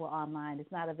available online.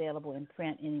 It's not available in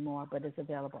print anymore, but it's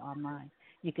available online.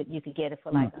 You could get it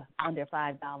for like under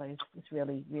 $5. It's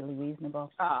really, really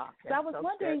reasonable. So I was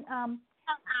wondering,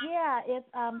 if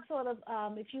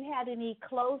if you had any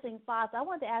closing thoughts. I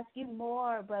wanted to ask you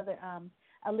more, Brother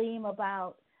Aleem,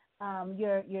 about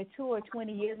your tour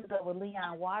 20 years ago with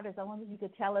Leon Waters. I wonder if you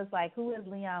could tell us, like, who is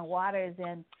Leon Waters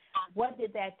and what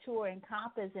did that tour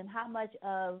encompass, and how much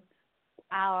of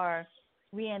our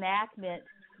reenactment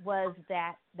was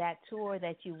that tour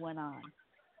that you went on?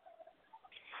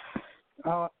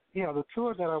 Yeah, the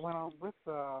tour that I went on with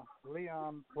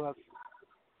Leon was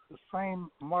the same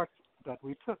march that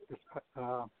we took this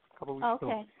couple weeks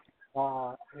ago.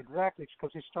 Exactly,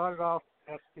 because he started off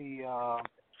at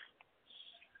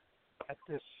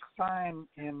this sign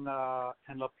in La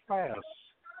Place,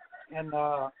 and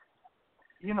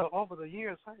over the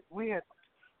years we had,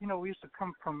 we used to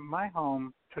come from my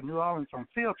home to New Orleans on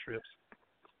field trips,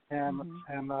 and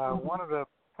one of the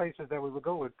places that we would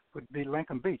go would be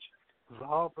Lincoln Beach. It was an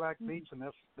all-black beach, and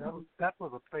that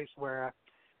was a place where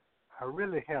I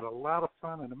really had a lot of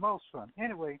fun and the most fun.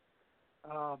 Anyway,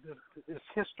 this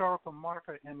historical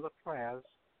marker in La Place,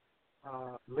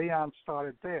 Leon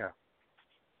started there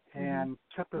and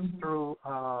took us through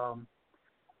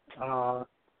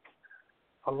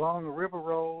along the river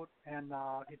road, and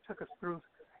he took us through.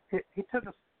 He took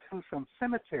us to some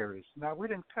cemeteries. Now we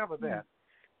didn't cover that,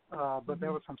 but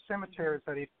there were some cemeteries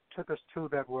that he took us to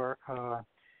that were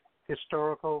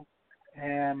historical,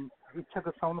 and he took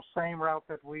us on the same route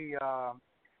that we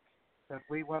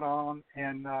went on,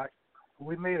 and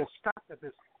we made a stop at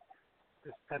the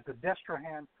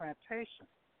Destrehan plantation,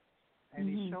 and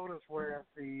he showed us where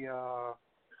the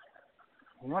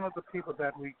one of the people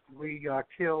that we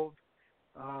killed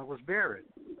was buried.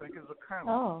 I think it was a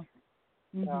colonel.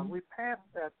 We passed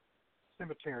that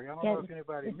cemetery. I don't know if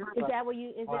anybody knew Is that where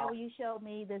you showed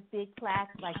me this big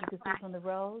plaque, like you could see from the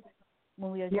road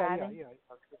when we were driving? Yeah.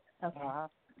 Okay.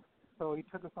 So he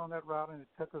took us on that route, and it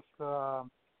took us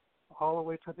all the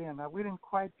way to the end. Now, we didn't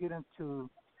quite get into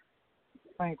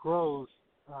St. Rose,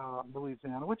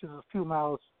 Louisiana, which is a few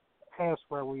miles past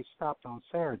where we stopped on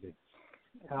Saturday.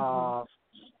 But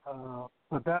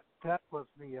that was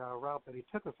the route that he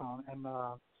took us on. And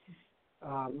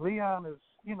Leon is,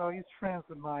 he's friends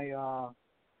with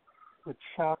with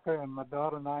Shaka and my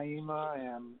daughter Naima,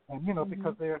 and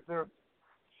because they're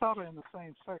sort of in the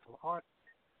same circle, art,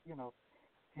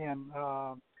 and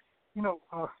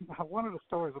one of the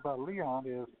stories about Leon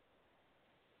is,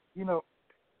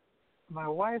 my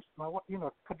wife,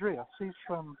 Kadria, she's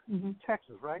from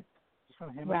Texas, right? She's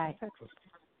from Henderson, Texas,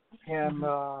 and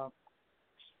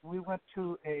we went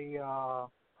to a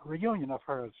reunion of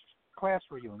hers, class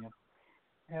reunion,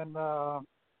 and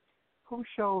who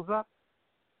shows up?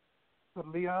 But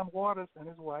Leon Waters and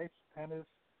his wife and his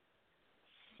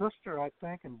sister, I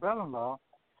think, and brother-in-law.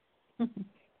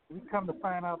 We come to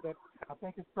find out that I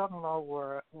think his brother-in-law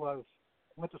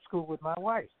went to school with my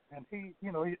wife, and he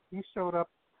showed up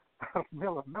out of the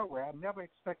middle of nowhere. I never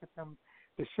expected him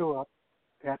to show up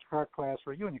at her class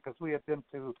reunion because we had been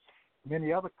to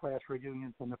many other class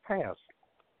reunions in the past.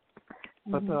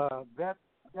 But that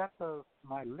was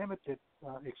my limited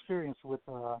experience with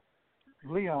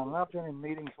Leon. I've been in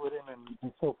meetings with him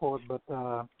and so forth, but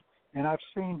and I've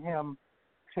seen him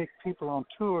take people on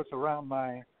tours around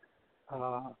my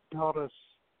daughter's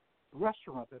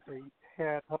restaurant that they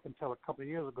had up until a couple of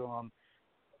years ago on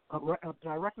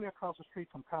directly across the street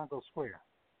from Congo Square.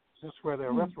 That's where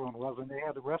their restaurant was, and they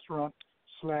had a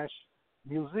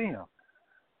restaurant/museum,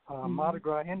 Mardi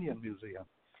Gras Indian Museum,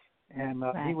 and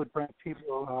he would bring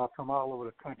people from all over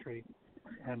the country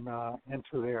and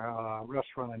into their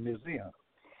restaurant and museum.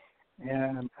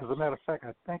 And as a matter of fact,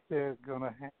 I think they're going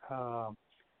to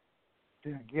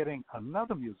they're getting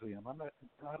another museum. I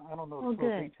don't know the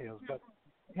full details, but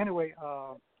anyway,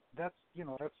 that's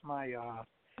my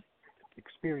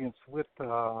experience with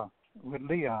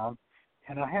Leon,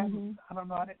 and I haven't. I don't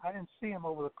know. I didn't see him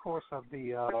over the course of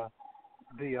the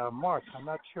march. I'm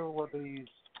not sure whether he's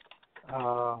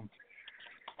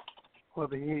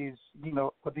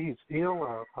ill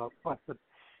or what, but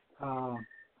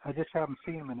I just haven't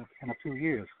seen him in a few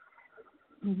years.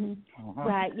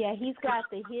 Right, yeah, he's got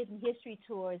the Hidden History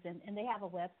Tours, and they have a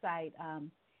website,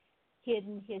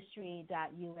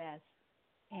 hiddenhistory.us,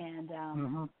 and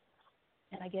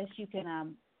I guess you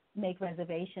can make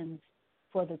reservations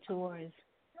for the tours.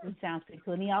 It sounds pretty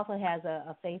cool. And he also has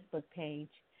a Facebook page.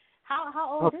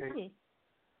 How old is he?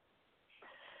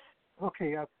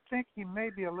 Okay, I think he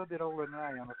may be a little bit older than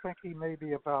I am. I think he may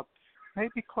be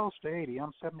maybe close to 80.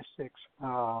 I'm 76.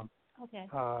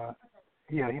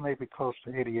 Yeah, he may be close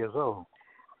to 80 years old.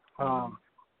 I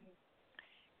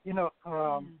don't know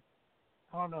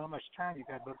how much time you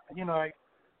got, but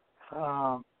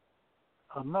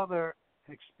another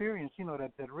experience,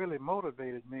 that really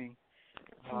motivated me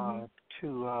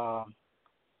to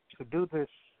do this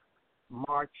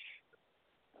march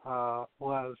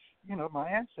was, my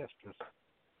ancestors.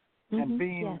 And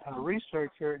being a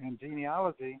researcher in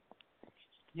genealogy,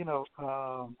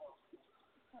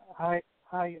 I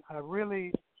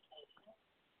really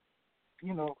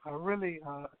I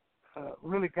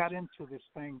really got into this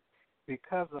thing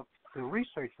because of the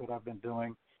research that I've been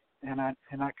doing, and I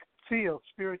feel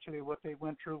spiritually what they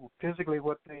went through, physically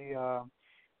what they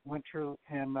went through,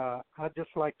 and I'd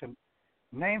just like to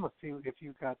name a few if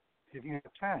you have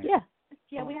time.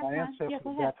 Yeah, we have time. Yeah,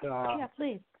 go ahead. Yeah,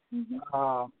 please.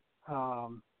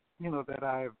 That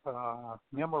I've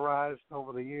memorized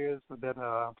over the years, that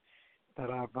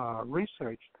I've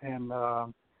researched, and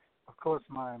of course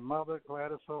my mother,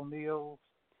 Gladys O'Neill.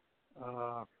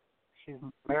 She's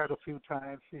married a few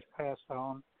times. She's passed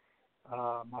on.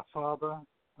 My father,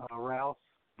 Ralph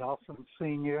Dawson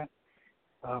Sr.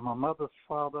 My mother's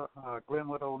father,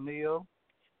 Glenwood O'Neill.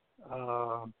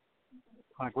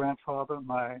 My grandfather,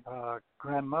 my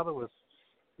grandmother was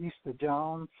Easter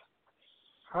Jones.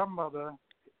 Her mother,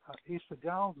 Easter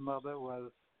Jones' mother,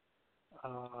 was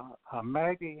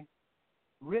Maggie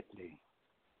Ridley.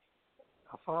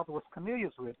 Her father was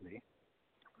Cornelius Ridley,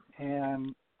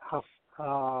 and her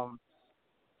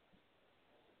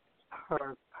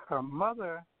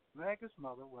mother, Maggie's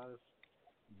mother, was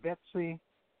Betsy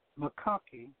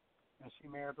McConkey, and she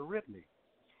married a Ridley.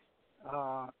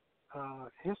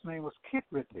 His name was Kit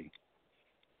Ridley.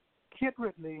 Kit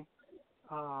Ridley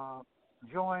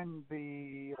joined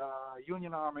the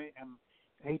Union Army in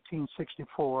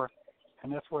 1864,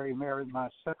 and that's where he married my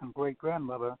second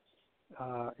great-grandmother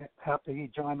after he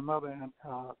joined the mother and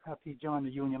after he joined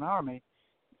the Union Army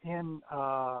in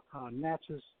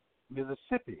Natchez,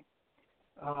 Mississippi.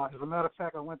 As a matter of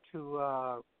fact, my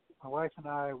wife and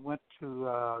I went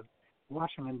to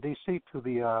Washington, D.C. to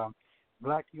the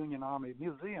Black Union Army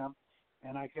Museum,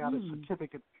 and I got a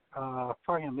certificate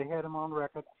for him. They had him on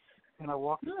record, and we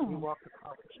walked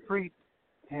across the street,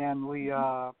 and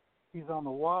he's on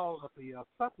the wall of the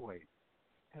subway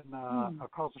and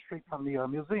across the street from the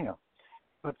museum.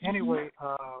 But anyway,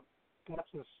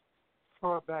 that's as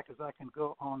far back as I can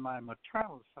go on my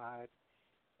maternal side.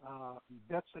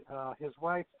 Betsy, his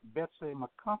wife, Betsy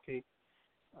McConkey,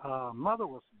 mother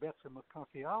was Betsy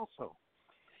McConkey also.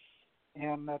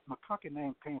 And that McConkey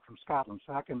name came from Scotland.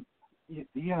 So I can,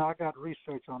 I got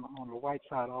research on the white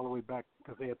side all the way back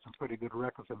because they had some pretty good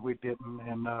records and we didn't.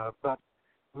 And but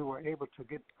I was able to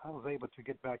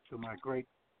get back to my great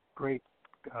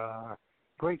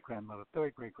grandmother,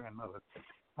 third great grandmother.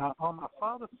 On my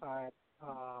father's side,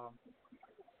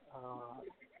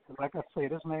 like I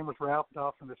said, his name was Ralph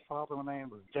Dawson. His father's name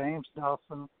was James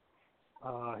Dawson.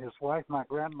 His wife, my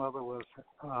grandmother, was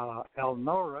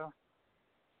Elnora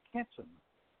Kenton.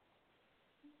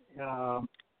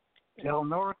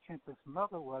 Elnora Kenton's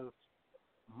mother was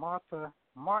Martha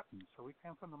Martin. So we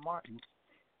came from the Martins.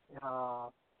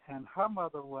 And her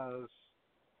mother was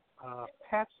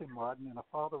Patsy Martin, and her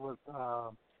father was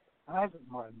Isaac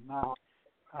Martin. Now,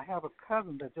 I have a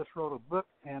cousin that just wrote a book,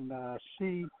 and I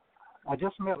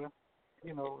just met her, a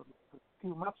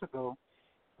few months ago.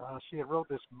 She had wrote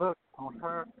this book on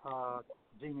her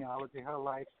genealogy, her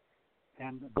life,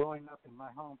 and growing up in my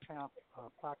hometown,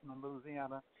 Plaquemine,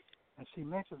 Louisiana. And she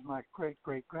mentions my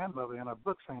great-great-grandmother in her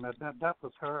book, saying that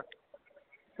was her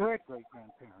third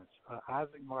great-grandparents,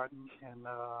 Isaac Martin and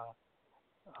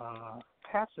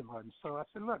Patsy Martin. So I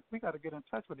said, look, we got to get in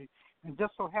touch with you. And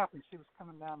just so happened she was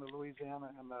coming down to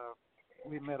Louisiana, and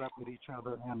we met up with each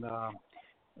other.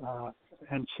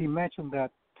 And she mentioned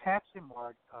that Patsy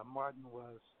Martin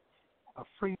was a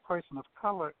free person of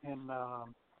color in, I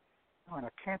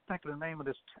can't think of the name of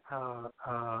this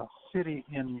city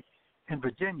in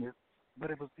Virginia,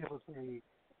 but it was a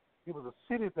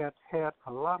city that had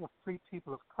a lot of free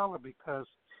people of color because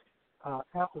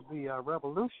after the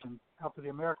Revolution, after the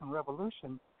American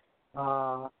Revolution,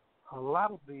 a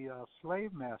lot of the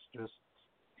slave masters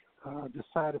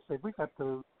decided, say, we got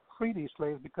to free these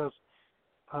slaves because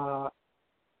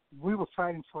we were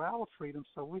fighting for our freedom,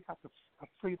 so we have to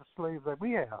free the slaves that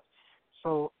we have.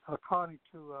 So according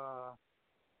to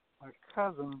my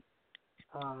cousin,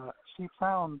 she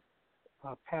found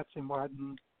Patsy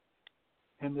Martin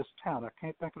in this town. I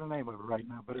can't think of the name of it right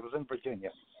now, but it was in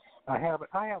Virginia. I have it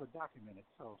documented.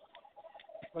 So,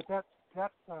 but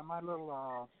that's my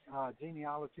little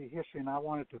genealogy history, and I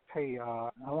wanted to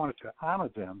honor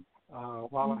them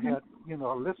while I had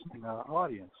a listening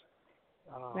audience.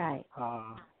 Right.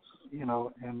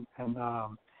 And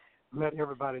let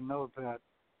everybody know that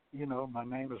my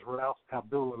name is Ralph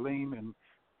Abdul Alim, and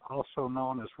also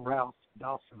known as Ralph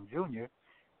Dawson Jr.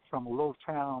 from a little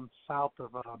town south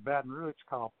of Baton Rouge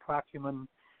called Plaquemine,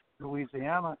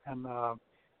 Louisiana. And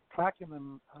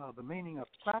Plaquemine, the meaning of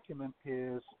Plaquemine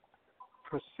is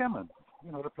persimmon.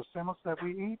 The persimmons that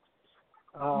we eat.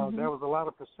 There was a lot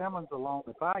of persimmons along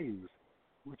the bayous,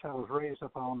 which I was raised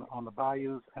up on the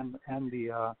bayous and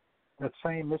the that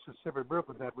same Mississippi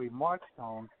River that we marched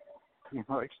on,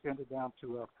 extended down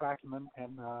to Frackman,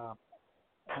 and I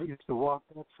used to walk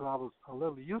that, so I was a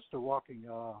little used to walking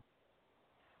the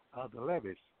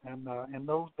levees. And in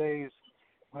those days,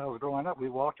 when I was growing up, we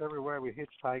walked everywhere. We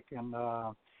hitchhiked, and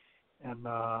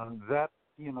that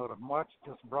the march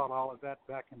just brought all of that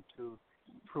back into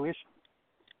fruition.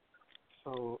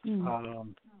 So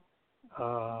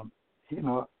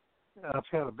I've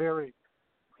had a very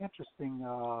interesting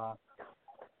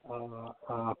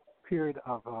period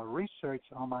of research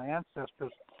on my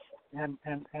ancestors, and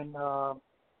there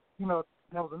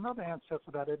was another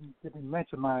ancestor that I didn't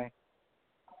mention.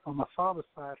 On my father's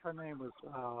side, her name was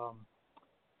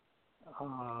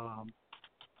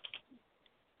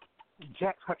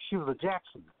she was a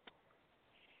Jackson,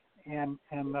 and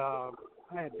I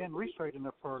had been researching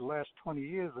her for the last 20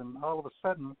 years, and all of a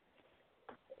sudden,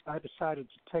 I decided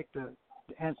to take the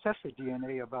ancestry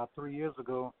DNA about 3 years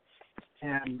ago,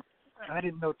 and I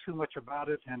didn't know too much about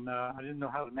it, and I didn't know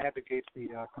how to navigate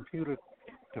the computer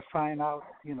to find out,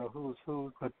 who's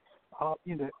who. But all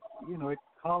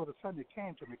of a sudden it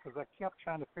came to me because I kept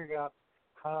trying to figure out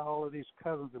how all of these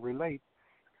cousins relate,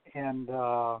 and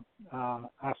I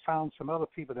found some other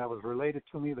people that was related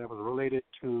to me, that was related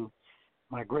to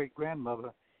my great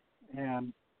grandmother,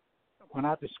 and when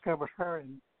I discovered her,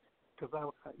 and because I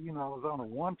was on a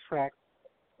one-track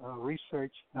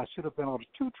research, I should have been on a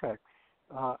two-track.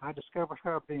 I discovered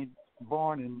her being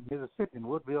born in Mississippi, in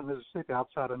Woodville, Mississippi,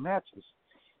 outside of Natchez.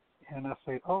 And I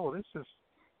said, oh, this is,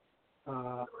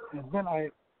 and then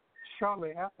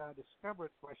shortly after I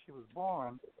discovered where she was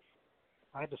born,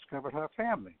 I discovered her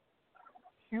family,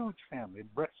 huge family.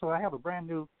 So I have a brand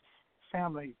new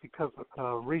family because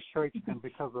of research and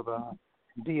because of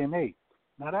DNA.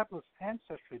 Now that was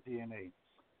ancestry DNA.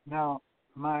 Now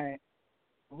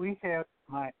we had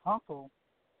my uncle,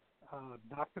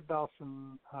 Dr.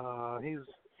 Dawson. He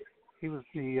was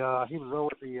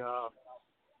over the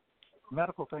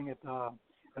medical thing at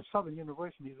Southern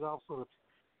University. He's also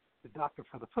the doctor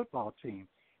for the football team.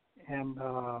 And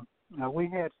we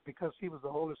had, because he was the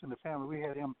oldest in the family,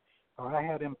 I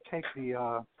had him take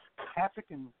the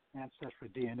African ancestry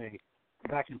DNA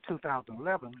back in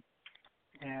 2011,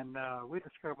 and we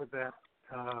discovered that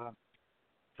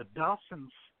the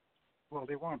Dawsons, well,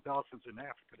 they weren't Dawsons in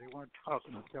Africa. They weren't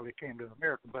Dawsons until they came to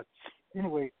America. But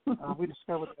anyway, we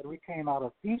discovered that we came out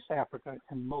of East Africa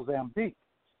in Mozambique,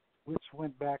 which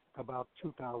went back about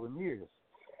 2,000 years.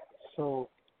 So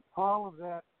all of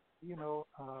that,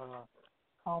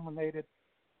 culminated,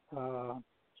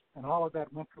 and all of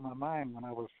that went through my mind when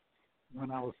I was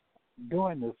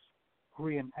doing this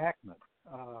reenactment.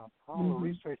 All the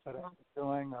research that I was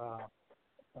doing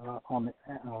on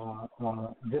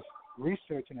this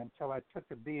researching until I took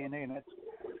the DNA, and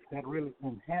that really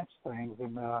enhanced things.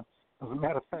 And as a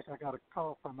matter of fact, I got a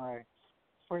call from my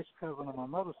first cousin on my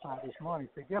mother's side this morning.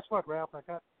 He said, "Guess what, Ralph? I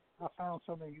found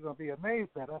something you're gonna be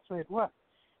amazed at." I said, "What?"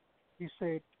 He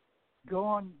said, "Go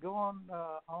on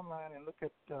online and look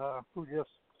at who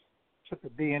just took the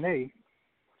DNA,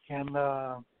 and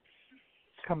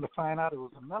come to find out it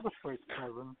was another first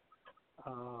cousin.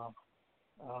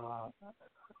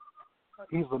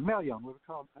 He's a million. We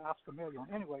call him Oscar Million.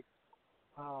 Anyway,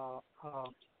 all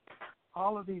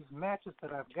of these matches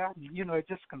that I've gotten, it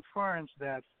just confirms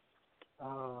that,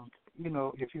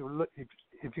 if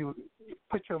you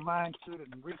put your mind to it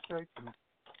and research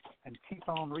and keep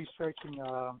on researching,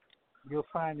 you'll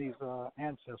find these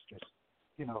ancestors,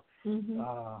 and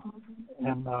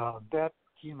that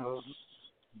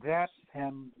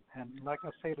and like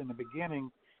I said in the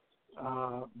beginning,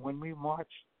 when we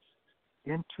marched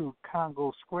into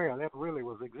Congo Square, that really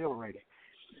was exhilarating,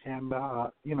 and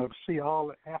to see all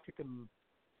the African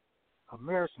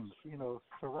Americans,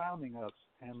 surrounding us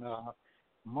and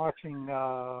marching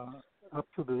up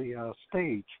to the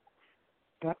stage.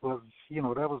 That was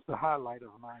the highlight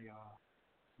of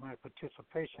my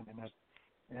participation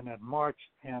in that march.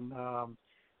 And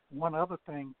one other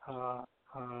thing I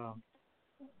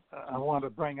want to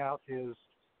bring out is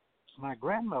my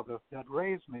grandmother that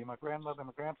raised me. My grandmother and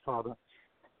my grandfather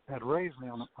that raised me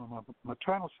on my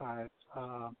maternal side.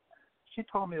 She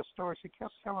told me a story. She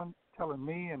kept telling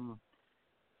me and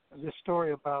this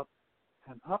story about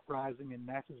an uprising in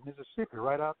Natchez, Mississippi,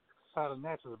 right outside of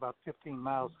Natchez, about 15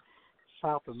 miles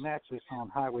south of Natchez on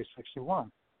Highway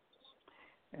 61.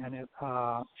 And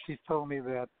she told me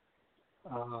that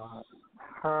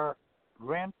her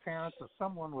grandparents or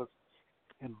someone was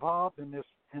involved in this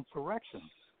insurrection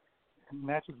in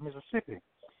Natchez, Mississippi.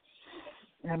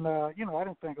 And, you know, I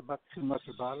didn't think about too much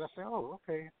about it. I said, oh,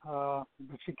 okay.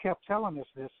 But she kept telling us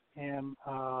this. And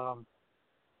a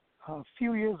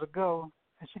few years ago,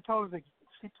 and she told me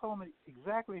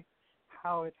exactly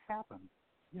how it happened.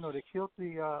 You know, they killed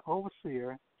the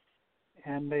overseer,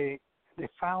 and they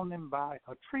found him by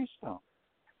a tree stump.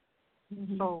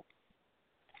 Mm-hmm. So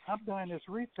I'm doing this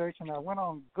research, and I went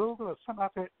on Google or something. I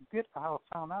forget how I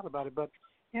found out about it. But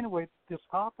anyway, this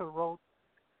author wrote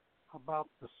about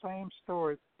the same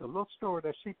story, the little story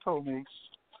that she told me.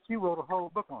 He wrote a whole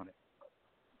book on it.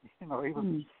 You know,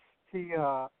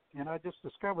 and I just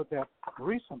discovered that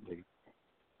recently.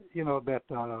 You know, that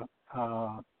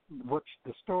what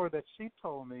the story that she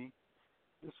told me,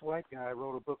 this white guy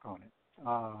wrote a book on it.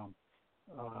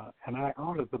 And I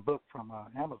ordered the book from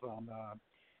Amazon,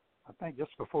 I think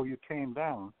just before you came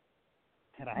down.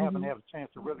 And I haven't had a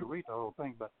chance to really read the whole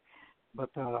thing, but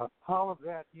all of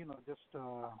that, you know, just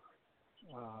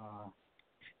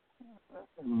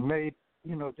made,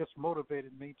 you know, just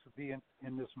motivated me to be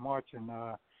in this march and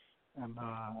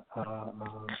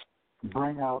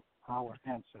bring out our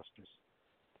ancestors.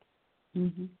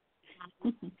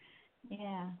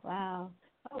 Yeah. Wow.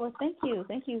 Oh, well, thank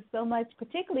you so much,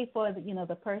 particularly for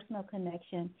the personal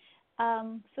connection.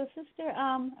 So, Sister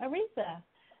Aretha,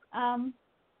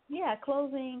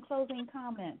 closing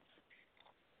comments.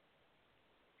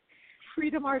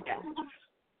 Freedom or death.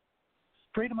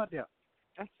 Freedom or death.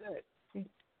 That's it.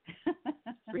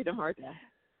 Freedom or death.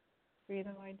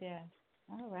 Freedom or death.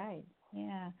 All right.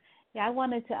 Yeah. Yeah. I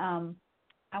wanted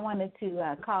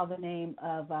to call the name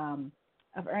of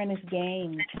Ernest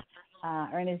Gaines,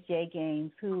 Ernest J.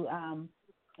 Gaines, who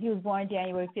he was born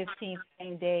January 15th,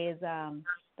 same day as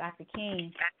Dr.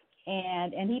 King,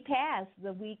 and he passed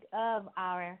the week of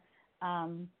our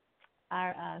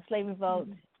Slave Revolt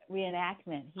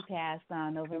reenactment. He passed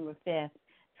on November 5th,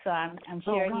 so I'm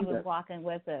sure he was walking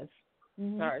with us.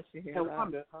 Sorry to hear that.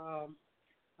 Wanda,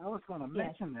 I was going to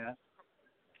mention that.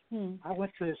 I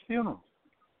went to his funeral.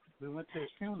 We went to his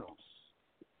funeral.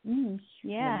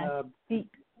 Yeah.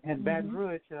 In Baton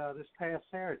Rouge this past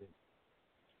Saturday.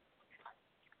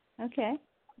 Okay.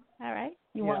 All right.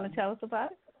 You want to tell us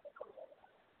about it?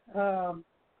 Well,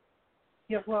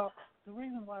 the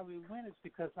reason why we went is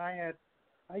because I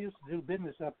used to do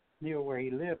business up near where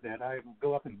he lived at. I would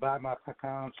go up and buy my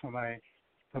pecans for my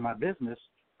business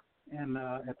and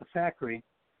at the factory,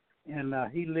 and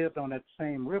he lived on that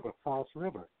same river, False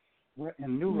River,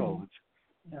 in New Roads.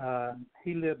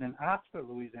 He lived in Oscar,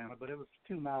 Louisiana, but it was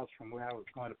 2 miles from where I was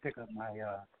going to pick up my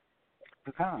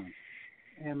pecans.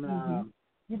 And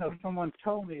you know, someone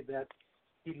told me that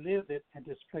he lived at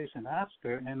this place in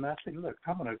Oscar, and I said, look,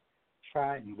 I'm going to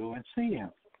try and go and see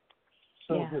him.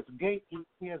 So his gate,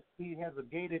 he has a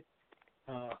gated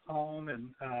home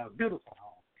and beautiful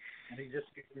home, and he just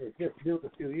built a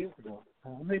few years ago,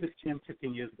 maybe 10,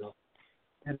 15 years ago.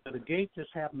 And the gate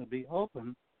just happened to be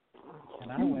open,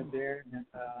 and I went there,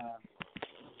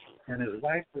 and his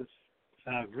wife was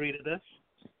greeted us.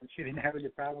 And she didn't have any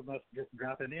problem with us just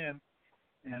dropping in.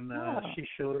 And she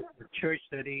showed us the church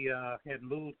that he had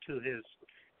moved to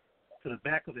the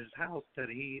back of his house that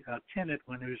he attended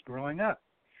when he was growing up.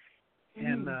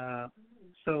 And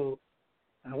so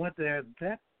I went there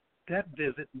that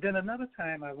visit. Then another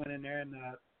time I went in there and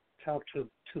talked to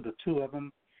the two of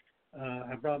them.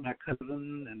 I brought my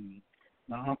cousin and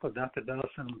my uncle, Dr.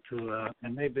 Dawson,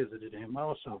 and they visited him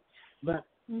also. But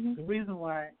the reason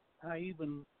why I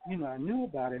even, I knew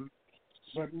about him,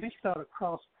 but we started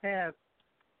cross paths,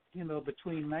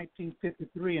 between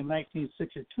 1953 and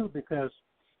 1962 because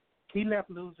he left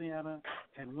Louisiana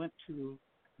and moved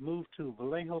to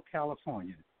Vallejo,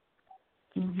 California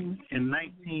in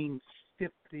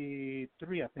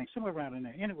 1953, I think, somewhere around in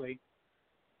there. Anyway,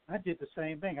 I did the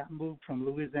same thing. I moved from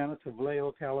Louisiana to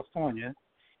Vallejo, California.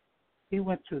 He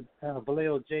went to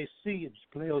Vallejo JC,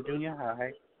 Vallejo Junior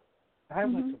High. I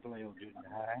went to Vallejo Junior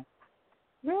High.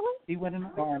 Really? He went in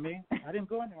the Army. I didn't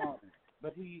go in the Army,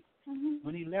 but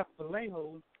when he left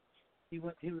Vallejo, he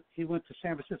went to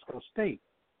San Francisco State.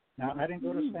 Now, I didn't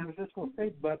go to San Francisco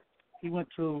State, but he went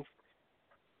to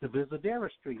the Divisadero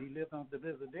Street. He lived on the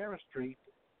Divisadero Street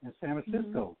in San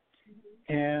Francisco.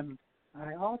 And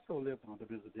I also lived on the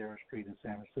Divisadero Street in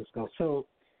San Francisco. So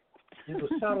it was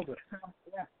sort of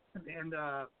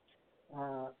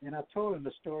and I told him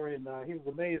the story, and he was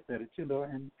amazed at it,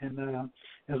 And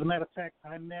as a matter of fact,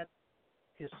 I met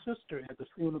his sister at the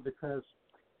funeral because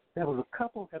there was a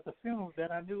couple at the funeral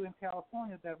that I knew in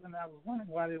California that when I was wondering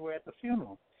why they were at the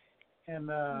funeral. And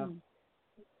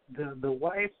the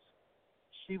wife,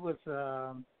 she was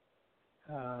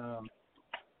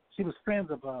she was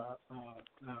friends of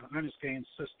Ernest Gaines'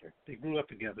 sister. They grew up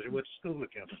together. They went to school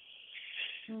together.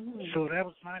 Mm-hmm. So that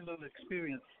was my little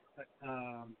experience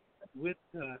with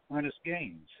Ernest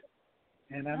Gaines.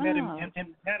 And I met him.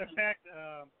 And matter of fact,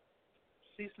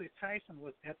 Cecily Tyson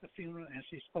was at the funeral and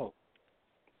she spoke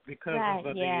because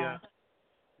of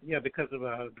because of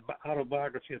the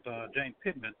autobiography of Jane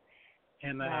Pittman.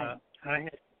 And I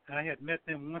had met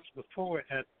them once before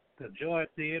at the Joy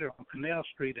Theater on Canal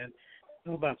Street, and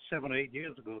about 7 or 8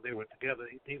 years ago they were together.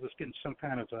 He was getting some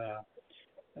kind of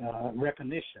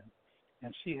recognition,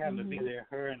 and she happened to be there.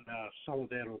 Her and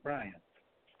Soledad O'Brien.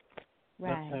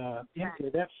 Right.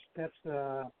 But that's.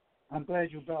 I'm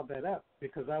glad you brought that up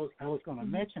because I was going to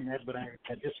mention that, but I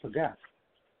just forgot.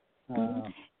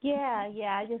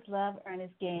 I just love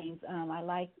Ernest Gaines. I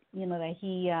like that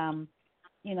he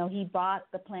he bought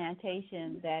the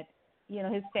plantation that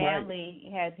his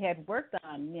family had worked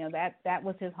on. That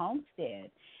was his homestead,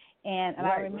 and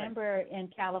I remember in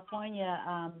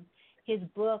California, his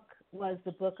book was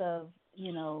the book of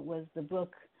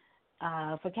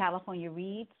for California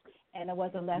Reads. And it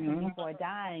was a lesson before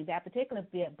dying, that particular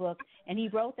book. And he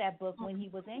wrote that book when he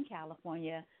was in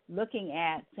California looking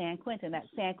at San Quentin. That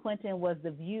San Quentin was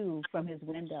the view from his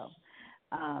window,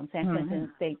 San Quentin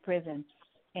State Prison.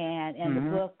 And the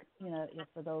book,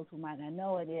 for those who might not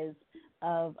know, it is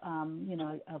of, a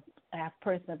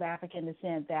person of African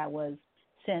descent that was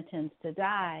sentenced to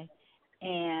die.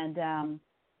 And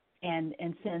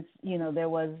since, there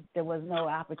was no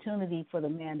opportunity for the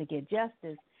man to get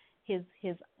justice, his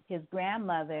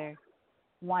grandmother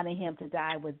wanted him to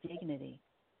die with dignity.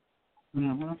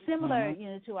 Similar,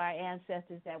 to our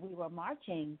ancestors that we were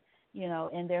marching,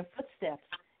 in their footsteps,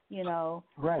 it was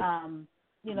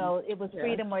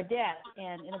freedom or death,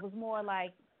 and it was more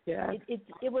like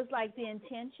it was like the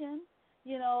intention,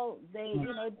 they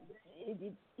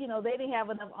they didn't have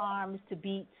enough arms to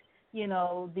beat,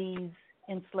 these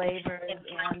enslavers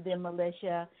and the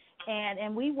militia,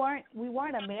 and we weren't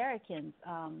Americans.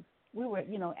 We were,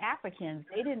 Africans.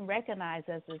 They didn't recognize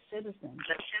us as citizens.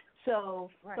 So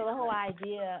the whole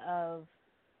idea of,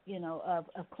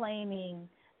 of claiming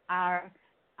our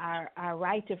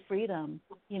right to freedom,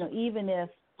 even if,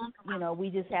 we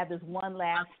just had this one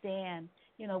last stand,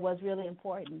 was really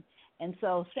important. And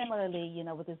so similarly,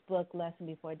 with this book, Lesson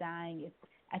Before Dying,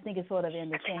 I think it's sort of in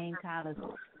the same kind of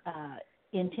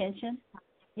intention.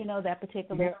 That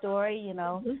particular story,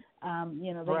 the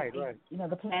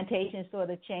plantation sort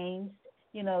of changed,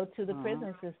 to the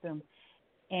prison system.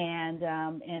 And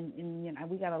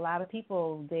we got a lot of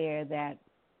people there that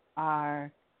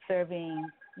are serving,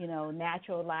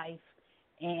 natural life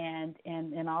and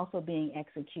also being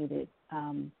executed,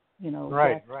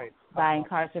 by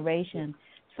incarceration.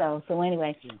 So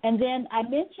anyway, and then I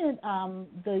mentioned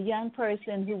the young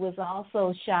person who was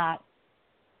also shot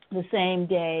the same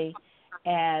day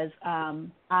as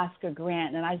Oscar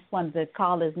Grant, and I just wanted to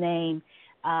call his name.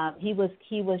 He was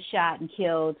shot and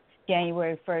killed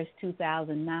January 1st,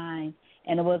 2009,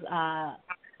 and it was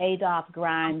Adolph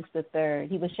Grimes III.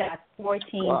 He was shot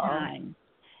 14 times,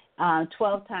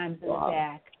 12 times in the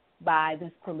back by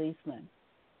this policeman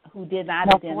who did not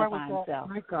identify himself. Oh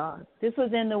my God! This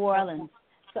was in New Orleans.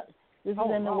 New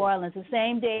Orleans, the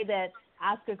same day that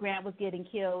Oscar Grant was getting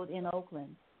killed in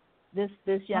Oakland. This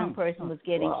young person was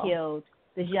getting killed.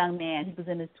 This young man, he was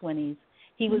in his 20s.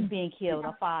 He was being killed,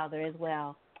 a father as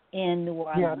well, in New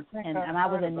Orleans. And I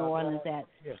was in New Orleans at.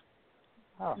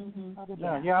 I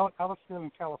was still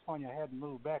in California. I hadn't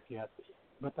moved back yet.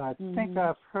 But I think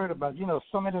I've heard about,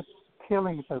 so many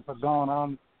killings that have gone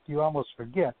on, you almost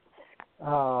forget. But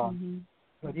I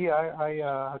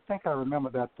think I remember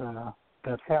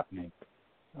that happening.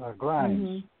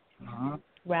 Grimes.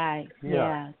 Right.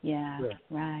 Yeah.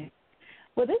 Right.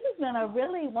 Well, this has been a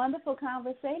really wonderful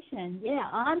conversation. Yeah,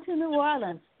 on to New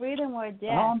Orleans. Freedom or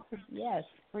death. Yes.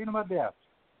 Freedom or death.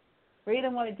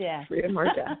 Freedom or death. Freedom or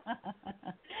death.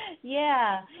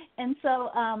 Yeah. And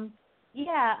so,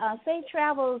 safe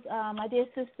travels, my dear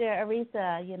sister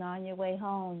Aretha, on your way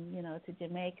home, to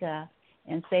Jamaica,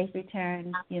 and safe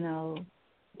return,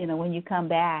 when you come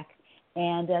back.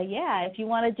 And, if you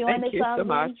want to join us on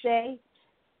Wednesday,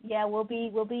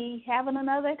 we'll be having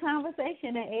another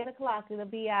conversation at 8:00. It'll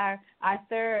be our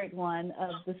third one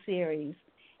of the series.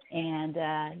 And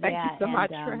thank you so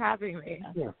much for having me.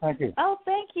 Yeah, thank you. Oh,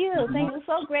 thank you. Thank you. It was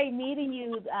so great meeting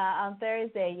you on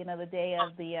Thursday. The day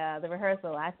of the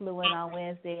rehearsal. I flew in on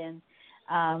Wednesday, and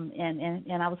I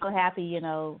was so happy,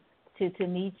 to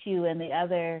meet you and the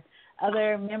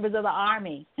other members of the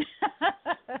Army.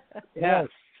 Yes.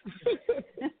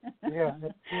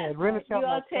 It really felt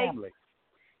like family.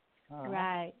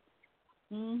 Right.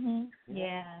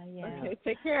 Yeah. Okay,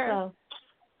 take care. So, all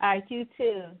right, you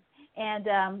too. And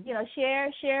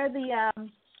share the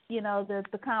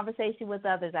the conversation with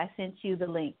others. I sent you the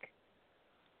link.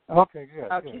 Okay,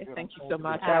 good. Okay, good. thank you so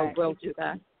much. All I right. will do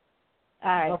that.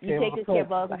 All right, Okay, you take good care,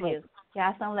 both of okay. you.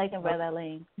 Yeah, assalamu alaikum, Brother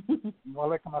Alim. Wa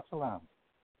alaikum assalam.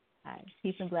 All right,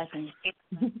 peace and blessings.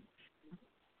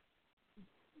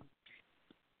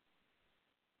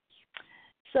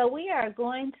 So we are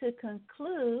going to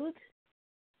conclude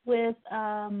with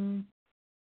one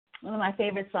of my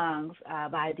favorite songs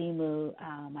by Adimu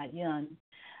Madyun.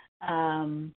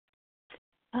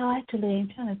 Actually, I'm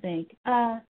trying to think.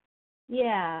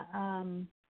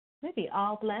 Maybe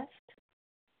All Blessed.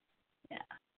 Yeah.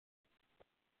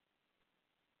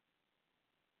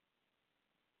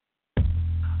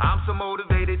 I'm so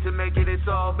motivated to make it, it's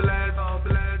all blessed, all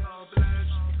blessed, all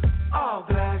blessed, all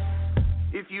blessed.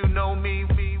 If you know me,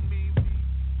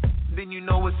 then you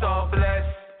know it's all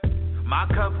blessed. My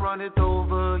cup runneth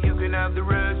over, you can have the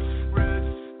rest.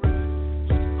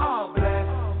 All blessed,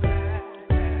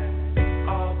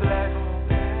 all blessed.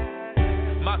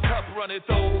 My cup runneth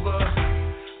over.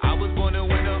 I was born a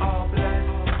winner, all blessed.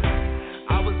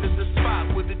 I was in the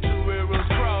spot with the 2 arrows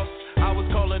crossed. I was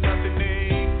calling out the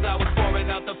names. I was pouring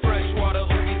out the fresh water,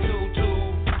 Ubi Tutu.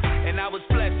 And I was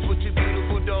blessed with your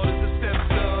beautiful daughters, a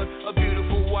stepson, a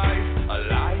beautiful wife, a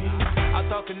life I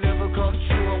thought could never come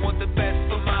true. I want the best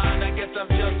for mine, I guess I'm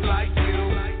just like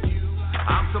you.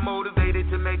 I'm so motivated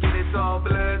to make it, it's all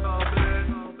blessed, all blessed,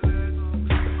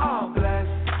 all blessed.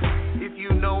 If you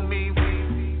know me,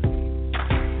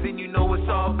 then you know it's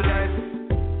all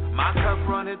blessed. My cup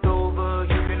runneth over,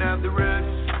 you can have the rest.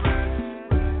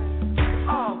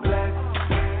 All blessed,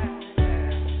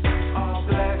 all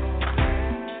blessed.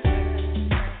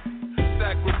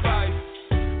 Sacrifice,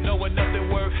 knowing nothing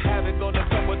worth having gonna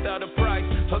come without a price.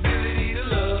 Ability to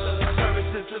love,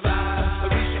 courage to survive.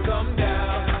 A reach to come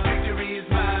down, victory is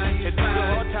mine. And through the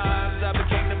hard times, I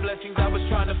became the blessings I was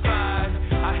trying to find.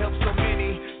 I helped so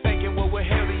many, thinking what would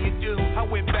Harry you do? I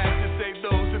went back to save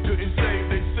those who couldn't save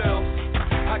themselves.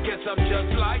 I guess I'm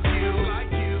just like you.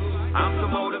 I'm so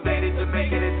motivated to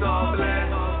make it, it's all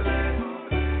blessed,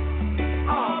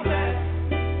 all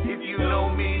blessed. If you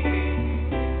know me,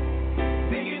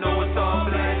 then you know it's all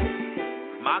blessed.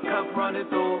 My cup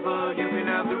runneth over, you can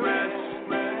have the rest.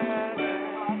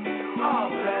 All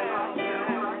blessed, all blessed.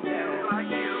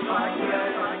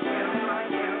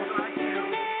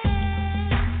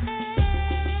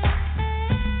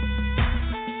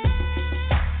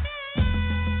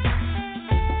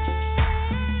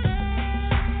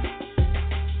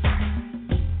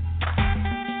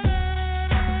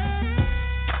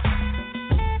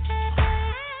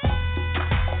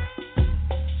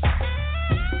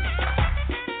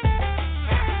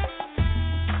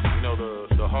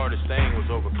 The hardest thing was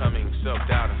overcoming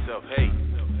self-doubt and self-hate.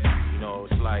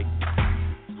 It's like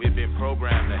we've been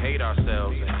programmed to hate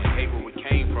ourselves and hate where we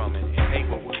came from and hate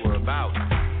what we were about.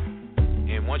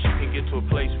 And once you can get to a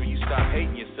place where you stop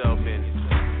hating yourself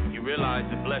and you realize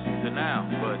the blessings are now,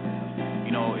 but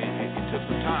it took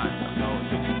some time. It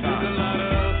took some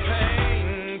time.